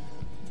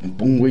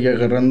 Un güey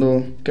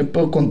agarrando. ¿Qué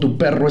pedo con tu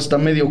perro? Está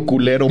medio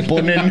culero.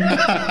 Ponen.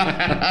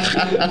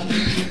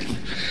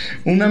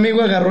 Un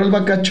amigo agarró el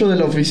bacacho de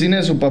la oficina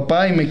de su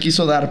papá y me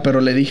quiso dar, pero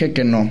le dije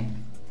que no.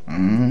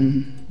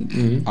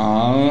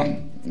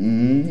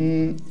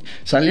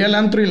 Salí al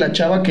antro y la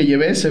chava que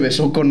llevé se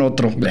besó con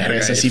otro. Pero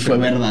ese sí fue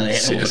verdadero.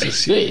 Sí,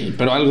 Sí,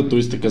 pero algo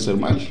tuviste que hacer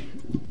mal.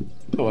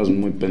 Estabas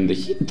muy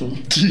pendejito.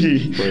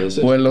 Sí. Puede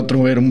ser. O el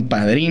otro era un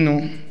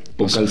padrino.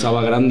 O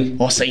calzaba grande.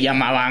 O se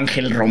llamaba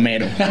Ángel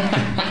Romero.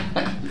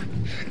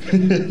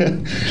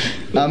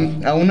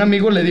 A un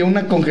amigo le dio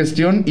una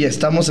congestión y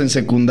estamos en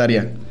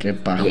secundaria. Qué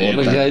pajota.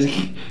 Verga, es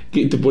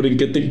que te ponen,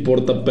 ¿qué te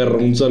importa, perro?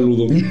 Un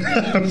saludo.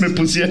 Me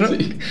pusieron.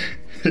 Sí.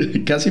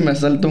 Casi me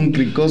asalta un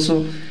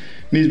cricoso.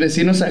 Mis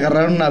vecinos se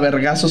agarraron a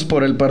vergazos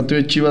por el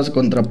partido de Chivas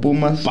contra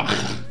Pumas.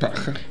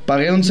 Paja.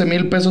 Pagué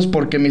 11,000 pesos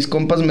porque mis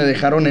compas me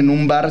dejaron en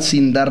un bar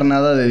sin dar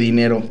nada de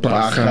dinero.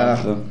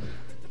 Paja.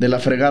 De la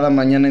fregada,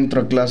 mañana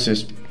entro a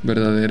clases.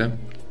 Verdadera.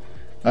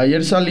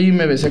 Ayer salí y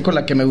me besé con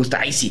la que me gusta.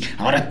 Ay, sí,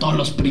 ahora todos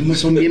los primos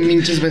son bien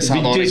pinches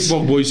besadores.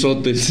 Pinches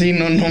boysotes. Sí,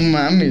 no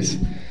mames.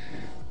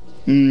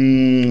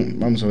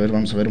 Vamos a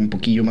ver un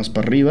poquillo más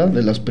para arriba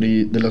de las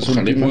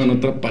Ojalá últimas. pongan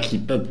otra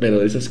pajita, pero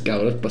de esas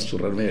cabras para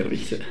zurrarme de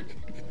risa.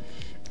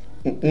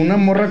 Una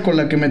morra con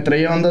la que me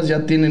traía ondas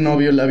ya tiene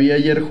novio. La vi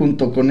ayer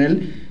junto con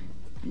él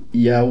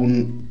y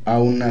aún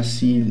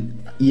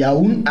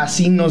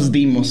así nos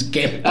dimos.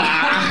 ¡Qué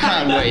paja!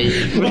 paja, güey.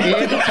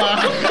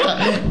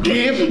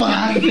 Qué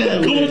paja,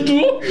 güey. ¿Cómo tú?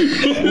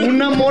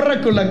 Una morra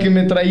con la que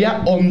me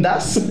traía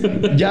ondas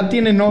ya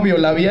tiene novio.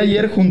 La vi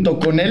ayer junto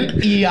con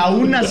él y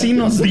aún así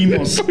nos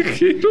dimos.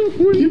 Qué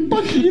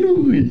pajero,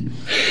 güey.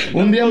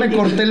 Un día me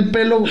corté el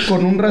pelo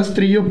con un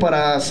rastrillo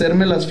para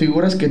hacerme las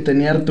figuras que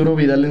tenía Arturo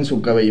Vidal en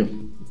su cabello.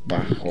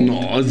 Bajo.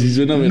 No, así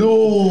suena bien.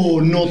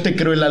 No te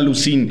creo el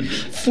alucín.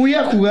 Fui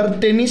a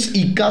jugar tenis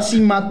y casi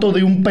mato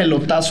de un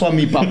pelotazo a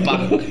mi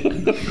papá.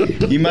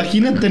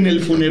 Imagínate en el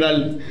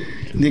funeral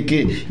de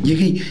que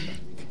llegue y...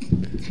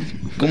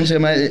 ¿Cómo se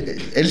llama?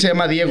 Él se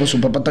llama Diego, su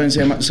papá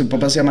se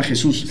llama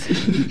Jesús.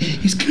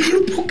 Es que no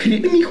lo puedo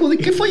creer, mijo. ¿De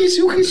qué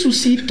falleció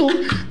Jesucito?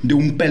 De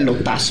un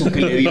pelotazo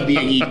que le dio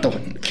Dieguito.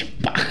 Qué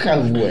paja,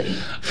 güey.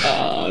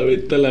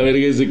 Vete a la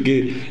verga ese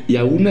que... Y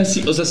aún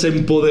así, o sea, se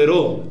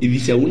empoderó. Y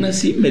dice, aún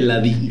así me la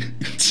di.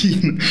 Sí.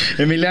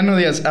 Emiliano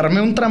Díaz, armé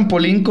un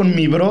trampolín con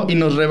mi bro y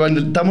nos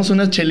reventamos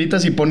unas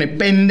chelitas y pone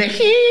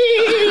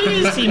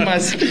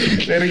pendejísimas.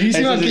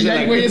 Verguísima que ya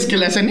hay güeyes que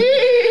le hacen...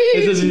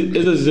 Esa sí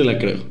se la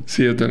creo.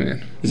 Sí, yo también.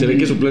 Y se ve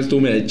que su plan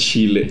estuvo media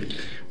chile.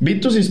 Vi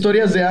tus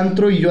historias de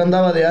antro y yo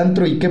andaba de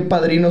antro y qué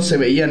padrinos se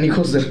veían,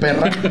 hijos de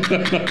perra.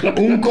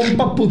 Un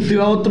compa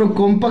puteó a otro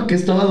compa que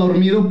estaba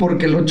dormido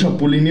porque lo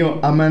chapulineó.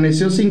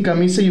 Amaneció sin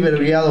camisa y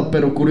vergueado,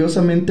 pero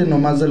curiosamente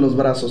nomás de los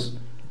brazos.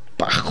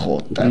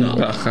 Pajota. No.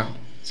 Paja.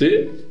 ¿Sí?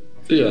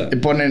 Sí, ya. Y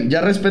ponen,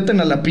 ya respeten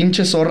a la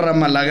pinche zorra,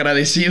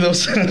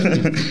 malagradecidos.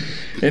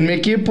 En mi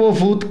equipo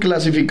foot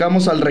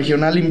clasificamos al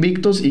regional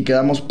invictos y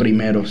quedamos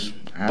primeros.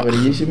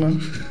 Bellísima.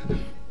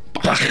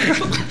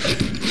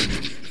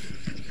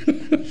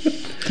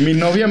 Mi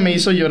novia me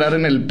hizo llorar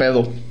en el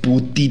pedo.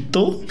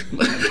 ¿Putito?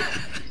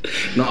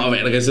 No,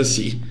 verga, esa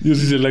sí. Yo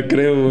sí se la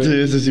creo, güey. Sí,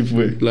 ese sí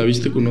fue. ¿La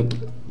viste con otro?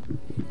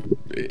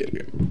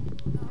 Verga.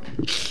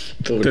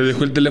 ¿Te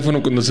dejó el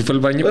teléfono cuando se fue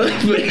al baño?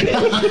 Verga.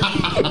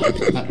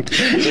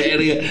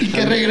 Y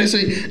que regresó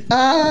y...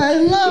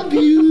 I love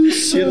you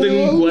so. Yo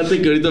tengo un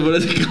cuate que ahorita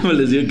parece que me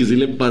les digo que sí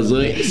le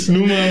pasó eso.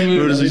 No mames.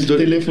 Pero su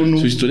teléfono.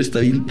 historia está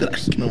bien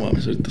trágica. No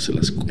mames, ahorita se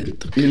las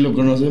cuento. Y lo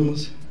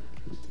conocemos.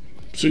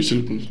 Sí, se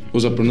lo conozco. O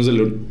sea, pero no es de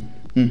León.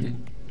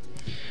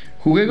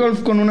 Jugué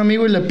golf con un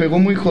amigo y le pegó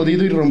muy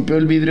jodido y rompió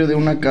el vidrio de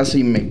una casa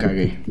y me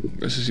cagué.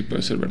 Eso sí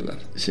puede ser verdad.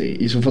 Sí,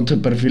 y su foto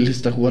de perfil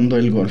está jugando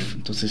el golf.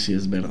 Entonces sí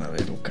es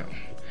verdadero, cabrón.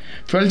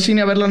 Fui al cine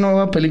a ver la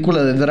nueva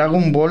película de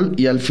Dragon Ball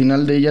y al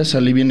final de ella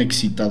salí bien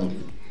excitado.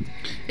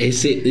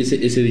 Ese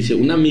dice,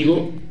 un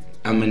amigo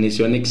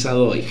amaneció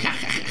anexado hoy.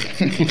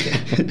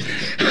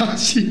 Ah,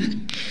 sí.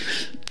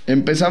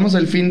 Empezamos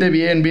el fin de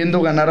bien,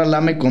 viendo ganar al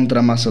AME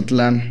contra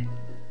Mazatlán.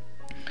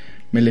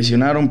 Me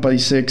lesionaron,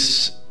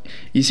 Padisex.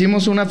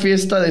 Hicimos una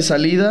fiesta de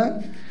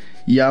salida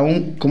y a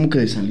un... ¿Cómo que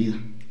de salida?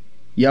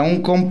 Y a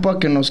un compa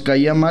que nos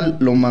caía mal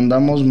lo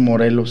mandamos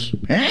Morelos.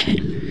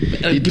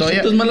 Y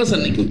todavía malas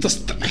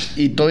anécdotas.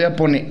 Y todavía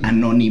pone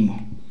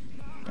anónimo.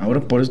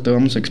 Ahora por eso te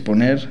vamos a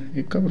exponer,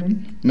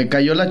 cabrón. Me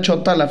cayó la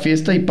chota a la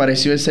fiesta y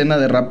pareció escena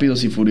de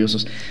Rápidos y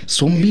Furiosos.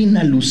 Son bien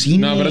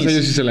alucines. No, pero esa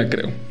yo sí se la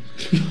creo.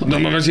 No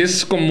mames, si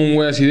es como un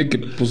güey así de que,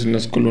 pues en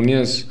las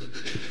colonias...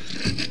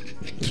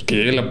 Pues que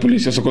llegue la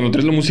policía. O sea, cuando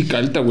traes la música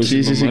alta, güey.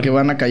 Sí, que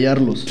van a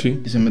callarlos. Sí.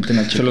 Y se meten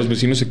a checar. O sea, los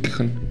vecinos se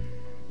quejan.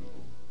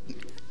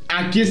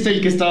 Aquí está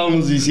el que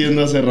estábamos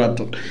diciendo hace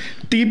rato.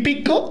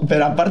 Típico,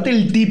 pero aparte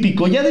el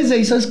típico. Ya desde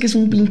ahí sabes que es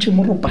un pinche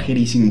morro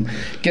pajerísimo.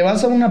 Que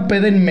vas a una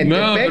peda en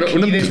Metepec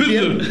y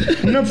despiertas.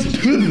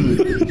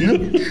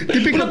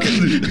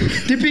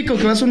 Típico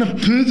que vas a una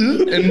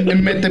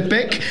en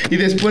Metepec y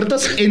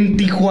despiertas en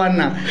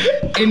Tijuana.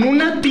 En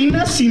una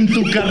tina sin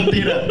tu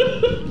cartera.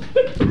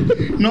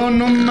 No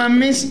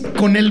mames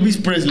con Elvis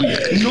Presley.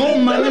 No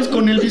mames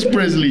con Elvis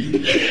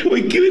Presley.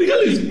 Güey, ¿qué verga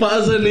les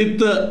pasa,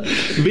 neta?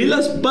 Ve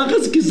las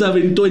pajas que se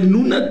aventó en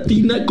una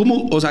tina.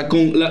 ¿Cómo? O sea,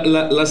 con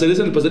la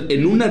cereza en el pastel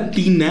en una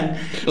tina.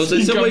 O sea,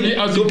 ese güey,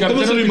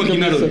 ¿cómo se lo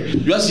imaginaron?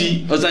 Yo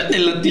así, o sea,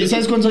 en la tina.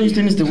 ¿Sabes cuántos años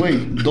tiene este güey?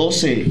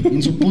 12.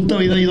 En su puta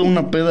vida ha ido a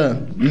una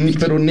peda.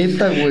 Pero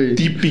neta, güey.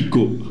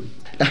 Típico.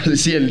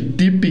 Sí, el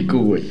típico,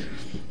 güey.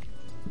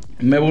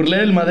 Me burlé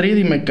del Madrid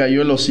y me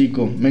cayó el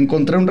hocico. Me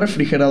encontré un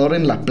refrigerador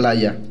en la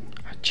playa.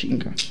 Ah,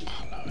 chinga.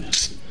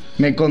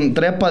 Me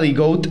encontré a Paddy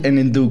Goat en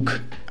el Duke.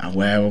 A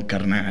huevo,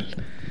 carnal.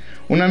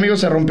 Un amigo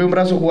se rompió un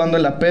brazo jugando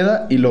en la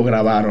peda y lo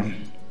grabaron.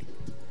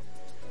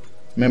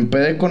 Me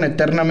empedé con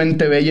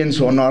Eternamente Bella en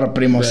su honor,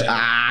 primos.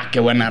 Ah, qué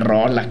buena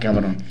rola,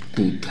 cabrón.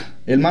 Puta.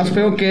 El más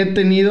feo que he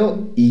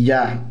tenido y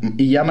ya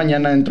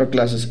mañana entro a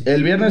clases.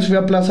 El viernes fui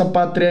a Plaza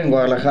Patria en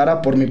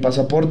Guadalajara por mi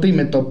pasaporte y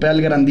me topé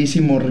al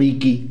grandísimo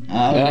Ricky.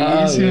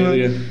 Buenísimo.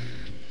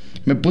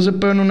 Me puse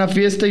pedo en una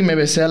fiesta y me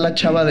besé a la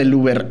chava del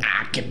Uber.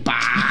 ¡Ah, qué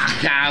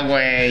paja,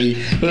 güey!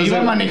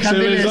 Iba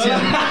manejando y le decía...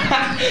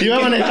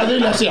 Iba manejando y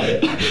le hacía...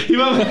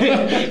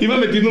 Iba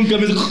metiendo un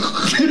cambio.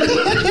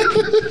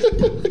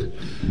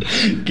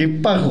 ¡Qué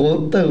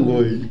pajota,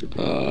 güey!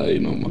 Ay,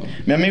 no mames.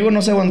 Mi amigo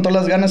no se aguantó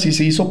las ganas y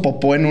se hizo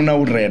popó en una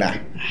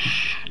urrera.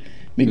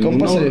 Mi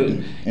compa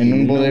en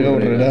un bodega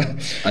horrera.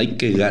 Ay,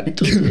 qué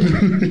gato.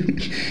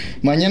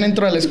 Mañana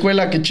entro a la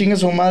escuela, que chingue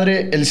su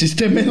madre el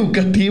sistema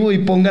educativo y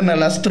pongan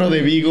al Astro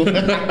de Vigo.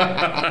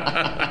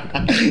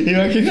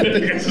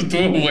 Imagínate. Eso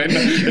estuvo bueno.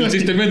 El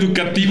sistema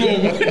educativo,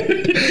 güey.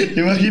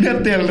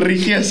 Imagínate al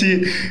Ricky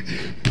así.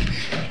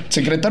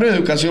 Secretario de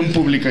Educación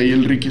Pública y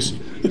el Ricky así,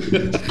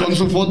 con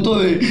su foto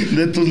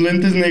de tus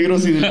lentes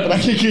negros y del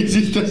traje que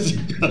hiciste así.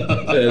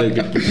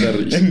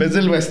 En vez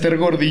del Bester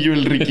gordillo,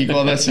 el Ricky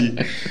God así.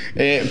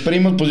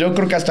 Primos, pues yo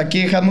creo que hasta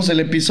aquí dejamos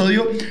el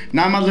episodio.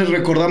 Nada más les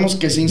recordamos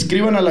que se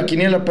inscriban a la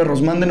quiniela,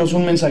 perros. Mándenos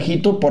un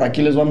mensajito. Por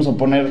aquí les vamos a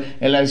poner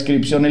en la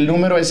descripción. El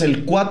número es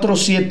el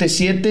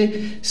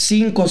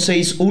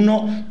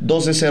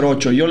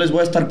 477-561-1208. Yo les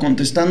voy a estar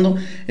contestando.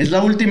 Es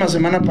la última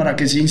semana para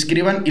que se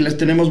inscriban y les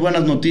tenemos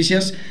buenas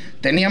noticias.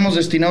 Teníamos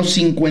destinados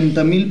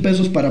 50,000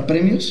 pesos para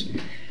premios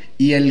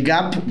y el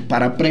gap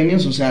para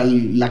premios, o sea,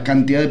 la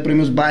cantidad de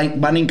premios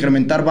van a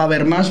incrementar, va a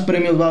haber más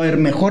premios, va a haber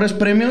mejores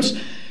premios.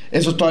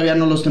 Esos todavía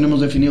no los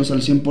tenemos definidos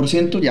al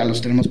 100%, ya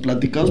los tenemos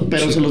platicados,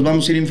 pero sí, se los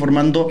vamos a ir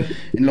informando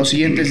en los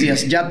siguientes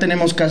días. Ya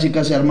tenemos casi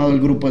armado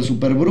el grupo de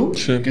Super Brew,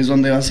 sí, que es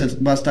donde va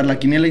a estar la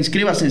quiniela.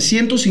 Inscríbase,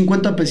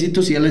 150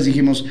 pesitos y ya les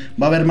dijimos,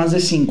 va a haber más de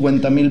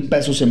 50,000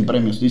 pesos en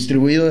premios,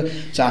 distribuidos,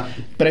 o sea,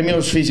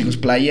 premios físicos,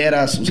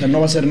 playeras, o sea, no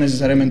va a ser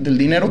necesariamente el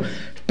dinero,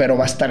 pero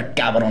va a estar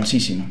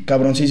cabroncísimo.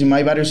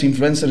 Hay varios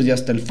influencers, ya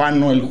está el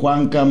Fano, el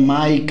Juanca,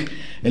 Mike,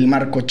 el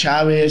Marco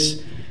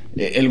Chávez,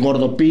 el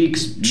Gordo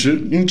Pix, sí,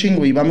 un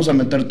chingo, y vamos a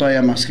meter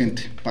todavía más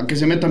gente para que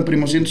se metan,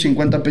 primo,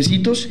 150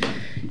 pesitos.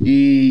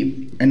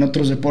 Y en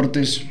otros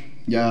deportes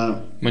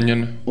ya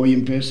mañana, hoy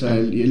empieza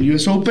el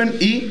US Open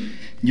y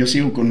yo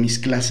sigo con mis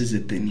clases de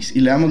tenis y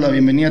le damos la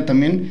bienvenida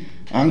también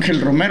a Ángel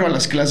Romero a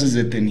las clases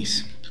de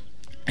tenis.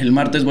 El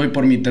martes voy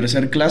por mi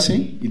tercer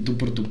clase y tú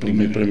por tu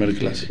primera. Mi primer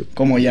clase.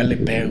 Como ya le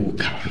pego,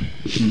 cabrón.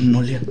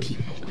 No le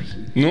atino, güey.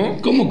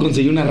 ¿No? ¿Cómo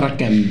conseguí una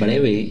raca en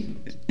breve?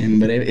 En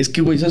breve. Es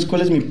que, güey, ¿sabes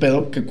cuál es mi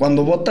pedo? Que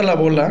cuando bota la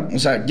bola, o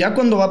sea, ya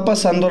cuando va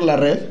pasando la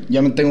red,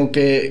 ya me tengo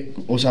que,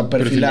 o sea,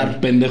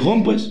 perfilar.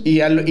 Pendejón, pues. Y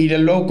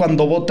luego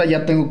cuando bota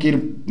ya tengo que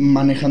ir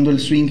manejando el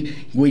swing.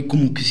 Güey,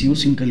 como que sigo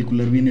sin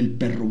calcular bien el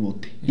perro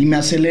bote. Y me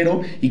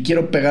acelero y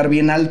quiero pegar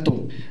bien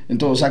alto.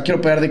 Entonces, o sea, quiero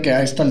pegar de que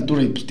a esta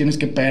altura, y pues tienes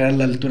que pegar a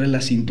la altura de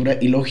la cintura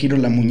y luego giro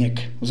la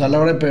muñeca. O sea, a la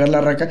hora de pegar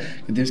la raca,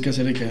 que tienes que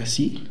hacer de que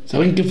así.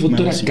 ¿Saben qué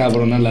foto era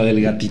cabrona? La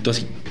del gatito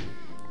así.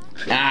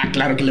 Ah,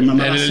 claro, que le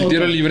mamaba ¿En el Soto.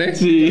 tiro libre?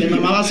 Sí. Le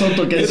mamaba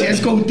Soto, que decía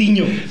es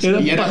Coutinho.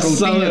 Era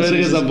pasado de ver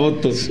esa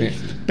foto. Sí.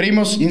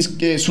 Primos,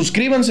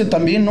 suscríbanse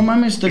también, no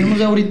mames, tenemos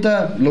ya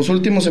ahorita los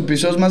últimos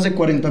episodios más de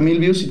 40,000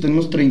 views y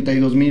tenemos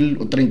 32,000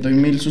 o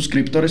 30,000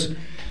 suscriptores.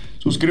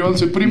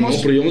 Suscríbanse, primos.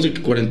 No, pero llevamos de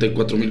que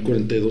 44,000,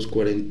 42,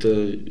 40.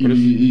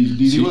 Y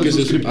digo que de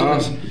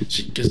suscriptores.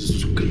 Sí, que se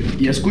suscriban.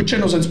 Y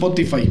escúchenos en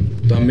Spotify.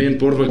 También,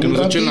 porfa, que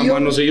nos echen la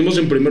mano. Seguimos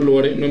en primer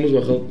lugar, no hemos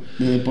bajado.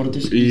 De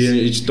deportes.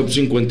 Y top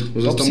 50.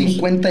 O sea, top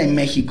 50 en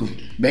México.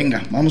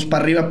 Venga, vamos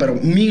para arriba, pero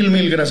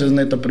mil gracias,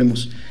 neta,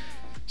 primos.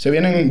 Se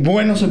vienen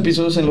buenos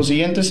episodios en los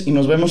siguientes y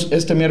nos vemos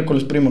este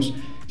miércoles, primos.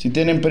 Si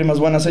tienen primas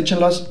buenas,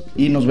 échenlas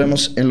y nos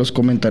vemos en los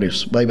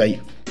comentarios.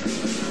 Bye.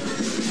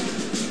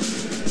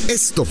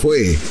 Esto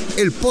fue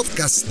el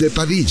podcast de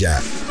Padilla,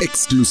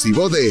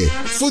 exclusivo de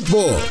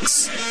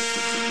Footbox.